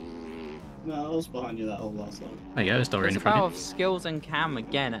 No, I was behind you that whole last time. There you go, there's Dory It's in a front battle of of Skills and Cam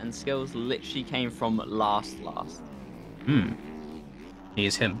again, and Skills literally came from last. you. He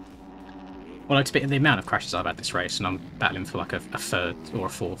is him. Well, I expect the amount of crashes I've had this race, and I'm battling for like a third or a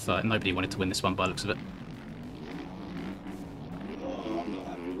fourth. Nobody wanted to win this one by the looks of it. Oh, I'm not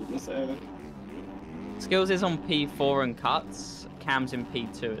happy with this area. Skills is on P4 and cuts. Cam's in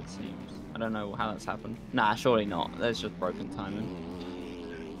P2, it seems. I don't know how that's happened. Nah, surely not. There's just broken timing.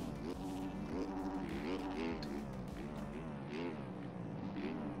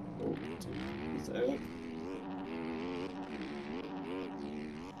 Oh, this area.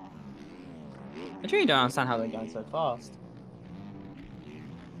 I truly don't understand how they're going so fast.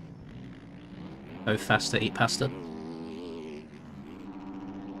 Go faster, eat pasta. I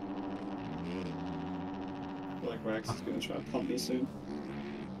feel like Rax is gonna try and pump me soon.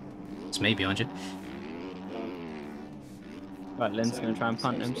 It's me behind you. Right, Lynn's gonna try and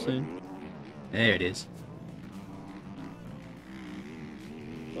punt him soon. There it is.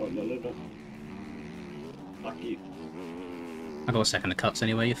 Oh, no. Fuck you. I got a second of cuts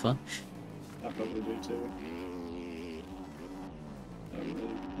anyway, you're fine. I probably do too. I don't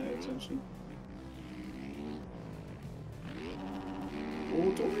really pay attention.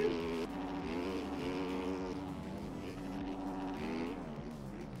 Oh, Dorian.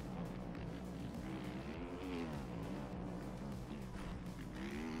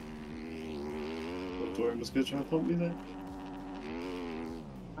 Oh, Dorian was gonna try and pump me there.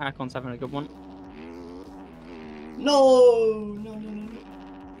 Akon's having a good one. No!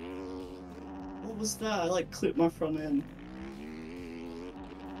 What was that? I like clipped my front end.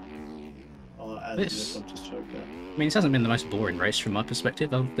 Oh, I added This- this. I'm just choked out. I mean, this hasn't been the most boring race from my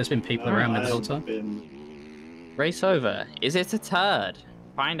perspective. There's been people around me the whole time. Race over. Is it a turd?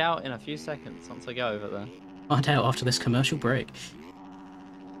 Find out in a few seconds once I go over there. Find out after this commercial break.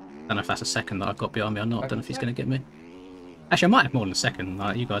 Don't know if that's a second that I've got behind me or not. I don't know if he's going to get me. Actually, I might have more than a second.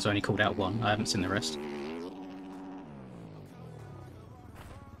 You guys only called out one. I haven't seen the rest.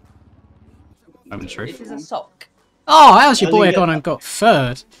 Moment of truth. This is a sock. Oh, how's your I boy didn't gone get- and got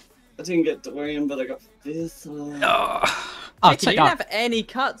third? I didn't get Dorian, but I got fifth. Oh, You didn't have any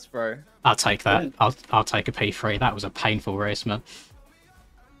cuts, bro. I'll take that. I'll take a P3. That was a painful race, man.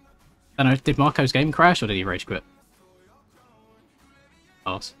 I don't know, did Marco's game crash or did he rage quit?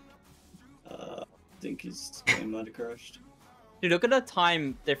 Pass. I think his game might have crashed. Dude, look at the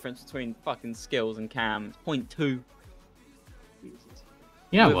time difference between fucking Skills and Cam. It's 0.2. You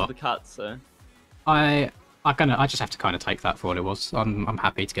know with what? the cuts, so. I just have to kind of take that for what it was. I'm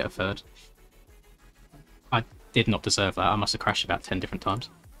happy to get a third. I did not deserve that. I must have crashed about 10 different times.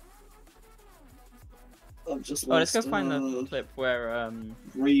 I've just Oh, let's lost, go find the clip where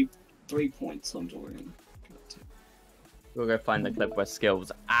 3 points on Dorian. we'll go find the clip where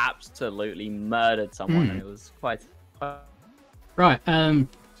Skills absolutely murdered someone, and it was quite. Right,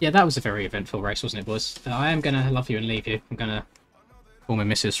 yeah, that was a very eventful race, wasn't it, boys? I am going to love you and leave you. I'm going to call my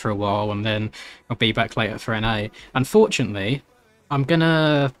missus for a while, and then I'll be back later for NA. Unfortunately, I'm going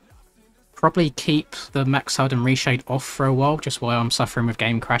to probably keep the Max HUD and Reshade off for a while, just while I'm suffering with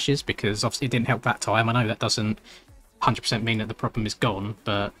game crashes, because obviously it didn't help that time. I know that doesn't 100% mean that the problem is gone,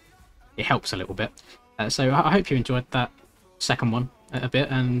 but it helps a little bit. So I hope you enjoyed that second one a bit,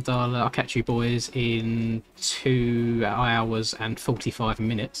 and I'll catch you boys in 2 hours and 45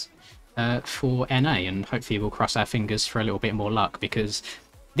 minutes for NA, and hopefully we'll cross our fingers for a little bit more luck, because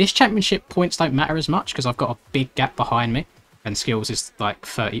this championship points don't matter as much because I've got a big gap behind me, and Skills is like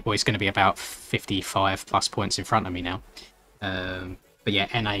 30, well, he's going to be about 55 plus points in front of me now. But yeah,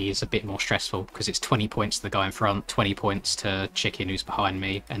 NA is a bit more stressful because it's 20 points to the guy in front, 20 points to Chicken who's behind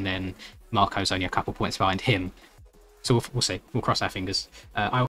me, and then Marco's only a couple points behind him. So we'll see. We'll cross our fingers. I'll